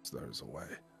 So there's a way.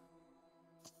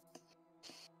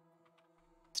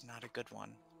 It's not a good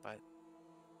one, but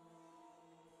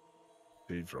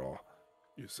Devraw,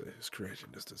 you say, is creating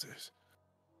this disease.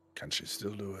 Can she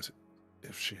still do it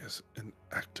if she is in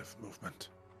active movement?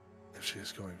 If she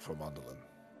is going for Mondolin?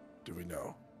 Do we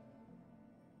know?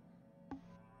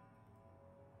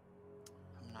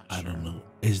 I'm not I sure. don't know.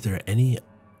 Is there any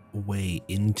way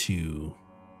into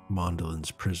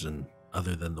Mondolin's prison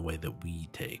other than the way that we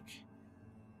take?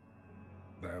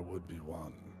 There would be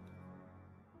one.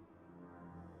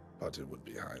 But it would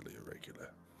be highly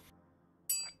irregular.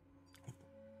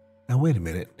 Now wait a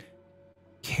minute.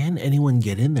 Can anyone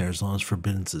get in there as long as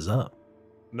Forbiddance is up?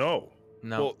 No.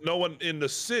 No. Well, no one in the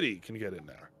city can get in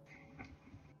there.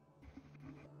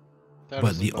 That But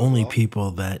doesn't the bode only well.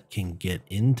 people that can get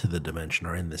into the dimension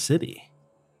are in the city.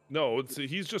 No,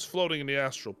 he's just floating in the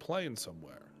astral plane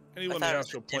somewhere. Anyone in the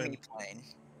astral plane. Demi-plane.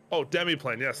 Oh,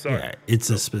 demiplane. Yes, sorry. Yeah, it's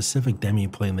So- a specific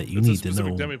demiplane that you It's a need to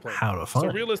specific know demiplane. how to So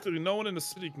find. realistically, no one in the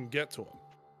city can get to him.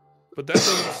 But that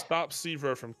doesn't stop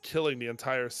Seaver from killing the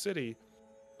entire city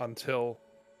until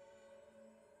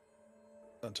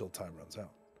time runs out.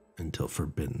 Until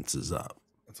Forbiddance is up.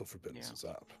 Until Forbiddance Yeah. is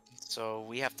up. So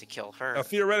we have to kill her. Now,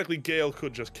 theoretically, Gale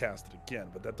could just cast it again,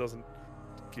 but that doesn't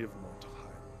give more time.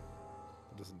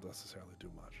 It doesn't necessarily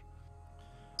do much.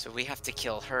 So we have to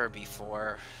kill her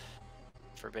before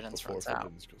Forbiddance Before runs out.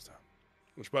 Forbiddance goes down.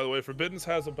 Which, by the way, Forbiddance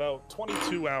has about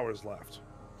 22 hours left.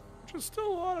 Which is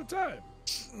still a lot of time.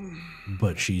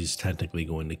 But she's technically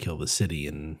going to kill the city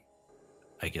in,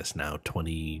 I guess, now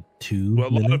 22 Well, a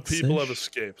lot of minutes. people have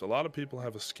escaped. A lot of people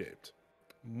have escaped.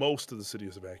 Most of the city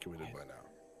is evacuated by now.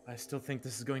 I still think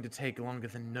this is going to take longer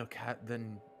than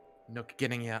Nook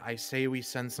getting here. I say we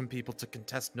send some people to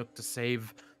contest Nook to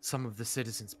save some of the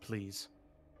citizens, please.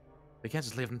 We can't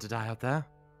just leave them to die out there.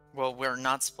 Well, we're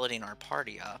not splitting our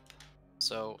party up.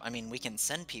 So, I mean, we can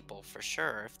send people for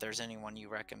sure if there's anyone you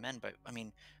recommend, but, I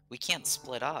mean, we can't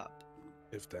split up.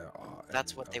 If there are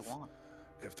That's any what they of- want.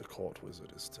 If the court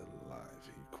wizard is still alive,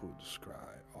 he could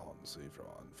scry on Seaver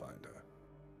and find her.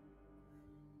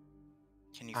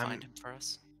 Can you I'm- find him for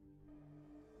us?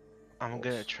 I'm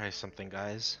gonna try something,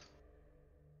 guys.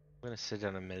 I'm gonna sit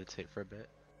down and meditate for a bit.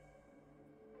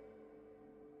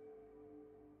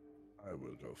 I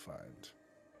will go find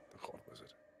the court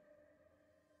wizard.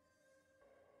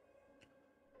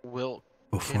 Will,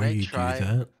 Before Can I you try- do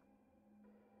that,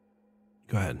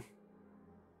 go ahead.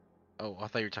 oh, I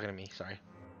thought you were talking to me. Sorry.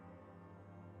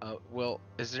 Will,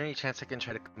 is there any chance I can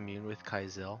try to commune with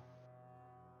Kaizel?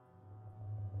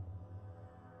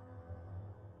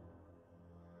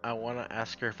 I want to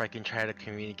ask her if I can try to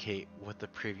communicate with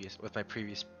my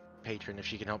previous patron, if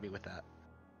she can help me with that.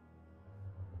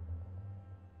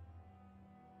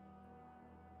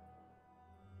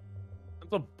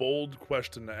 That's a bold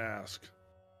question to ask.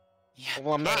 Yeah.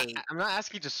 Well, I'm hey, not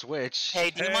asking to switch.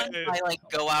 hey, do you mind if Hey. I, like,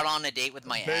 go out on a date with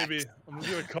my Baby, ex? I'm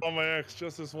gonna call my ex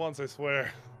just this once, I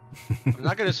swear. I'm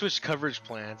not gonna switch coverage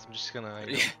plans. I'm just gonna.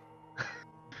 You know,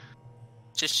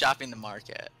 Just shopping the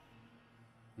market.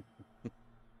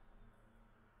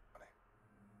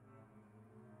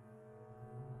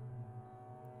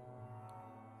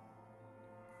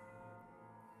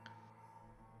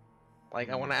 like,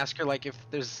 I want to ask her like if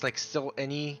there's like still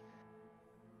any.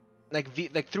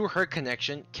 Like through her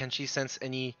connection, can she sense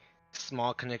any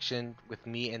small connection with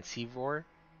me and Sivor?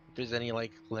 If there's any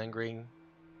like lingering.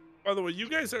 By the way, you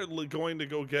guys are going to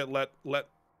go let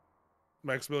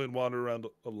Maximilian wander around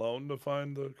alone to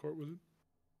find the court wizard?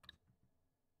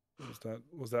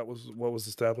 What was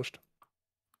established?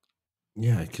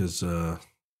 Yeah, because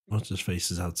what's his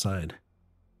face is outside.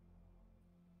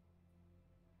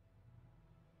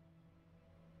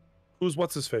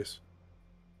 What's his face?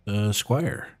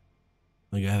 Squire,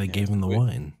 the guy that Yeah, gave him the wait.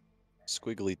 wine.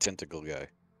 Squiggly tentacle guy.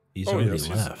 He's Oh, already yes,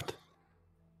 he's- left.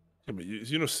 Yeah, but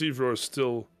you know Seaver is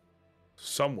still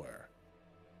somewhere.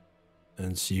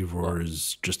 And Sivor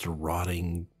is just a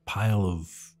rotting pile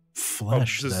of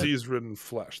flesh Of disease-ridden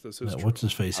flesh. This is that true. what's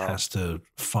his face Oh. has to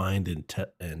find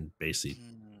and basically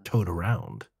Hmm. tote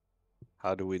around.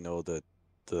 How do we know that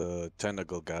the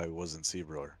tentacle guy wasn't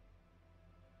Seabror?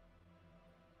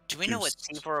 Do we know what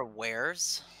You've- Sivor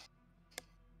wears?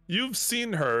 You've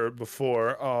seen her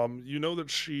before. You know that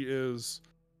she is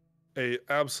a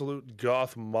absolute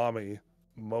goth mommy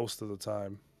most of the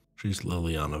time. She's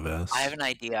Liliana Vess. I have an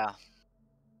idea.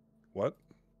 What?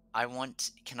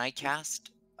 Can I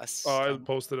cast a I stun?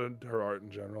 posted in her art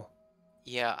in general.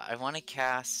 Yeah, I want to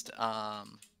cast, Oh,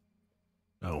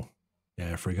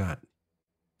 yeah, I forgot.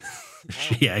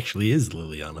 She actually is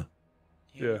Liliana.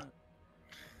 Yeah.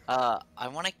 I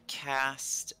want to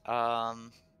cast, a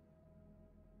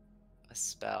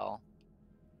spell.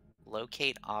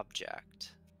 Locate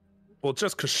object. Well,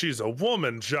 just because she's a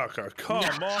woman, Jaka. Come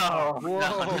on.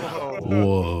 No.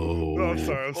 Whoa. Oh, I'm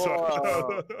sorry. I'm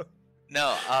sorry.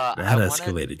 No, That I wanna,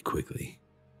 escalated quickly.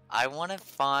 I want to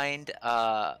find,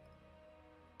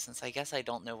 since I guess I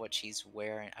don't know what she's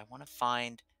wearing, I want to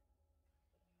find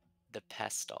the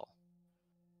pestle.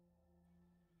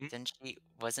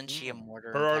 Wasn't she a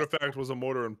mortar? Her artifact was a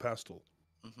mortar and pestle.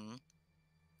 Mm-hmm.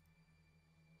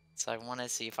 So I want to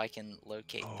see if I can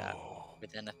locate that Oh,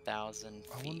 within 1,000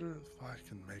 I feet. wonder if I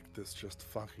can make this just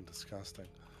fucking disgusting.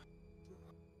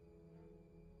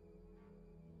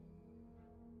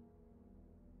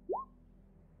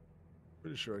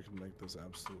 Pretty sure I can make this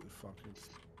absolutely fucking.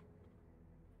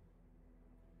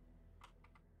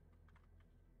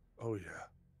 Oh yeah.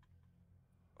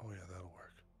 Oh yeah, that'll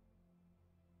work.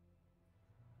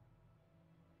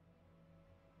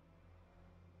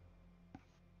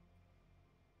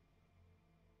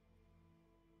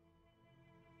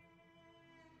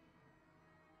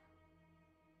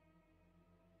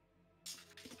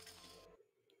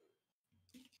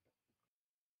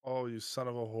 Oh, you son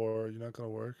of a whore! You're not gonna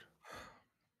work.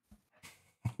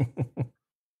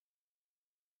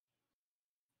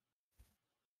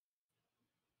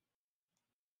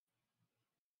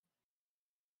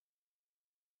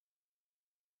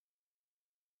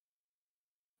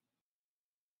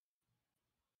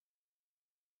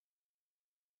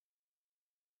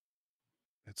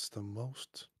 It's the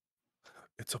most.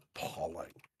 It's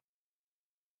appalling.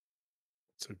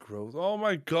 It's a growth. Oh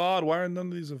my god! Why are none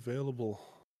of these available?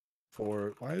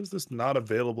 Why is this not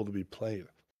available to be played?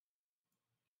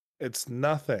 It's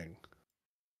nothing.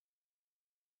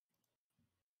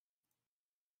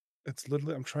 It's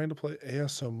literally. I'm trying to play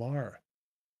ASMR.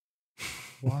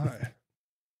 Why?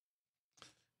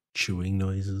 Chewing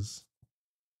noises.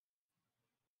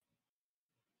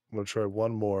 I'm gonna try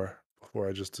one more before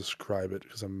I just describe it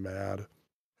because I'm mad.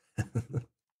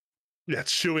 Yeah,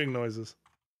 chewing noises.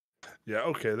 Yeah,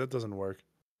 okay, that doesn't work.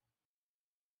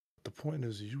 The point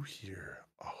is, you hear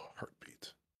a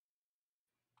heartbeat.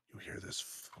 You hear this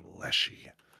fleshy,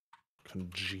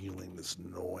 congealing, this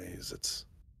noise. It's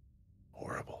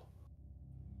horrible.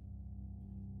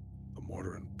 The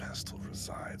mortar and pestle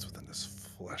resides within this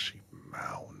fleshy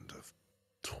mound of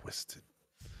twisted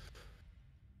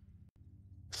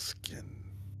skin.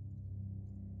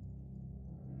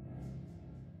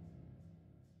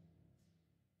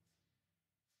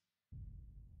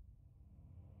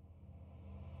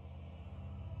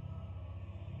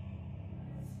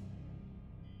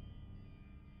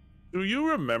 Do you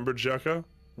remember, Jekka,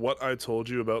 what I told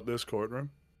you about this courtroom?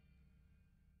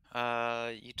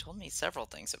 You told me several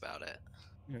things about it.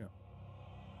 Yeah.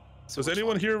 So Does which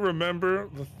anyone one? here remember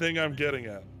the thing I'm getting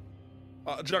at?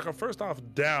 Jekka, first off,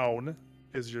 down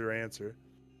is your answer.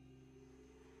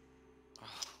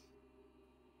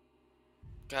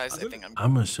 Guys, I think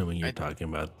I'm assuming you're talking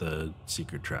about the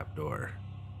secret trap door.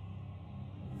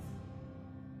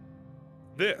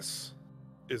 This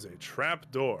is a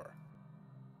trap door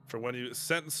for when you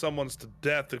sentence someone to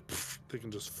death, they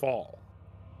can just fall.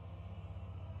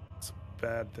 Some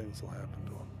bad things will happen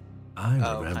to them.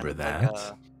 I remember that.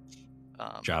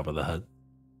 Like Jabba the Hutt.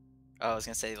 I was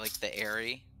gonna say like the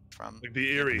Airy from Like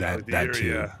the Eerie. That, like the that Eerie, too.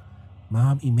 yeah.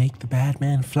 Mommy, make the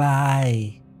Batman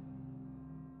fly.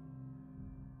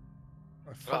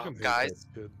 I fucking hate guys.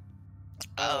 that kid.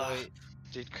 Wait.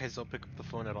 Did you guys don't pick up the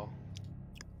phone at all?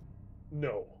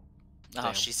 No. Oh,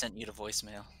 Damn. she sent you to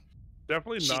voicemail.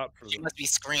 Definitely not for She the... must be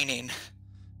screening.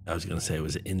 I was gonna say it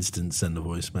was instant send a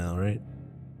voicemail, right?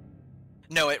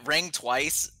 No, it rang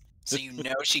twice, so you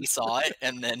know she saw it,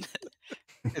 and then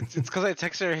It's because I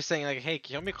texted her saying like, "Hey,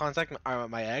 can you help me contact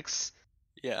my ex?"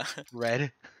 yeah,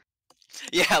 Red.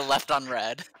 yeah, left on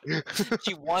red.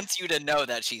 She wants you to know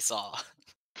that she saw.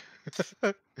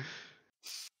 Oh,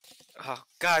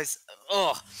 guys,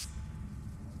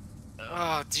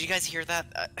 did you guys hear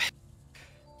that?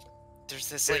 There's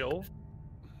this like Dale,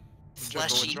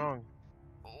 fleshy. What's wrong?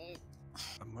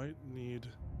 I might need...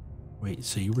 Wait,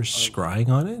 so you were scrying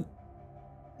on it?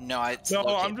 No,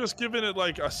 I'm just giving it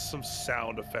like some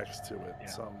sound effects to it. Yeah.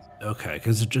 Some... Okay,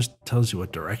 because it just tells you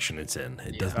what direction it's in.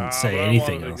 It doesn't Nah, say but I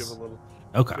anything wanted to else. give a little-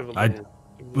 Okay, give a I little-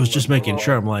 was just making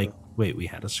sure. I'm like... like, wait, we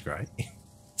had a scry.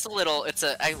 It's a little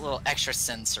extra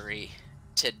sensory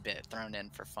tidbit thrown in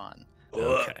for fun.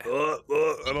 Okay.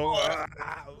 I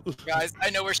don't... Guys, I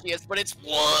know where she is, but it's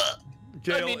what?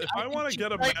 Gail, I mean, if I I want to think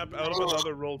get a she's map right. out of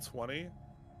another roll 20,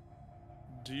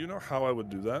 do you know how I would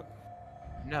do that?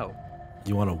 No.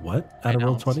 You want a what I out of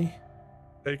roll don't. 20?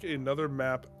 Take another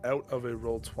map out of a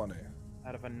roll 20.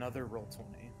 Out of another roll 20.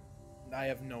 I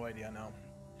have no idea now.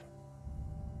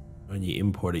 When you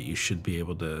import it, you should be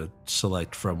able to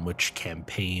select from which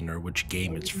campaign or which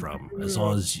game it's from, as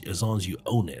long as you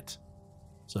own it.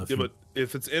 So if Yeah, you, but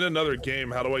if it's in another game,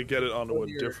 how do I get it onto Go a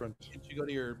to your- different... Did you go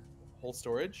to your whole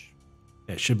storage?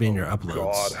 it should be in your Oh, uploads.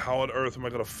 God, how on earth am I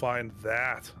going to find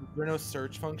that? Is there no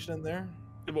search function in there?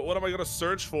 Yeah, but what am I going to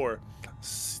search for?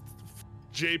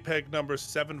 JPEG number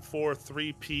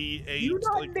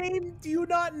 743P8. Do you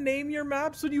not name your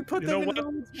maps when you put You them know into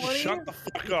what? the roll 20? Shut the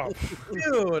fuck up.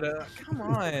 Dude, come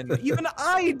on. Even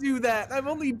I do that. I've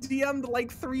only DM'd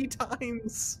like 3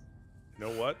 times. You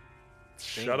know what?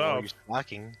 Dang, Shut Laura, up. You're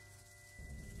slacking.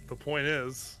 The point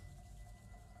is,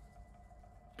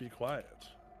 be quiet.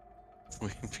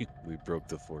 We broke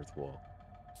the fourth wall.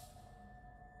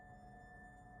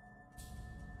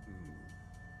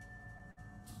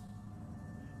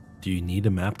 Do you need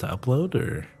a map to upload,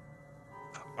 or?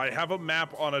 I have a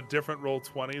map on a different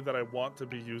Roll20 that I want to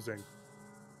be using.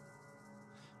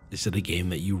 Is it a game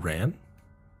that you ran?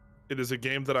 It is a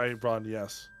game that I run,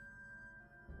 yes.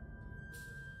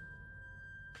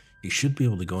 You should be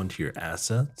able to go into your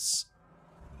assets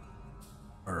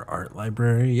or art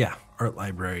library. Yeah, art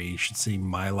library. You should see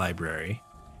my library,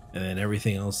 and then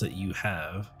everything else that you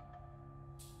have.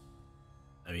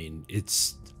 I mean,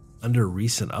 it's under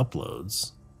recent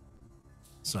uploads.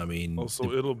 So I mean, Oh,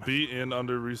 so it'll be in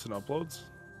under recent uploads?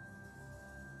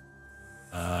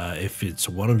 if it's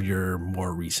one of your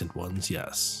more recent ones,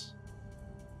 yes.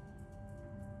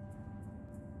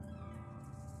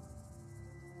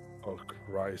 Oh,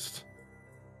 Christ.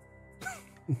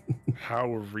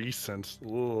 How recent?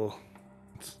 Ugh.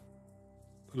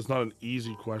 That is not an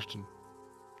easy question.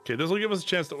 Okay, this will give us a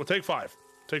chance to... We'll take 5.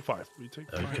 Take 5. We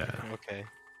take 5. Okay. Okay.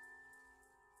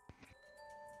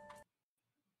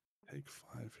 Take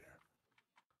 5 here.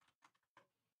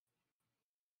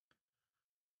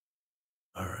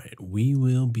 All right, we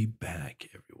will be back,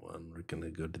 everyone. We're gonna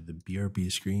go to the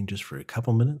BRB screen just for a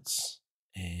couple minutes,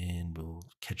 and we'll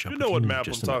catch up. You with know what in map I'm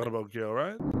just a talking minute. about, Gil,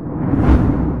 right?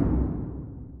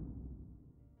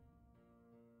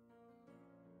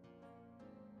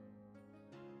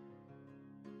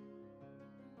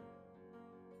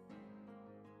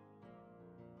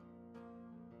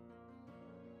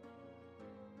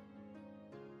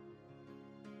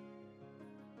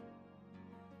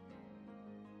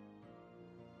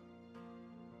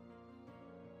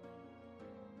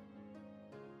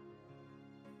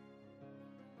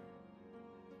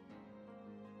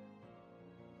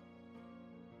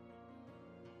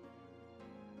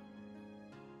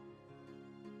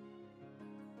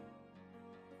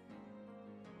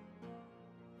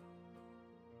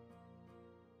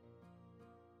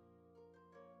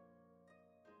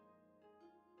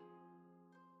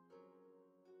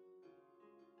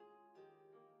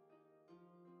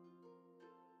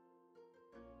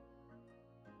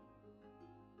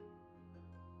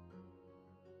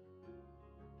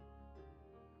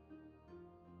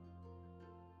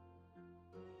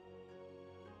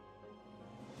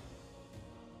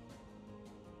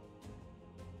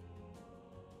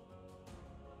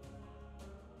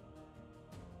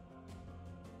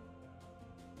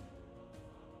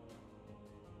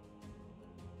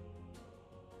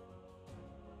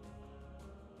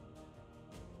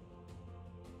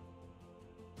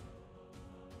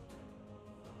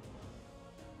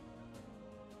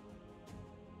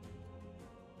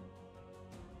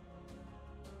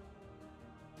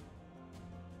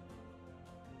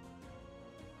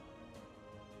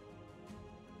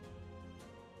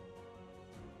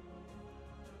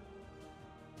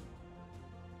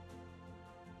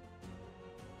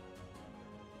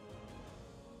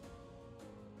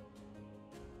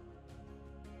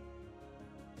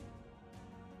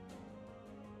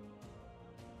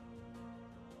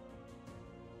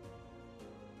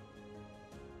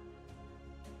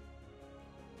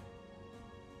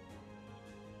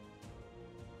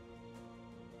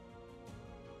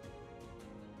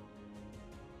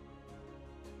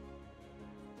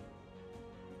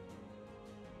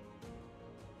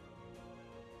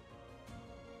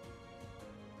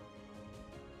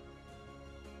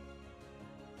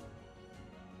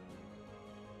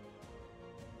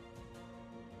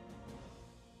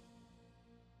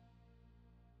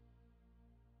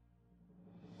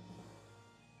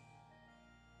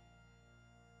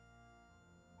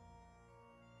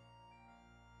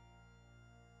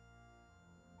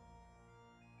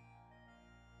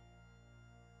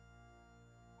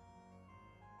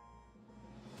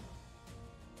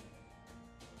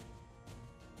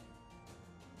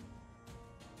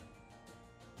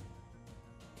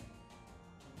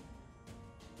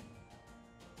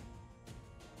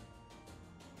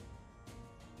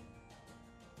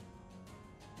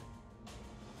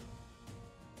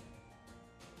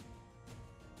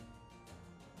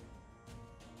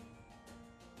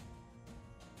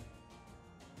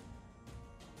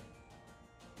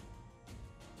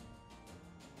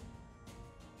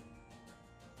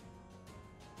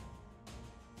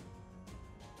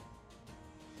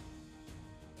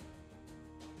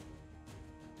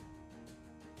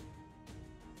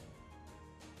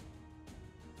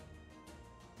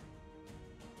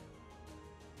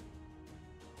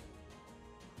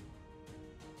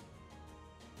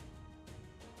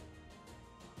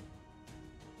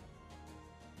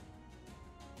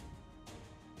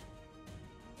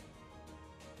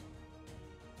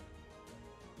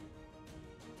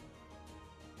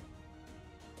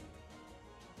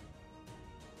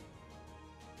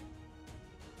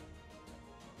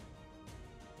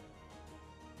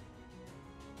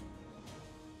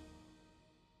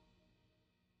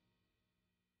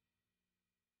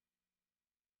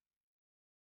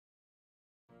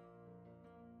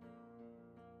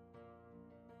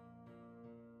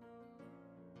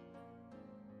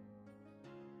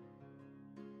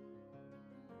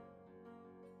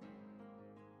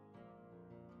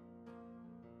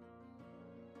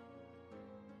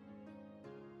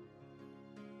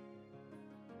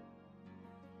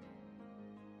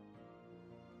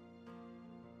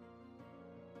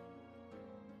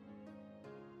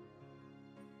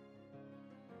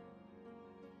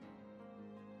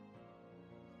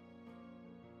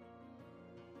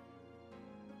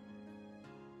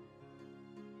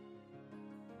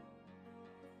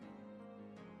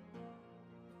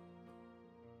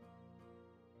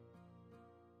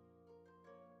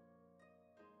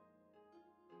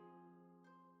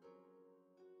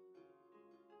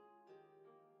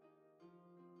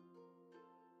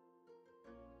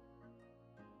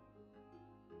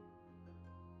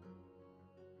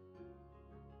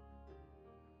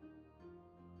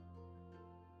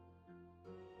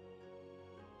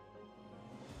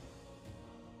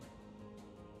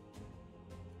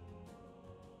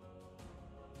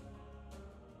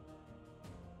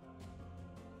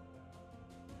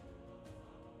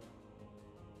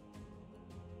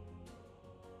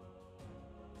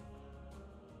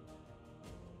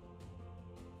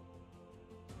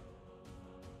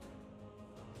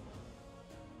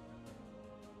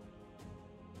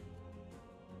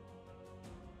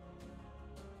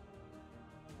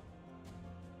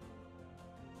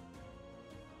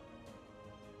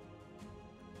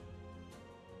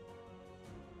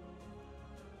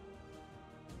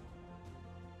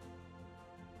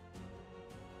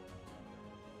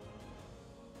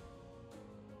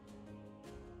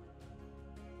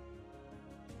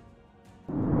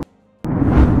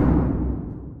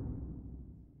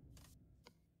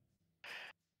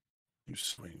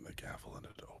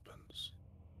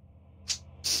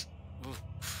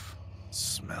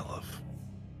 smell of.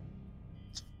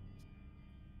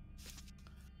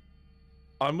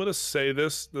 I'm gonna say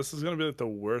this. This is gonna be like the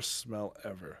worst smell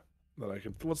ever that I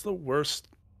can. What's the worst,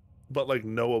 but like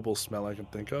knowable smell I can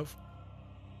think of?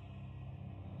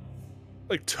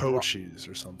 Like toe cheese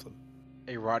or something.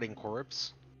 A rotting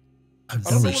corpse. I've I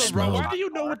don't know never what smelled. Why do you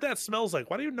know what that smells like?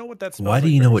 Why do you know what that smells Why like? do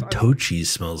you know Fergus? what toe cheese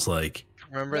smells like?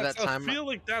 Remember that time? I feel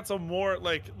like that's a more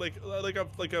like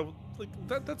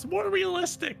that's more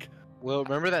realistic. Well,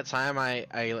 remember that time I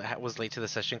was late to the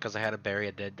session because I had to bury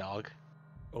a dead dog.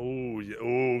 Oh yeah.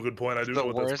 Oh, good point. I do know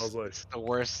what that smells like. It's the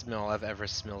worst smell I've ever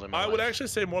smelled in my life. I would actually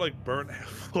say more like burnt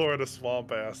Florida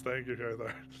swamp ass. Thank you,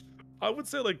 Arthur. I would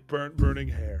say like burning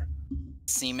hair.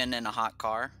 Semen in a hot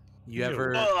car. You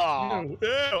ever?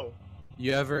 Ew.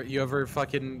 You ever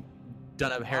fucking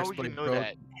done a How would you know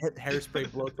that? hairspray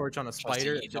blowtorch on a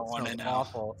spider? you don't wanna know.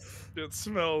 Awful. It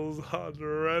smells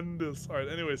horrendous. All right.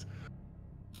 Anyways,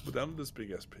 but down to this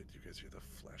big ass pit, you guys hear the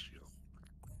flesh. You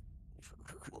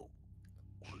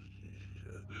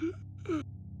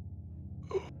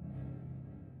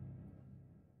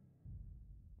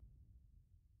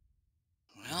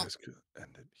Well, guys could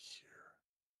end it here.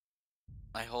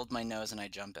 I hold my nose and I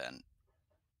jump in.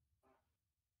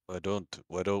 Why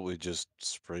don't we just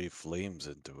spray flames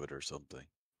into it or something?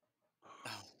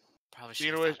 Oh, probably You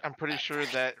should. know what? I'm pretty sure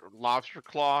that lobster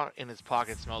claw in his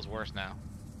pocket smells worse now.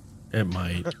 It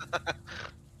might.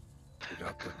 We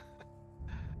got them.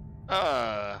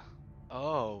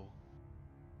 Oh.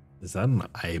 Is that an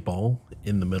eyeball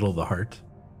in the middle of the heart?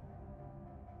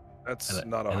 That's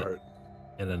not a heart.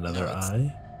 And another No, it's-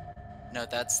 eye? No,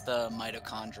 that's the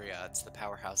mitochondria. It's the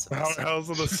powerhouse of the Powerhouse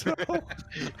of the cell.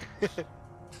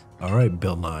 All right,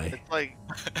 Bill Nye. It's like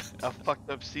a fucked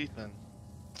up season.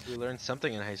 We learned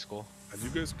something in high school. Have you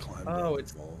guys climbed? Oh, up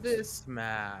it's walls? this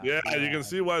map. Yeah, you can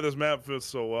see why this map fits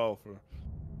so well for.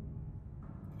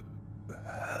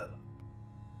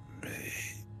 Me.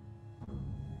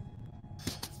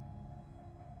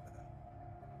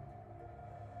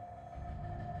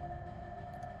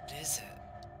 What is it?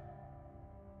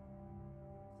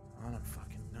 I don't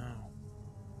fucking know.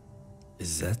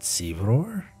 Is that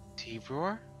Seavror?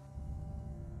 T-Roar?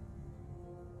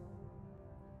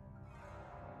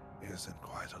 He is in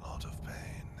quite a lot of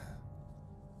pain.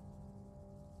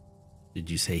 Did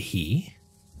you say he?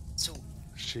 So,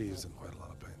 She's in quite a lot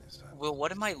of pain this time. Will,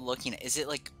 what am I looking at? Is it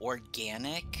like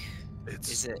organic?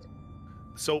 Is it?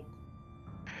 So,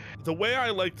 the way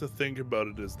I like to think about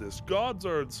it is this: gods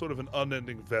are sort of an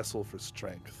unending vessel for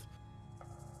strength,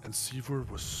 and Seaver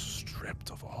was stripped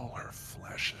of all her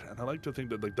flesh. And I like to think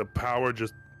that like the power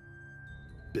just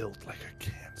built like a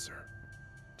cancer,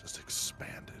 just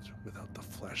expanded without the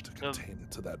flesh to contain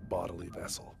it to that bodily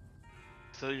vessel.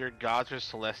 So your gods are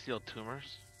celestial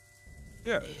tumors?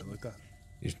 Yeah, like that.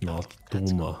 He's not That's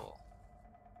Duma. cool.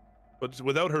 But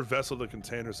without her vessel to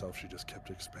contain herself, she just kept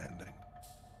expanding.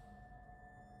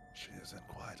 She is in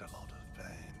quite a lot of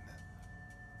pain,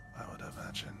 I would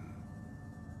imagine.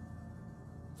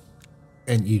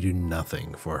 And you do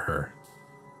nothing for her.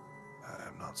 I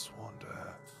am not sworn to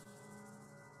her.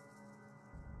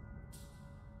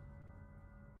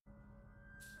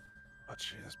 But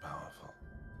she is powerful.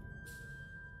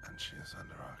 And she is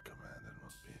under our command and will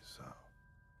be so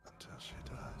until she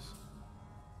dies.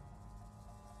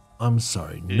 I'm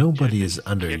sorry, You nobody just is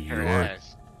under kick her your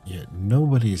ass.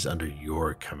 nobody is under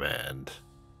your command.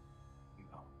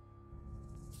 No.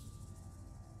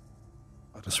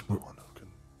 But This I'm the wo- one who can.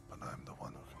 But I'm the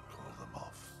one who can call them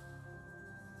off.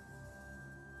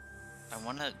 I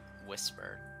want to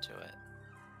whisper to it.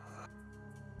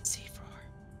 Searoar,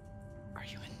 are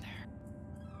you in there?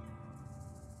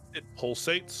 It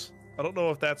pulsates. I don't know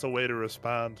if that's a way to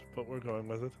respond, but we're going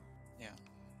with it.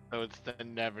 So it's the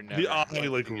never. The eye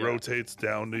like the, rotates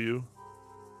down to you.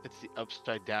 It's the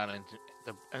upside down and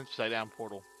the upside down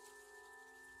portal.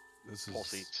 This is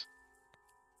Pulsates.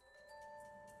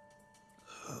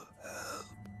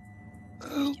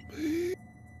 Help me.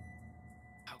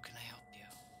 How can I help you?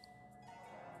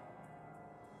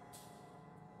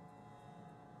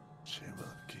 She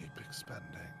will keep expanding.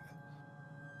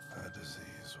 Her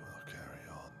disease will carry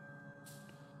on.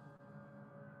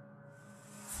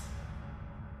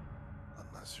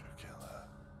 Unless you kill her.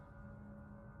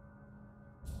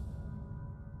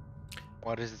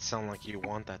 Why does it sound like you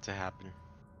want that to happen?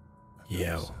 I've never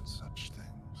Yeah. said such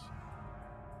things.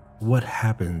 What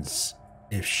happens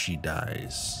if she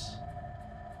dies?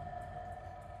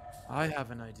 I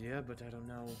have an idea, but I don't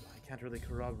know. I can't really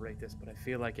corroborate this, but I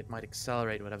feel like it might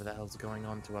accelerate whatever the hell's going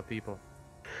on to our people.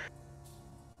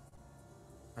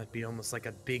 Might be almost like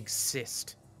a big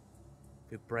cyst.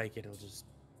 If you break it, it'll just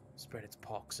spread its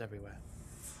pox everywhere.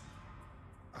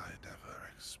 I never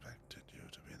expected you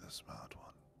to be the smart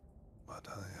one, but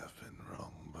I have been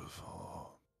wrong before.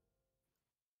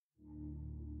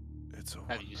 It's a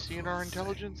Have you seen wonderful our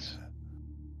intelligence? thing.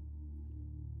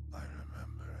 I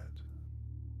remember it.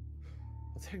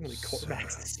 Well, technically,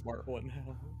 Cormac's the smart one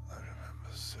now. I remember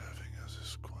serving as a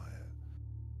squire.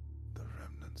 The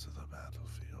remnants of the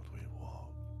battlefield we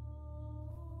walked.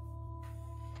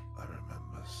 I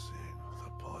remember seeing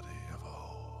the body of a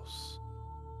horse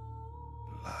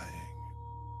lying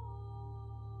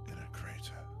in a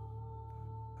crater.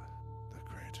 The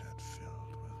crater had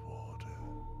filled with water,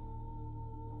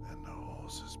 and the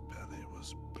horse's belly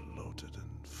was bloated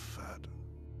and fat.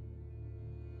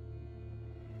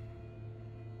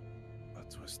 A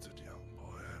twisted young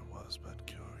boy I was, but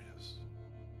curious.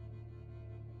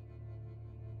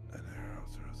 An arrow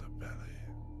through the belly,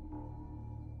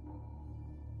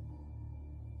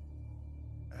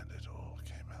 and it all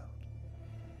came out.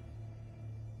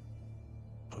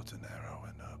 Put an arrow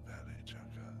in her belly,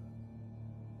 Chaka.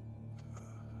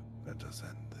 Let us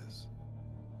end this.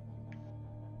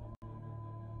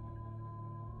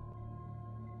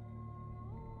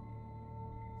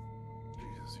 She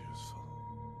is useful.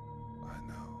 I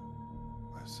know.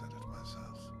 I said it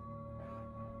myself.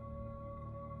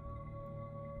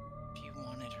 If you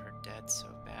wanted her dead so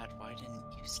bad, why didn't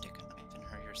you stick a knife in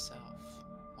her yourself?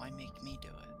 Why make me do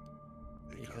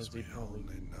it? Because we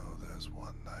only know there's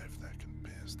one knife that can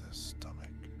pierce their stomach.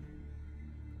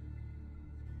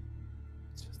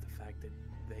 It's just the fact that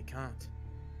they can't.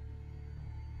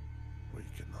 We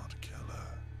cannot kill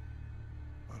her,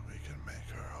 but we can make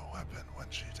her a weapon when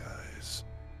she dies.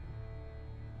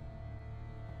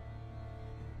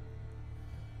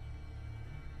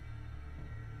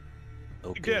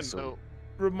 Okay, Again, so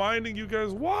reminding you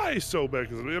guys why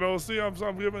Sobek is, you know, see, I'm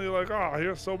giving you like, oh,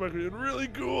 here's Sobek being really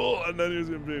cool, and then he's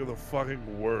gonna be the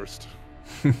fucking worst.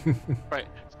 Right.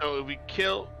 So if we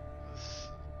kill.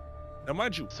 Now,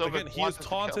 mind you, Sobek again, he has wants us to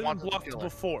kill- taunted and wants us to bluffed kill her.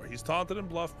 before. He's taunted and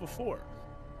bluffed before.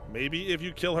 Maybe if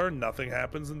you kill her, nothing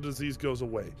happens and the disease goes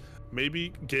away.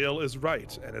 Maybe Gale is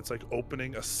right, and it's like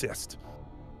opening a cyst.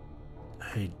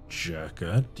 Hey,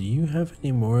 Jacka, do you have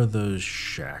any more of those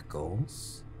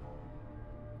shackles?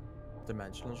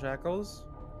 Dimensional shackles?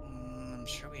 I'm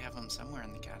sure we have them somewhere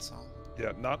in the castle.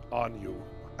 Yeah, not on you.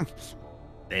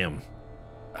 Damn.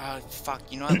 Fuck.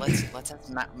 You know what? Let's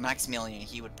have Maximilian.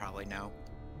 He would probably know.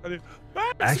 I mean,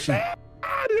 Actually-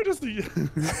 you're just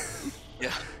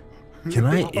Yeah. Can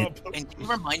I? And can you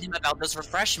remind him about those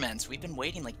refreshments? We've been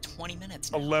waiting like 20 minutes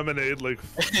a now. lemonade like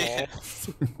falls.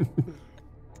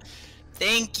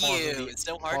 Thank Pause in you. the- It's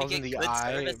so hard to pause get in the good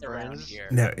eye, service around Burns. here.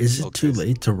 Now, is it too Okay.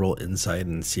 late to roll inside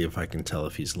and see if I can tell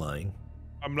if he's lying?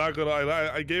 I'm not gonna.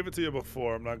 I gave it to you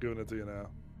before. I'm not giving it to you now.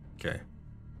 Okay.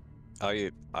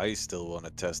 I still want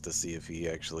to test to see if he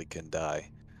actually can die.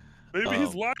 Maybe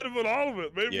he's lying about all of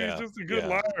it. Maybe yeah, he's just a good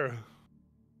yeah. liar.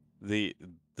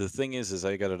 The thing is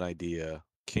I got an idea.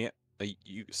 Can't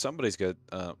somebody's got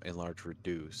enlarge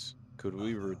reduce. Could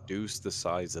we reduce the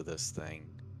size of this thing,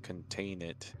 contain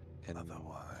it, and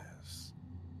Otherwise,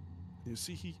 You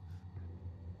see, he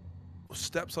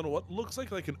steps on what looks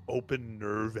like an open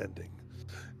nerve ending,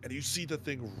 and you see the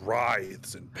thing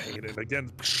writhes in pain. And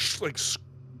again, like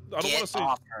I don't want Get to say.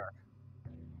 off her.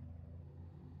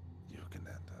 you can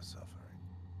end her suffering.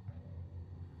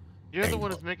 You're the Hey,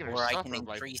 one who's making her Or I suffer. can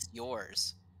Like, increase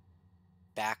yours.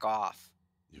 Back off.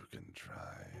 You can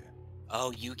try.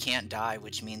 Oh, you can't die,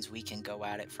 which means we can go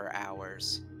at it for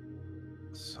hours.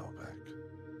 Sobek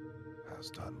has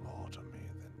done more to me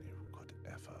than you could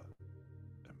ever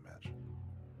imagine.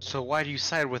 So why do you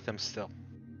side with them still?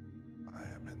 I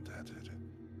am indebted.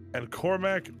 And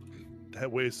Cormac that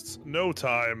wastes no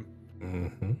time.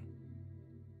 Mm-hmm.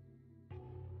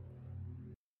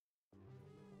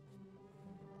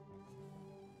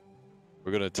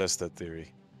 we're gonna test that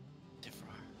theory.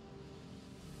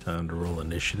 Time to roll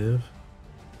initiative.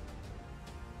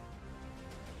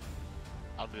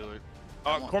 I'll do it.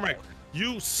 Cormac,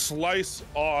 you slice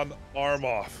on arm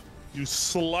off. You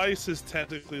slice his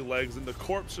tentacly legs, and the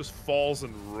corpse just falls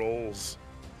and rolls.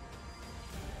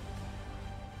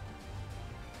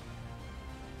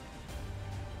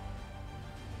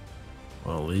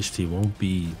 Well, at least he won't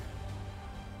be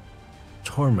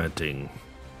tormenting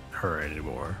her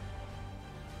anymore.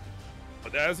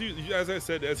 But as I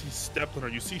said, as he stepped on her,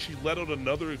 you see she let out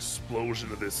another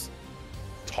explosion of this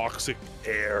toxic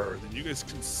air. Then you guys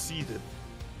can see that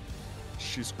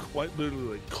she's quite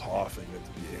literally like coughing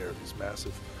into the air. These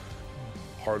massive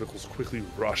particles quickly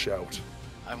rush out.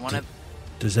 I want to.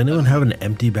 Does anyone have an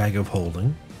empty bag of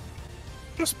holding?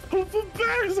 Just put the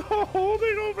bags of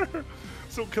holding over her.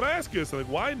 So can I ask you something?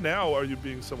 Why now are you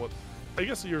being somewhat? I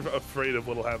guess you're afraid of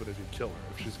what'll happen if you kill her.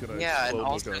 If she's gonna Yeah, and explode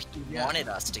also like he wanted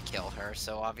us to kill her,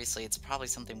 so obviously it's probably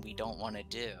something we don't want to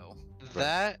do.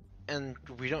 That, and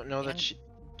we don't know that And-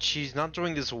 she's not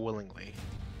doing this willingly.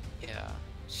 Yeah,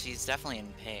 she's definitely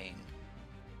in pain.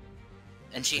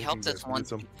 And she Maybe helped you us guys need once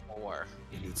some- before.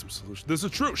 you need some solution. This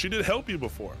is true. She did help you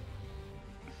before.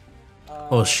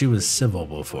 Well, she was civil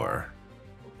before.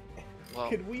 Well,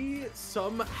 Could we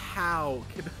somehow?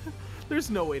 There's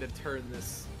no way to turn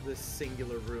this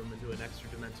singular room into an extra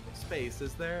dimensional space,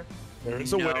 is there? There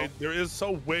is a way. There is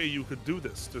a way you could do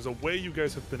this. There's a way you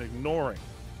guys have been ignoring.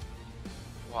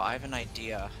 well, I have an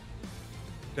idea.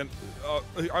 And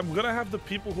I'm gonna have the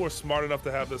people who are smart enough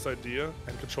to have this idea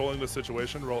and controlling the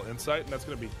situation roll insight, and that's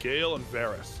gonna be Gale and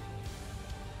Varys.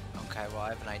 Okay, well, I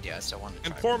have an idea. I still want to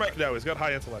And try. Cormac now, he's got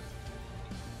high intellect.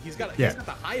 He's got Yeah. he's got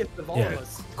the highest of all Yeah. of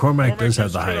us. Cormac does have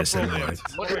is the straight up highest brilliant.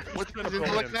 intellect. What's his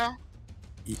intellect now?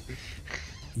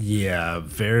 Yeah,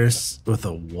 Varys with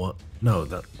a one. No,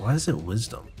 that. Why is it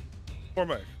wisdom?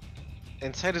 Cormac.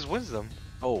 Insight is wisdom.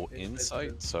 Oh,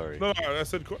 insight? Sorry. No, I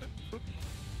said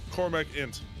Cormac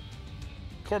int.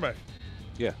 Cormac,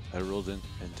 Yeah, I rolled in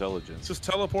intelligence. just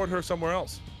teleport her somewhere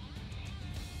else.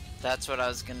 That's what I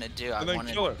was gonna do. And then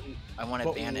kill her. I want to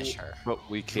But banish her. But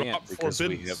we can't Drop because we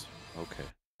have. forbiddance. Okay.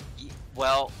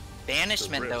 Well,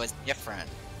 banishment though risk. is different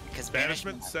because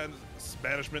Banishment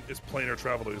is planar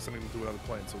travel. You're sending them to another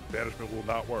plane, so banishment will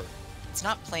not work. It's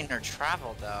not planar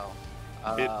travel though.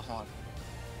 It- Hold on.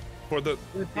 For the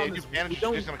The Yeah, problem you is we banish,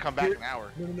 don't- she's gonna come back in an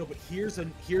hour. No, but here's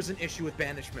an issue with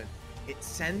banishment. It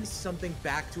sends something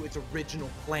back to its original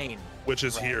plane. which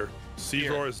is Right. here.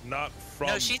 Seavor is not from.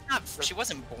 No, she's not. She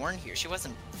wasn't born here. She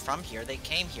wasn't from here. They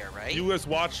came here, right? You guys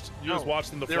watched. You guys No,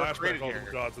 watched in the they were flashback created all here.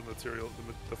 the gods and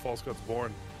the false gods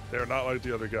born. They are not like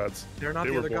the other gods. They're not They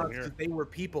the were other born gods. here. 'Cause They were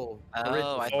people. Oh, originally.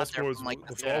 I false thought they were gods- from like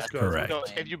the the false past. gods Correct. So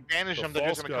if you banish The them, they're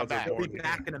just false gonna come gods are back. They'll be born.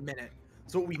 back in a minute.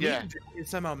 So what we Yeah. need to do is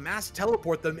somehow mass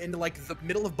teleport them into like the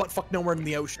middle of buttfuck nowhere in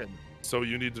the ocean. So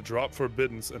you need to drop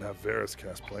forbiddance and have Varys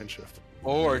cast plane shift.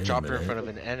 Or Wait a drop her in minute. front of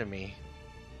an enemy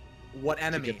What to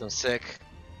enemy? get them sick.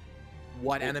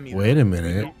 What enemy? Wait a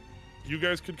minute. You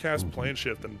guys could cast plane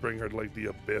shift and bring her to like the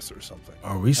abyss or something.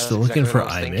 Are we That's still looking exactly for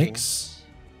what I was thinking. IMIX?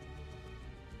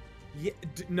 Yeah,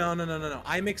 no.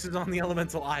 IMIX is on the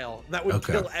elemental isle. That would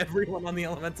Okay. kill everyone on the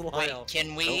elemental Wait, isle.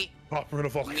 can we? Pop her in a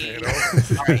volcano.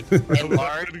 Alright, That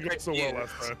enlarge, didn't go so well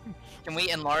reduce. last time. Can we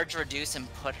enlarge, reduce,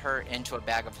 and put her into a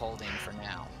bag of holding for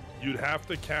now? You'd have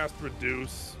to cast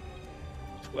reduce.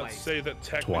 Let's Twice. say that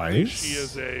technically Twice? she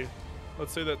is a.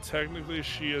 Let's say that technically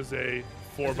she is a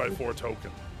 4x4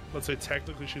 token. Let's say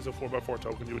technically she's a 4x4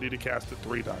 token. You would need to cast it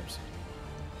 3 times.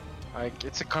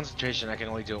 It's a concentration. I can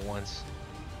only do it once.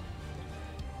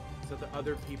 So the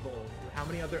other people. How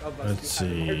many other of us? Let's do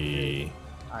have see.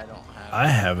 I don't have. I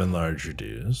have enlarged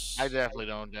reduce. I definitely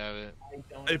don't have it.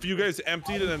 I don't- If you guys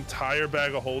emptied an entire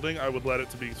bag of holding, I would let it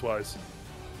to be twice.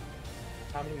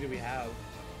 How many do we have?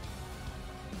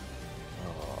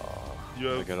 You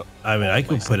I have, gotta. I mean, I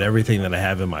could put everything that I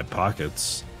have in my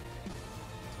pockets.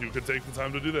 you could take the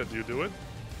time to do that. Do you do it?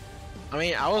 I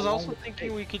mean, I was How long also would it thinking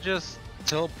take? we could just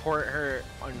teleport her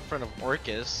in front of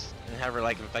Orcus and have her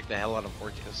like infect the hell out of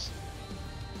Orcus.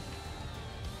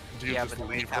 Do you Yeah, just but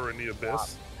we leave have her in the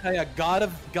abyss? Oh, yeah,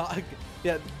 God.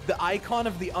 Yeah, the icon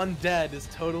of the undead is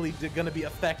totally gonna be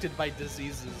affected by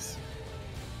diseases.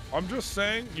 I'm just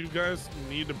saying, you guys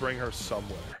need to bring her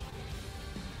somewhere.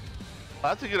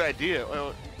 That's a good idea.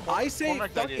 Well, I say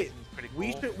Cormac's fuck idea it. seems pretty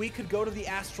We cool. could go to the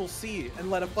astral sea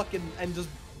and let a fucking and just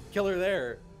kill her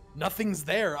there. Nothing's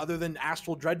there other than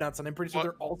astral dreadnoughts, and I'm pretty sure What?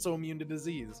 they're also immune to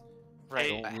disease. Right.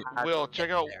 Hey, but how do Will, we check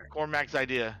get out there? Cormac's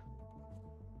idea.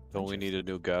 Don't we need a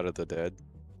new god of the dead?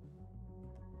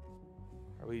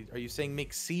 Are you saying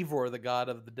make Seevor the god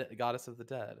of the goddess of the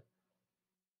dead?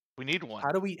 We need one.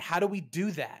 How do we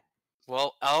do that?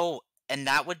 Well, and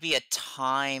that would be a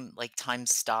time, like time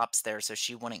stops there, so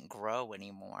she wouldn't grow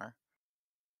anymore.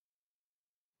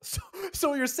 So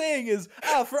what you're saying is,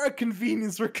 for our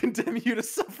convenience, we're condemning you to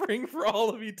suffering for all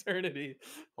of eternity.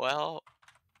 Well,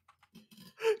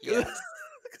 yes.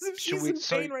 Because if Should she's we? in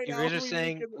So pain right you now, guys how are do we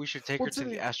saying make it- we should take her what's to in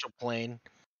the it? astral plane,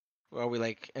 where we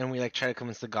try to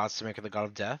convince the gods to make her the god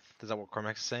of death. Is that what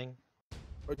Cormac is saying?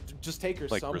 or just take her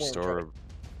Like somewhere. and try restore. to-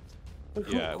 But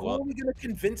Yeah, who well- are we gonna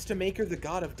convince to make her the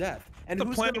god of death? And The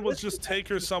who's plan gonna was listen just to take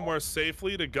that? her somewhere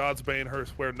safely to God's Bane her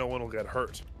where no one will get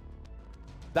hurt.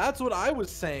 That's what I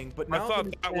was saying, but I now thought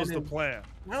there's that was the an- plan.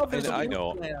 Now there's a I new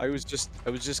know. plan. I was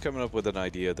just coming up with an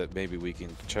idea that maybe we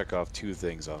can check off 2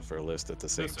 things off our list at the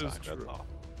same This time. is That's true. all.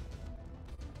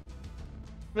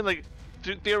 I mean, like,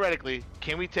 theoretically,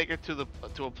 can we take her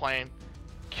to a plane,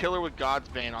 kill her with God's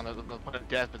Bane on the plane of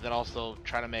death, but then also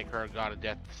try to make her a god of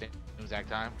death at the same exact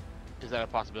time? Is that a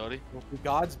possibility? Well, if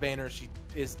God's banner, she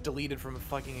is deleted from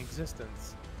fucking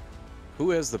existence. Who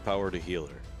has the power to heal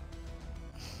her?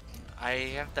 I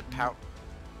have the power.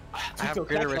 I have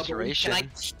greater restoration. Can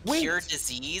I cure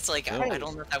disease? Like, I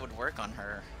don't know if that would work on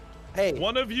her. Hey,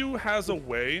 One of you has a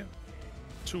way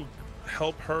to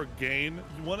help her gain.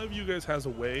 One of you guys has a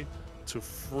way to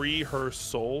free her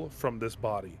soul from this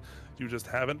body. You just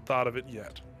haven't thought of it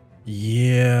yet.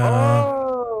 Yeah.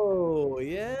 oh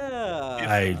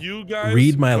yeah. If you guys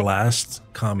Read my last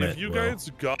comment. If you Will. guys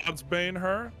God's Bane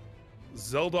her,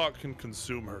 Zeldok can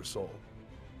consume her soul.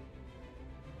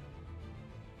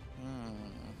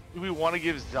 Do we want to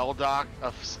give Zeldok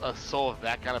a soul of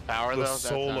that kind of power, The though?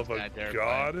 soul of a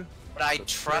god? But I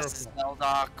That's trust terrifying.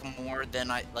 Zeldok more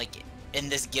than I like in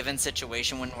this given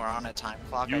situation when we're on a time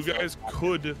clock. I You feel guys like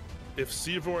could, if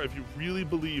you really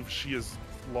believe she has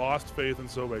lost faith in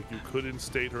Sobek, you could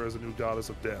instate her as a new goddess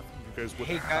of death. You guys would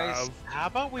Hey guys, have. how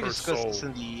about we her discuss this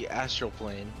soul. in the astral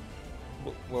plane?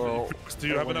 Do you or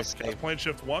have when enough escape. plane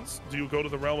shift once? Do you go to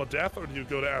the realm of death, or do you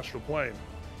go to astral plane?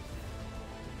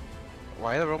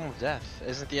 Why the realm of death?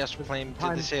 Isn't the astral plane?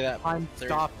 Did they say that? Time there-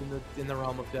 stopped in the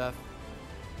realm of death.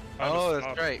 Oh, that's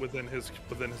Stopped right. Within his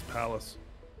palace.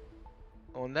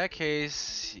 Well, in that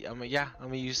case, I'm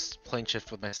gonna use plane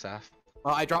shift with my staff.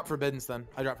 I drop forbiddens then.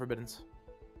 I drop forbiddens.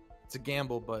 It's a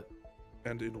gamble, but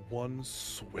And in one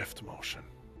swift motion,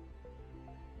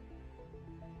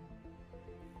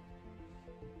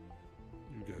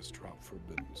 you guys drop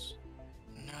forbiddens.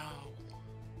 no.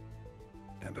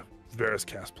 And a Varus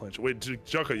cast plane. Wait,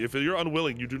 Jukka, if you're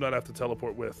unwilling, you do not have to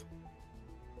teleport with.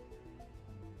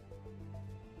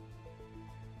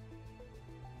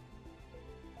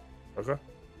 Okay.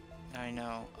 I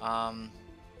know.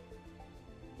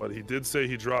 But he did say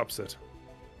he drops it.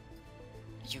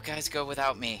 You guys go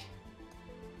without me.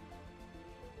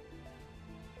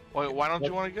 Wait, why don't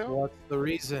you want to go? what's the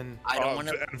reason? I don't Oh, want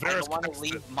and to. I Varys don't want to cuts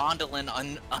leave it.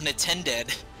 Mondolin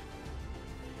unattended.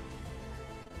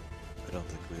 I don't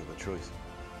think we have a choice.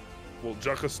 Well,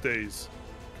 Jukka stays.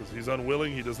 Because he's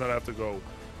unwilling, he does not have to go.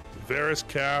 Varys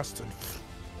cast, and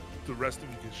the rest of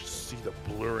you can just see the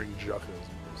blurring Jukka as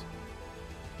he goes.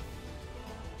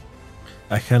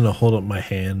 I kind of hold up my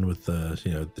hand with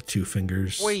the two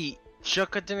fingers. Wait,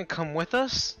 Jukka didn't come with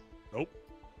us? Nope.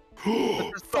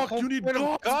 That's the Fuck, whole you need point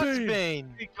of God's Bane!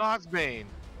 Bane. Hey, God's Bane.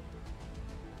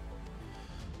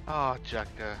 Oh,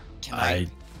 Jukka. Can I,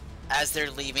 as they're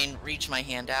leaving, reach my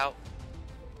hand out?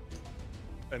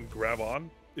 And grab on.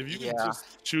 If you can Yeah.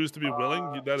 just choose to be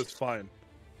willing, that is fine.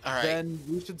 All right. Then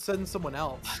we should send someone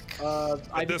else. I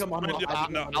At this become point, unwell.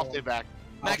 no, I'll stay back.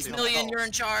 Maximilian, you're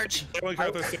in charge.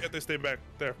 They stay back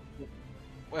there.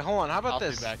 Wait, hold on. How about I'll stay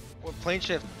this? back. Well, plane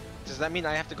shift. Does that mean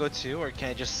I have to go too, or can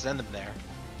I just send them there?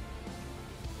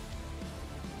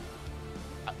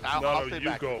 I'll no, stay you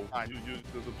back. go. Fine.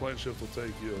 The plane shift will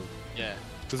take you. Yeah.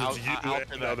 Because it's I'll you stay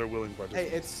and back. other willing Hey,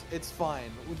 participants. it's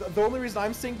fine. The only reason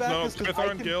I'm staying back No, is because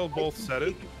Python and Gale both said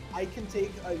it. I can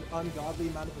take an ungodly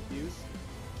amount of abuse.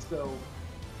 So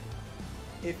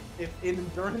if an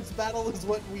endurance battle is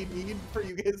what we need for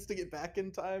you guys to get back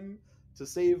in time to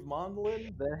save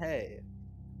Mondolin, then hey.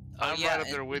 I'm yeah, right up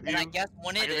there with and I you. guess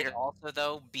wouldn't I it think also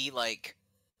though be like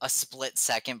a split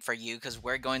second for you because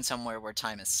we're going somewhere where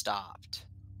time is stopped.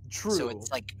 True. So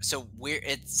it's like it's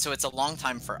a long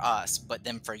time for us, but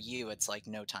then for you it's like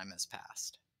no time has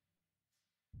passed.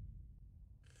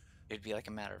 It'd be like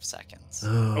a matter of seconds.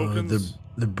 Oh, Tokens.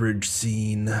 the bridge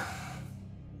scene.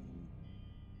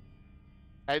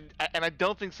 And I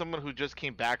don't think someone who just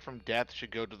came back from death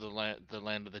should go to the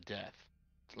land of the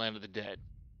dead.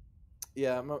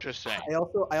 Yeah, Just saying.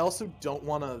 I also don't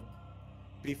want to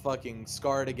be fucking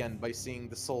scarred again by seeing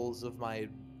the souls of my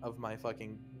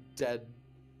fucking dead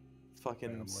fucking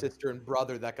Family. sister and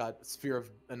brother that got sphere of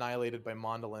annihilated by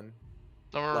Mondolin.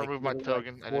 I'm gonna remove my literally,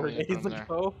 token. I 4 didn't even days put 'em there.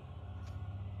 ago.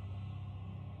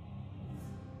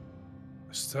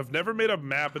 I've never made a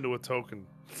map into a token.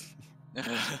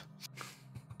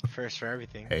 First for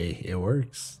everything. Hey, it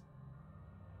works.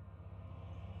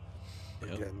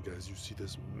 Yep. Again, guys, you see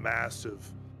this massive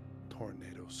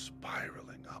tornado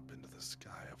spiraling up into the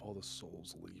sky of all the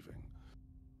souls leaving.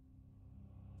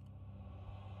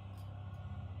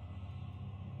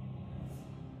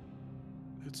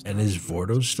 And is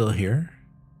Vordo still here?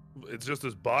 It's just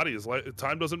his body is like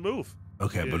time doesn't move.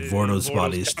 Okay, but In Vordo's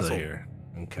body is castle. still here.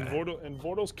 Okay. In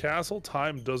Vordo's castle,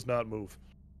 time does not move.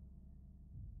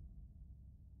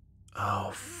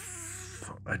 Oh,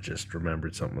 I just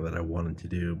remembered something that I wanted to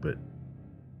do, but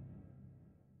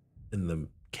In the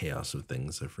chaos of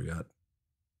things, I forgot.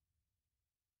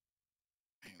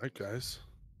 All right, guys.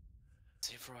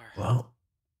 Well,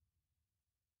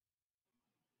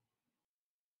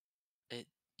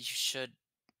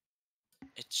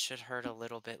 It should hurt a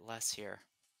little bit less here.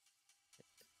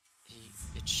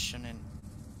 It shouldn't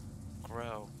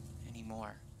grow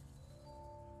anymore.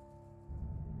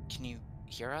 Can you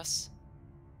hear us?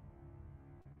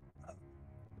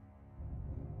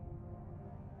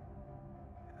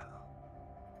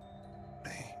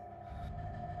 Me.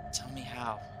 Tell me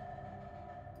how.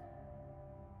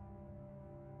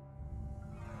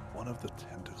 One of the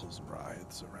tentacles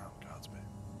writhes around Godspeed.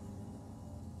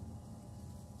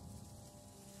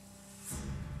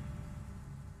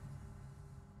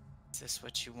 Is this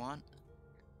what you want?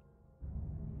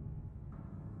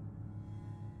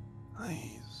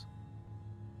 Please.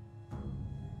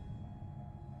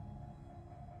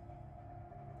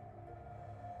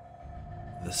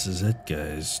 this is it,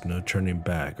 guys. No turning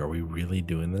back. Are we really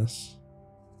doing this?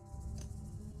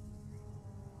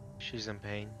 She's in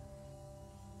pain.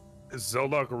 Is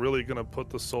Zeldok really gonna put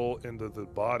the soul into the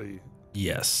body?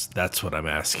 Yes, that's what I'm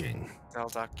asking.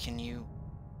 Zelda, do you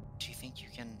think you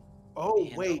can Oh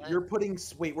handle wait, it?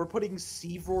 we're putting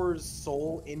Sevor's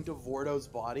soul into Vordo's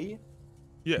body?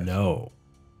 Yes. No.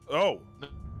 Oh.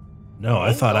 No,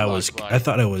 I thought I was Zeldok's I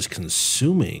thought I was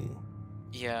consuming.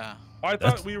 Yeah. I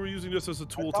That's- thought we were using this as a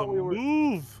tool to thought we were-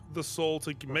 move the soul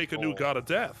to make a new soul. god of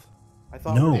death. I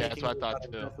thought No. we were Yeah, that's what I making thought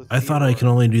it too. death with I thought I Sevor. can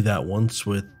only do that once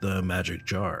with the magic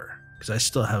jar. Because I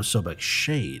still have Sobek's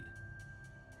shade.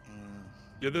 Mm,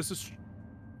 Yeah, this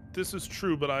is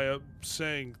true, but I am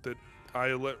saying that I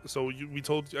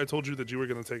told you that you were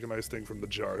going to take a nice thing from the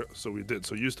jar, so we did.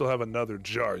 So you still have another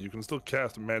jar. You can still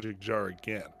cast a magic jar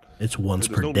again. It's once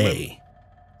There's per no day.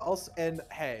 Also, and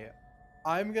hey,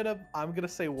 I'm gonna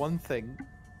say one thing.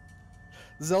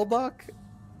 Zeldok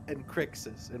and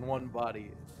Crixus in one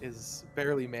body is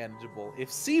barely manageable. If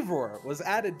Sevor was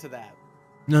added to that,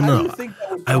 No, how do no. you think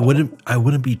that would I go?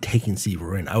 wouldn't be taking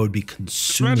Seaver in. I would be Is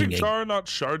consuming magic it. jar not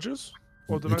charges?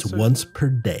 Or did I It's say- once per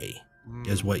day,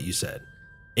 is Mm. what you said.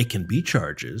 It can be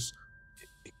charges.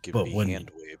 It could But be when-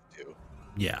 hand waved too.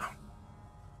 Yeah.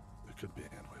 It could be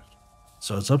hand waved.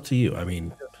 So it's up to you. I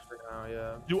mean, Oh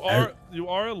yeah. You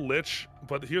are a lich,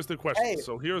 but here's the question. Hey,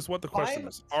 So here's what the question time-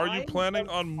 is: Are you time planning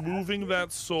does on moving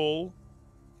that soul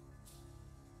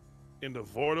into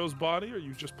Vordo's body, or are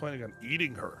you just planning on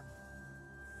eating her?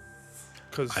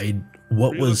 Because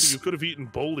you could have eaten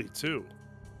Boli too.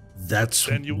 that's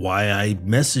Then you- why I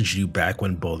messaged you back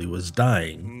when Boli was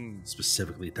dying, Mm.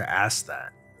 specifically to ask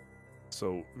that.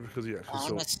 So because so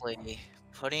honestly,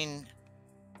 putting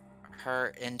her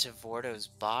into Vordo's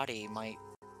body might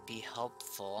be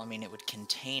helpful. I mean, it would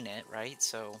contain it, right?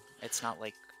 So it's not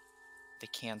like the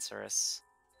cancerous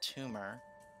tumor.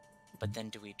 But then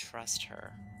do we trust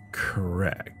her?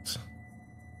 Correct.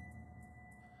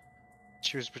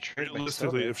 She was betrayed by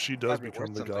realistically, Sobek. if she does Gotta be worth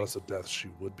become the something. goddess of death, she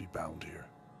would be bound here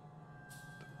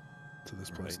to this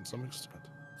place Right. in some extent.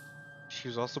 She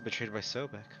was also betrayed by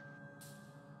Sobek.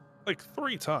 Like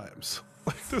 3 times.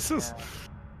 Like this is, Yeah.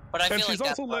 But I and feel she's like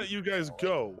also that's let you guys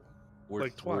go. We're,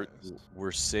 Like we're, twice.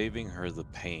 we're saving her the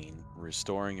pain,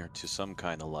 restoring her to some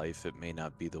kind of life. It may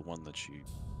not be the one that she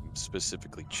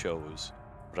specifically chose,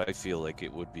 but I feel like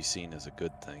it would be seen as a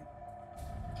good thing.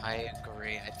 I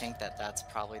agree. I think that that's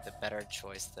probably the better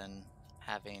choice than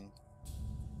having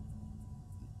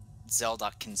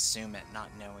Zelda consume it, not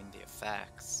knowing the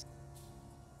effects.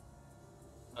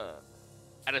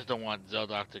 I just don't want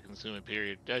Zeldok to consume it,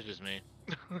 period. That's just me.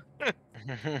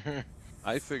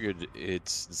 I figured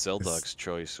it's Zeldok's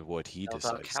choice of what he Zelda,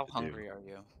 decides how to hungry do. are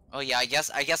you? Oh yeah, I guess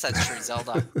that's true.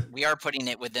 Zelda, we are putting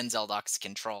it within Zeldok's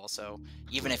control, so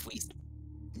even if we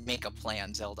make a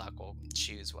plan, Zeldok will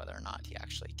choose whether or not he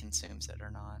actually consumes it or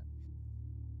not.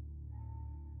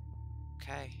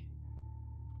 Okay.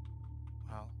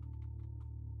 Well.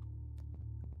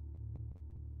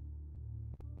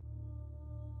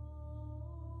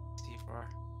 C4.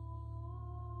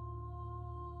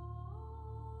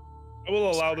 I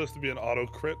will allow this to be an auto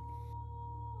crit.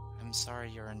 I'm sorry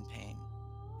you're in pain,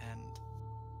 and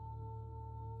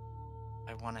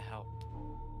I want to help.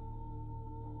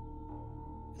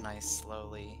 And I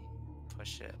slowly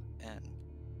push it in.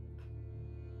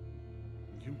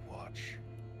 You watch.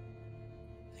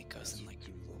 It goes as in you like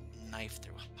do them. knife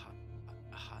through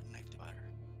a hot knife to butter.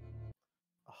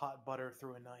 A hot butter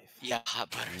through a knife. Yeah, hot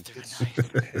butter through It's a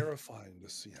knife. terrifying to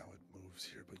see how it moves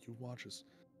here, but you watch as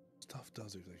stuff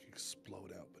does like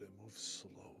explode out, but it moves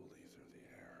slowly through the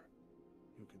air.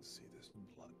 You can see this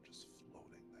blood just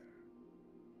floating there.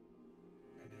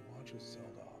 And you watch as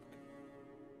Zeldok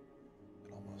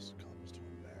It almost comes to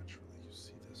him naturally. You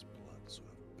see this blood sort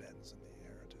of bends in the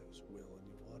air to his will, and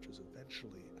you watch as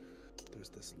eventually there's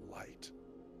this light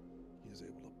he is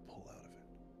able to pull out of it.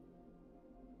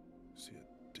 You see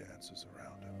it dances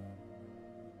around him.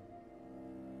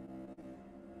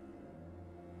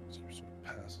 So he sort of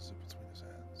passes it between his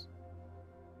hands.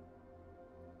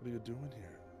 What are you doing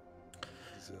here,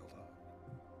 Zelda?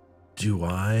 Do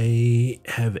I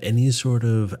have any sort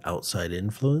of outside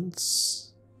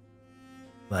influence?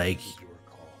 Like, This is your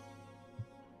call.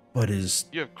 what is...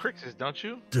 You have Crixus, don't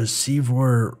you? Does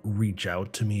Seevor reach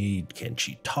out to me? Can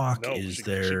she talk? No, Is she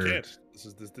there... can't.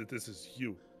 This is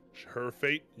you. Her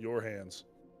fate, your hands.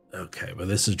 Okay, but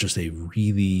this is just a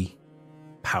really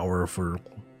powerful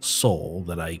soul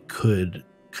that I could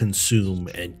consume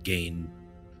and gain.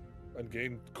 And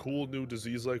gain cool new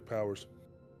disease-like powers.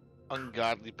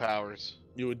 Ungodly powers.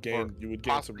 You would gain some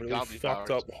possibly really godly fucked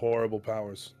powers. up, horrible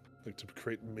powers. Like to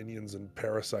create minions and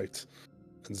parasites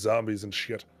and zombies and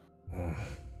shit. And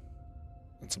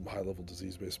some high-level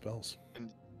disease-based spells.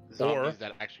 And zombies Or-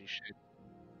 that actually shit.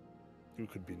 You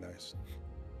could be nice.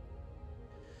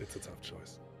 It's a tough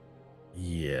choice.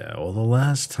 Yeah, well, the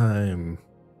last time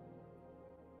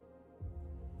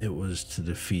it was to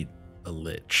defeat a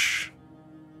lich.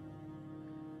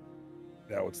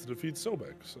 Now it's to defeat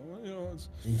Sobek, so it's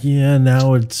Yeah,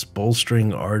 now it's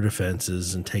bolstering our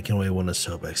defenses and taking away one of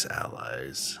Sobek's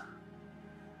allies.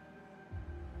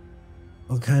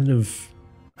 I'll kind of,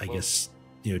 I guess,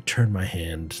 turn my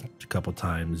hand a couple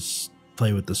times,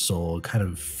 play with the soul, kind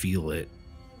of feel it.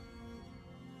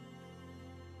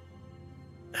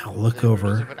 I'll look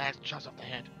over. If an axe chops off the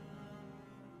hand.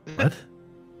 What?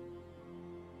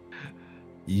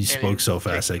 You And spoke he so takes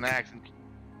fast. an axe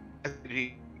and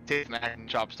he takes an axe and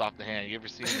chops off the hand. You ever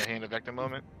seen the hand of Vector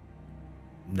moment?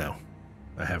 No,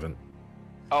 I haven't.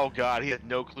 Oh god, he has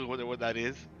no clue what that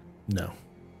is. No.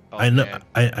 Oh, I know man.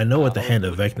 I know what the Oh, hand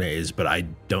of Vecna is, but I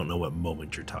don't know what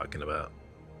moment you're talking about.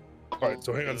 Alright,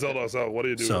 so hang on, Zelda, so what do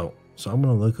you do? So I'm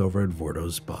gonna look over at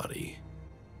Vordo's body.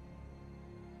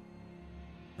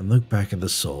 And look back at the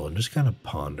soul and just kind of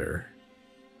ponder.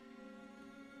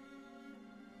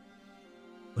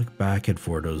 Look back at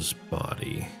Vordo's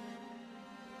body.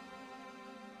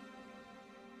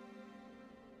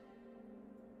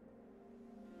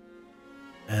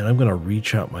 And I'm gonna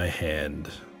reach out my hand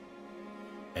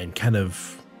and kind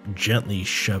of gently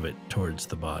shove it towards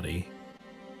the body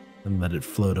and let it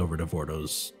float over to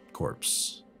Vordo's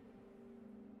corpse.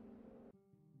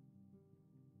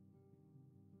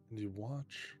 And you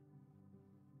watch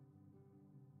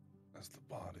as the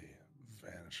body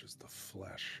vanishes, the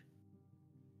flesh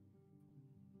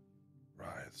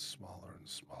writhes smaller and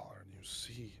smaller, and you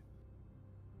see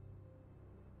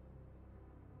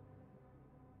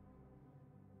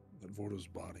that Vordo's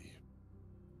body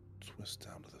twists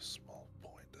down to this small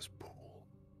point, this pool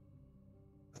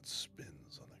that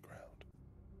spins on the ground.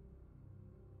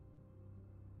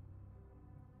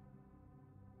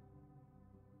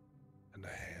 And a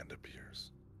hand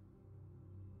appears.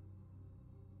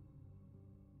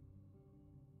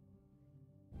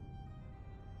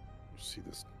 You see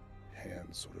this hand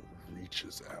sort of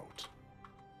reaches out,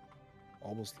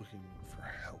 almost looking for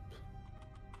help.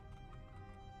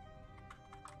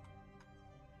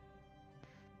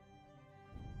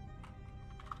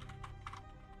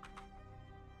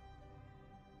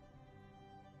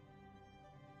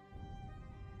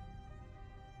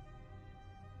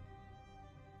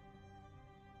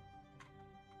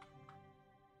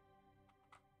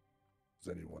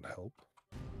 Does anyone help?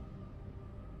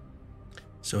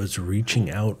 So it's reaching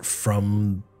out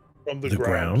from the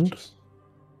ground? just-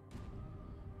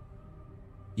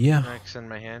 Yeah. Axe in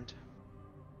my hand.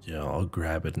 Yeah, I'll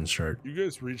grab it and start. You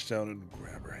guys reach down and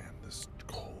Grab her hand, this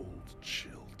cold,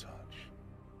 chill touch.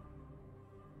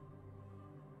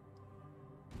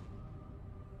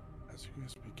 As you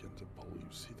guys begin to pull,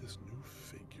 you see this new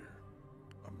figure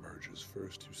emerges.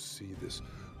 First, you see this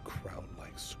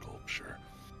crown-like sculpture,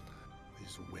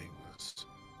 these wings.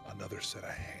 Another set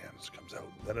of hands comes out,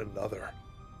 then another.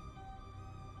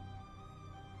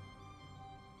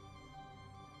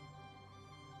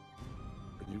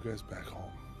 But you guys back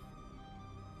home,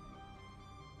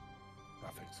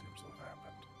 nothing seems to have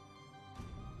happened.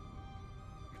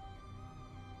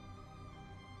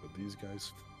 But these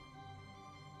guys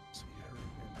see her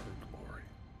in her glory.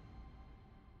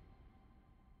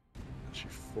 And she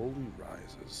fully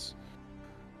rises.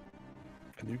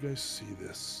 And you guys see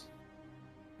this.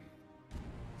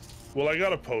 Well, I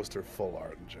got a poster full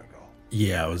art in general.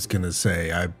 Yeah, I was gonna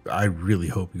say, I really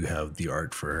hope you have the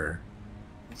art for her.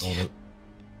 Hold it.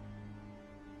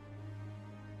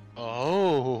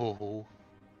 Oh.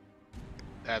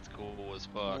 That's cool as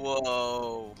fuck.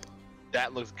 Whoa.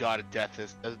 That looks God of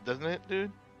Death, doesn't it,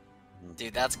 dude?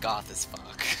 Dude, that's goth as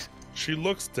fuck. She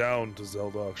looks down to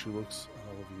Zeldok. She looks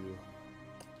at all of you.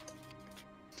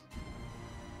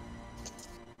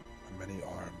 Her many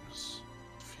arms.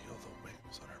 Feel the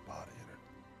wings on her body and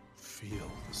feel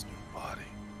this new body.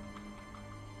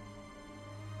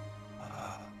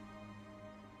 Ah.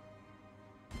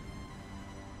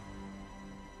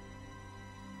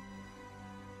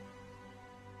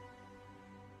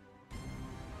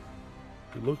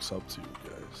 She looks up to you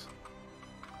guys.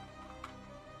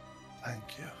 Thank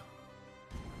you.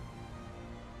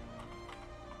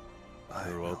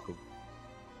 You're welcome.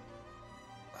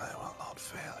 I will not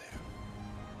fail you.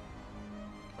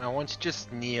 I want to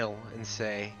just kneel and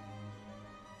say,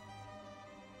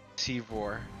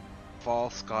 Sivor,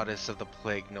 false goddess of the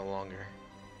plague no longer.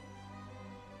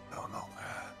 No longer.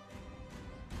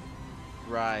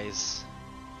 Rise,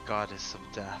 goddess of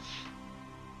death.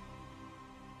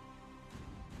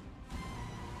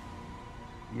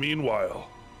 Meanwhile,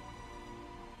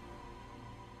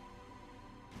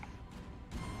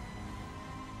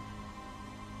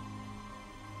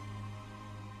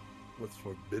 with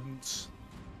forbiddance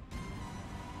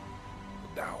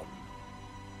down,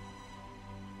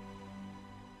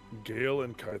 Gale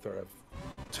and Kythar have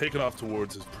taken off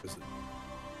towards his prison.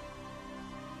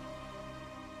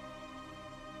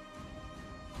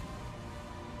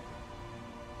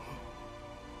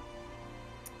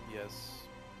 Yes.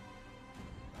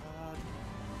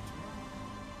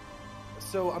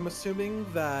 So I'm assuming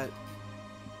that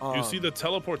You see the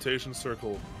teleportation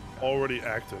circle already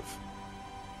active.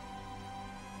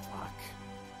 fuck.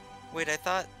 Wait, I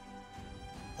thought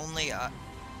only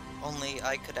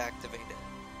I could activate it.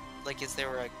 Like, is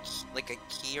there a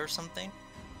key or something?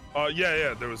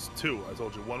 Yeah, there was two, I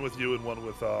told you. One with you and one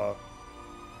with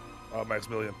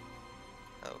Maximilian.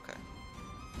 Okay.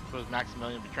 So is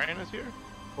Maximilian betraying us here?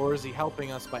 Or is he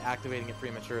helping us by activating it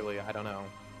prematurely? I don't know.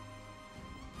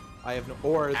 I have no.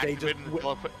 Or they just. Activating the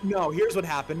teleport- No, here's what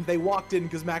happened. They walked in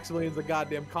because Maximilian's a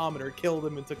goddamn commoner, killed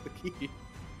him, and took the key.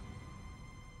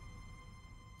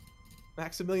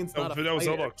 Maximilian's not a That was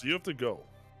fighter. Zeldok. Do you have to go?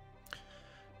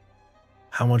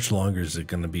 How much longer is it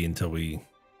going to be until we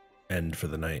end for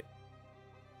the night?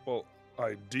 Well,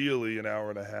 ideally an hour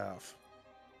and a half.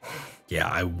 Yeah,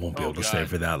 I won't be Oh, able to stay God.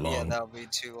 for that Yeah, long. that would be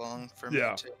too long for me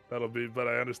Yeah, too. that'll be, but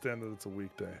I understand that it's a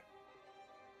weekday.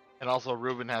 And also,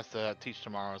 Ruben has to teach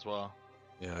tomorrow as well.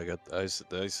 Yeah, I said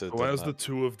So that as the not-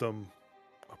 two of them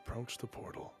approach the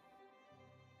portal,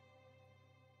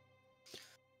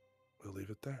 we'll leave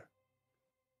it there.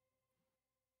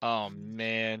 Oh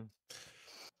man,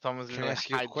 someone's Can I gonna ask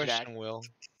you a hijack. question, Will?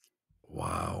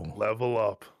 Wow. Level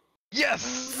up. Yes.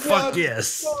 Fuck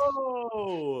yes.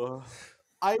 Oh,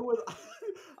 I would.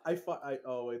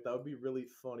 Oh wait, that would be really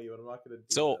funny, but I'm not gonna do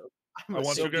So, that. I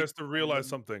want So you guys to realize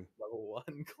something. Level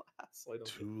 1 class. So I don't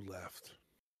get Two left.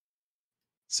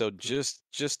 So just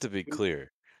to be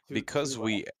clear, because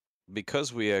we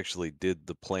actually did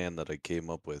the plan that I came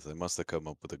up with, I must have come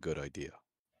up with a good idea.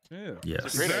 Yeah. Yes.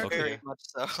 It's a great Exactly. idea. Very much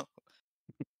so.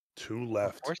 Two Of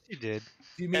left. course you did.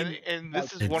 Do you mean And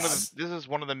this is one of It's-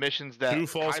 the missions that Two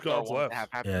false Kythar gods wants left. to have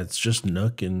happen. Yeah, it's just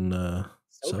Nook and Sobek.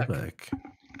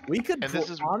 Sobek. we could And this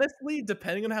is- honestly,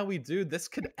 depending on how we do, this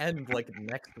could end like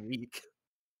next week.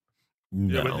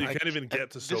 Yeah, No. but you can't even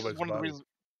get to This is Sobek's one of the body. reasons.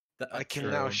 I can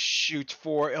now shoot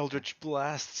 4 Eldritch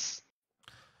Blasts.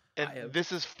 And I have-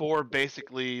 this is for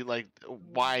basically like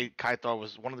why Kythar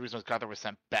was one of the reasons Kythar was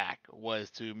sent back was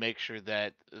to make sure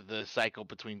that the cycle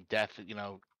between death,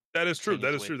 That is true. thing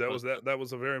That is is true. way That was close. that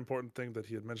was a very important thing that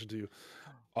he had mentioned to you.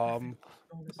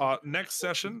 Next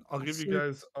session, I'll give you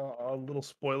guys a little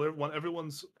spoiler. One of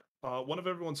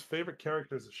everyone's favorite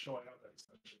characters is showing up next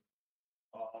session.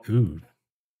 Ooh.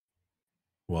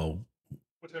 Well,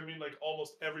 Which I mean, like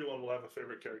almost everyone will have a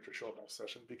favorite character show up next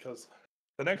session because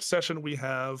the next session we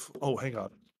have. Oh, hang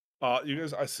on. You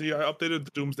guys, I see. I updated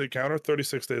the Doomsday counter.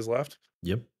 36 days left.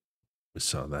 yep. We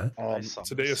saw that.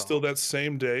 Today is still that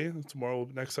same day. Tomorrow,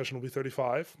 next session will be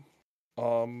 35.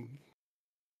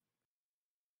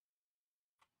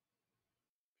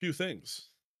 Few things.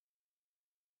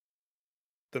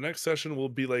 The next session will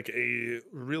be like a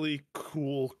really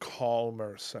cool,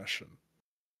 calmer session,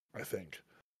 I think.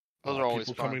 Those are always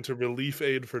people fun. coming to relief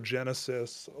aid for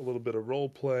Genesis, a little bit of role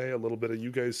play, a little bit of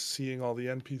you guys seeing all the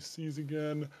NPCs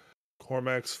again.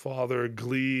 Cormac's father,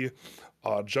 Glee,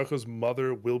 Jukka's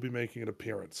mother will be making an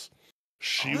appearance.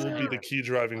 She will be the key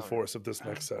driving force of this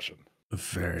next session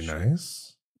Very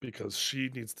nice. because she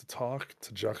needs to talk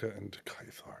to Jukka and to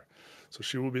Kythar. So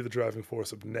she will be the driving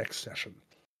force of next session.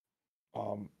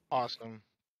 Awesome.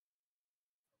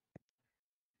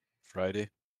 Friday.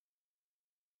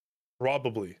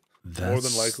 Probably. That's, More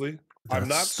than likely. I'm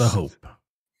not that's the hope.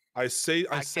 I say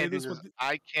can't this do with this.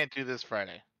 I can't do this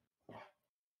Friday.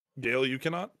 Gale, you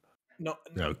cannot? No,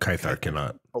 No, Kythar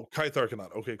cannot. Oh, Kythar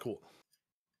cannot. Okay, cool.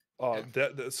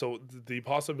 So the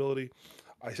possibility,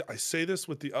 I say this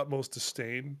with the utmost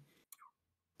disdain,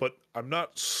 but I'm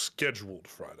not scheduled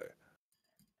Friday.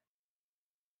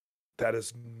 That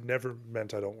has never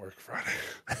meant I don't work Friday.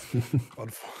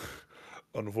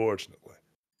 Unfortunately.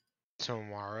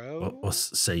 Tomorrow? Well,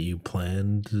 say you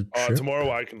planned a trip? Tomorrow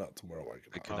I cannot.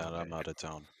 I cannot. I'm out of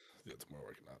town. Yeah, tomorrow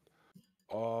I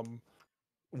cannot.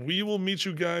 We will meet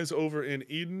you guys over in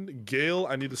Eden. Gale,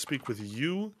 I need to speak with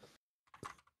you,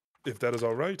 if that is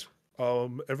all right.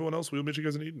 Everyone else, we'll meet you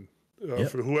guys in Eden. Yep.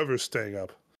 For whoever's staying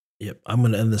up. Yep, I'm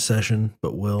gonna end the session,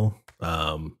 but Will,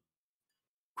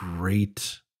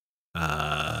 great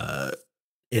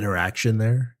interaction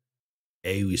there.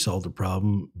 A, we solved a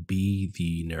problem. B,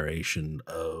 the narration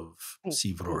of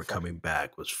Sivador coming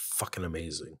back was fucking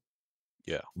amazing.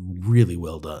 Yeah. Really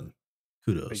well done.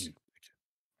 Kudos. Thank you.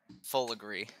 Full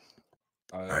agree.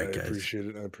 I right, guys. appreciate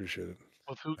it. I appreciate it.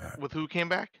 With who came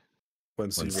back? When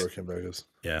Sivador came back is.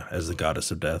 Yeah, as the goddess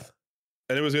of death.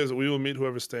 Anyways, guys, we will meet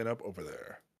whoever's staying up over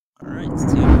there. All right,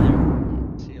 see you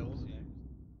there. See you.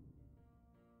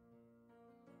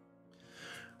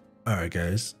 All right,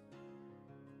 guys.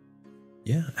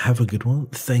 Yeah, have a good one.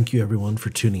 Thank you, everyone, for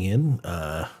tuning in.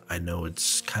 I know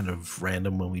it's kind of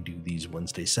random when we do these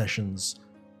Wednesday sessions.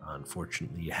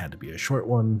 Unfortunately, it had to be a short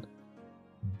one,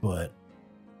 but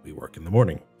we work in the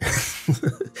morning.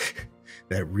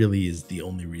 That really is the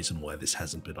only reason why this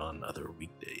hasn't been on other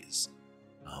weekdays.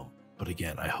 But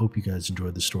again, I hope you guys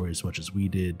enjoyed the story as much as we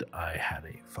did. I had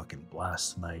a fucking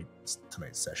blast tonight.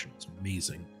 Tonight's session was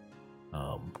amazing.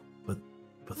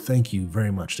 But thank you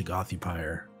very much to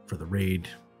Gothupire for the raid.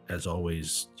 As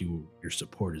always, your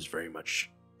support is very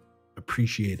much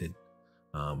appreciated.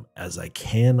 As I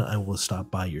can, I will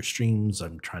stop by your streams.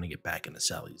 I'm trying to get back into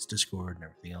Sally's Discord and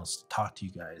everything else to talk to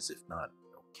you guys. If not,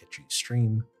 I'll catch you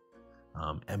stream.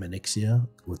 Emanixia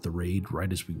with the raid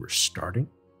right as we were starting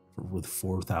with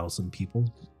 4,000 people.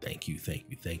 Thank you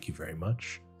very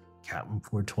much. Captain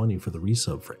 420 for the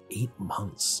resub for 8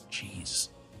 months. Jeez.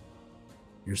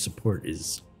 Your support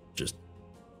is just,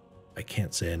 I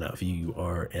can't say enough. You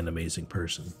are an amazing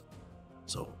person.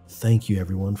 So thank you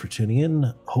everyone for tuning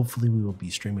in. Hopefully we will be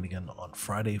streaming again on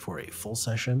Friday for a full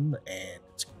session, and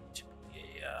it's going to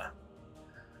be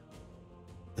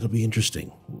it'll be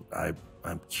interesting.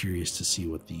 I'm curious to see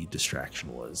what the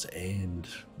distraction was, and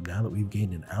now that we've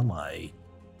gained an ally,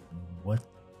 what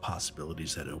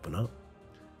possibilities that open up.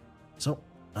 So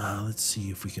let's see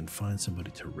if we can find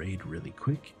somebody to raid really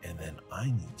quick, and then I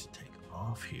need to take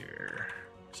off here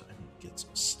because I need to get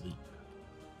some sleep.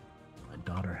 My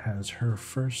daughter has her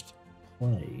first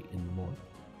play in the morning.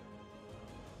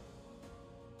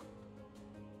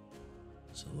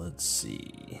 So let's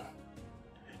see.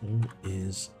 Who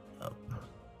is up?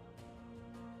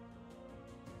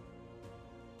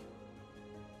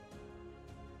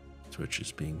 Twitch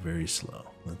is being very slow.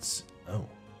 Let's. Oh.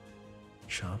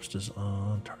 Chops is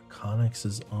on. Tarkonix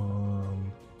is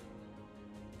on.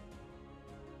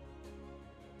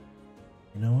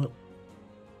 You know what?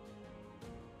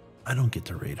 I don't get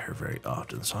to raid her very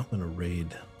often, so I'm going to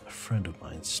raid a friend of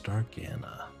mine,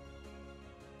 Starkana.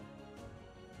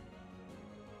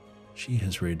 She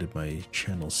has raided my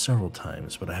channel several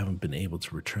times, but I haven't been able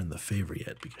to return the favor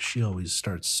yet because she always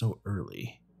starts so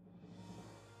early.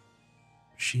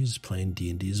 She's playing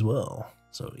D&D as well,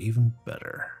 so even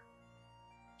better.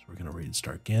 So we're going to raid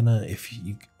Starkana. If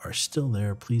you are still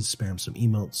there, please spam some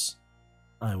emotes.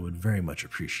 I would very much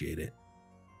appreciate it.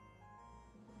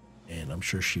 And I'm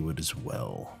sure she would as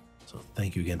well. So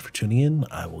thank you again for tuning in.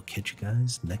 I will catch you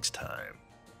guys next time.